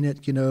or seen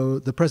it.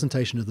 The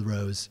presentation of the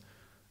Rose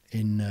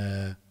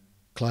in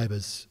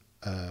Kleiber's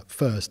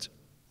first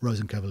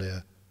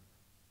Rosenkavalier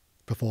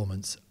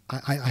performance.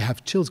 I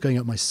have chills going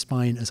up my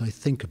spine as I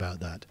think about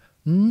that.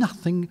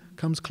 Nothing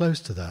comes close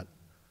to that.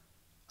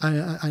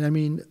 And I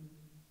mean,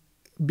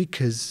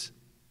 because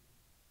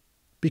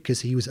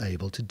he was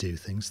able to do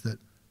things that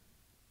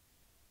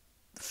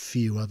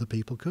few other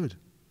people could.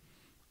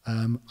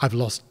 I've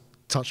lost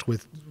touch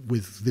with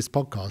this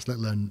podcast, let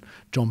alone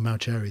John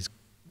Maucheri's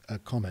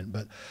comment.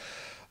 But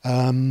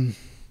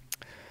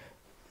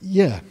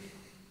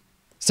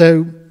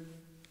so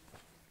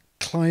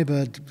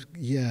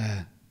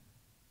Kleiber,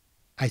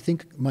 I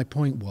think my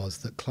point was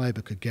that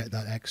Kleiber could get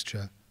that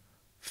extra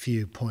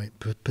few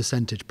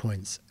percentage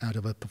points out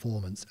of a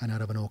performance and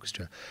out of an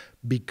orchestra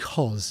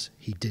because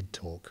he did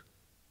talk.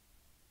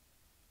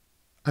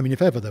 I mean,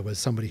 if ever there was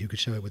somebody who could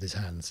show it with his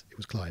hands, it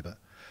was Kleiber.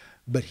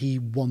 But he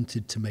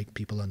wanted to make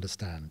people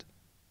understand,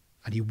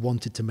 and he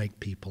wanted to make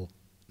people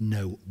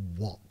know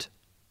what.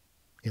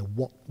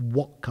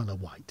 What colour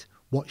white,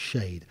 what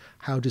shade,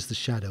 how does the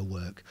shadow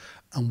work,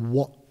 and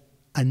what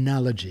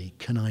analogy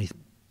can I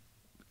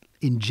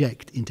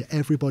inject into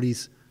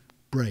everybody's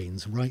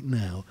brains right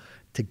now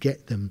to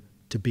get them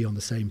to be on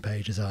the same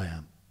page as I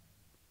am,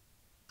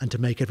 and to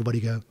make everybody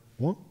go,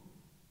 what?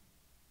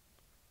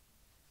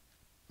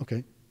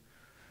 Okay.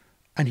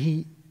 And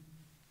I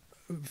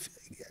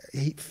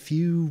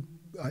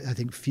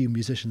think few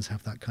musicians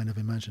have that kind of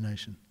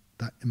imagination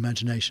that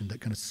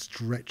kind of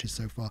stretches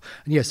so far.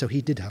 And so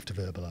he did have to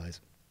verbalize.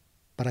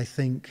 But I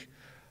think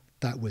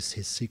that was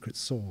his secret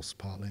sauce,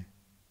 partly.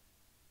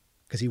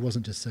 Because he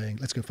wasn't just saying,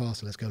 let's go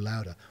faster, let's go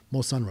louder,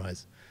 more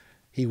sunrise.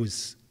 He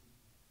was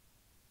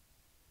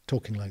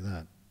talking like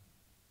that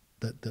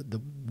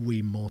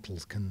we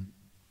mortals can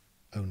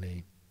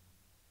only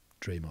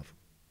dream of.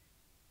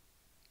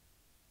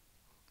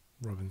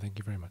 Robin, thank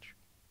you very much.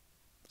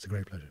 It's a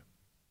great pleasure.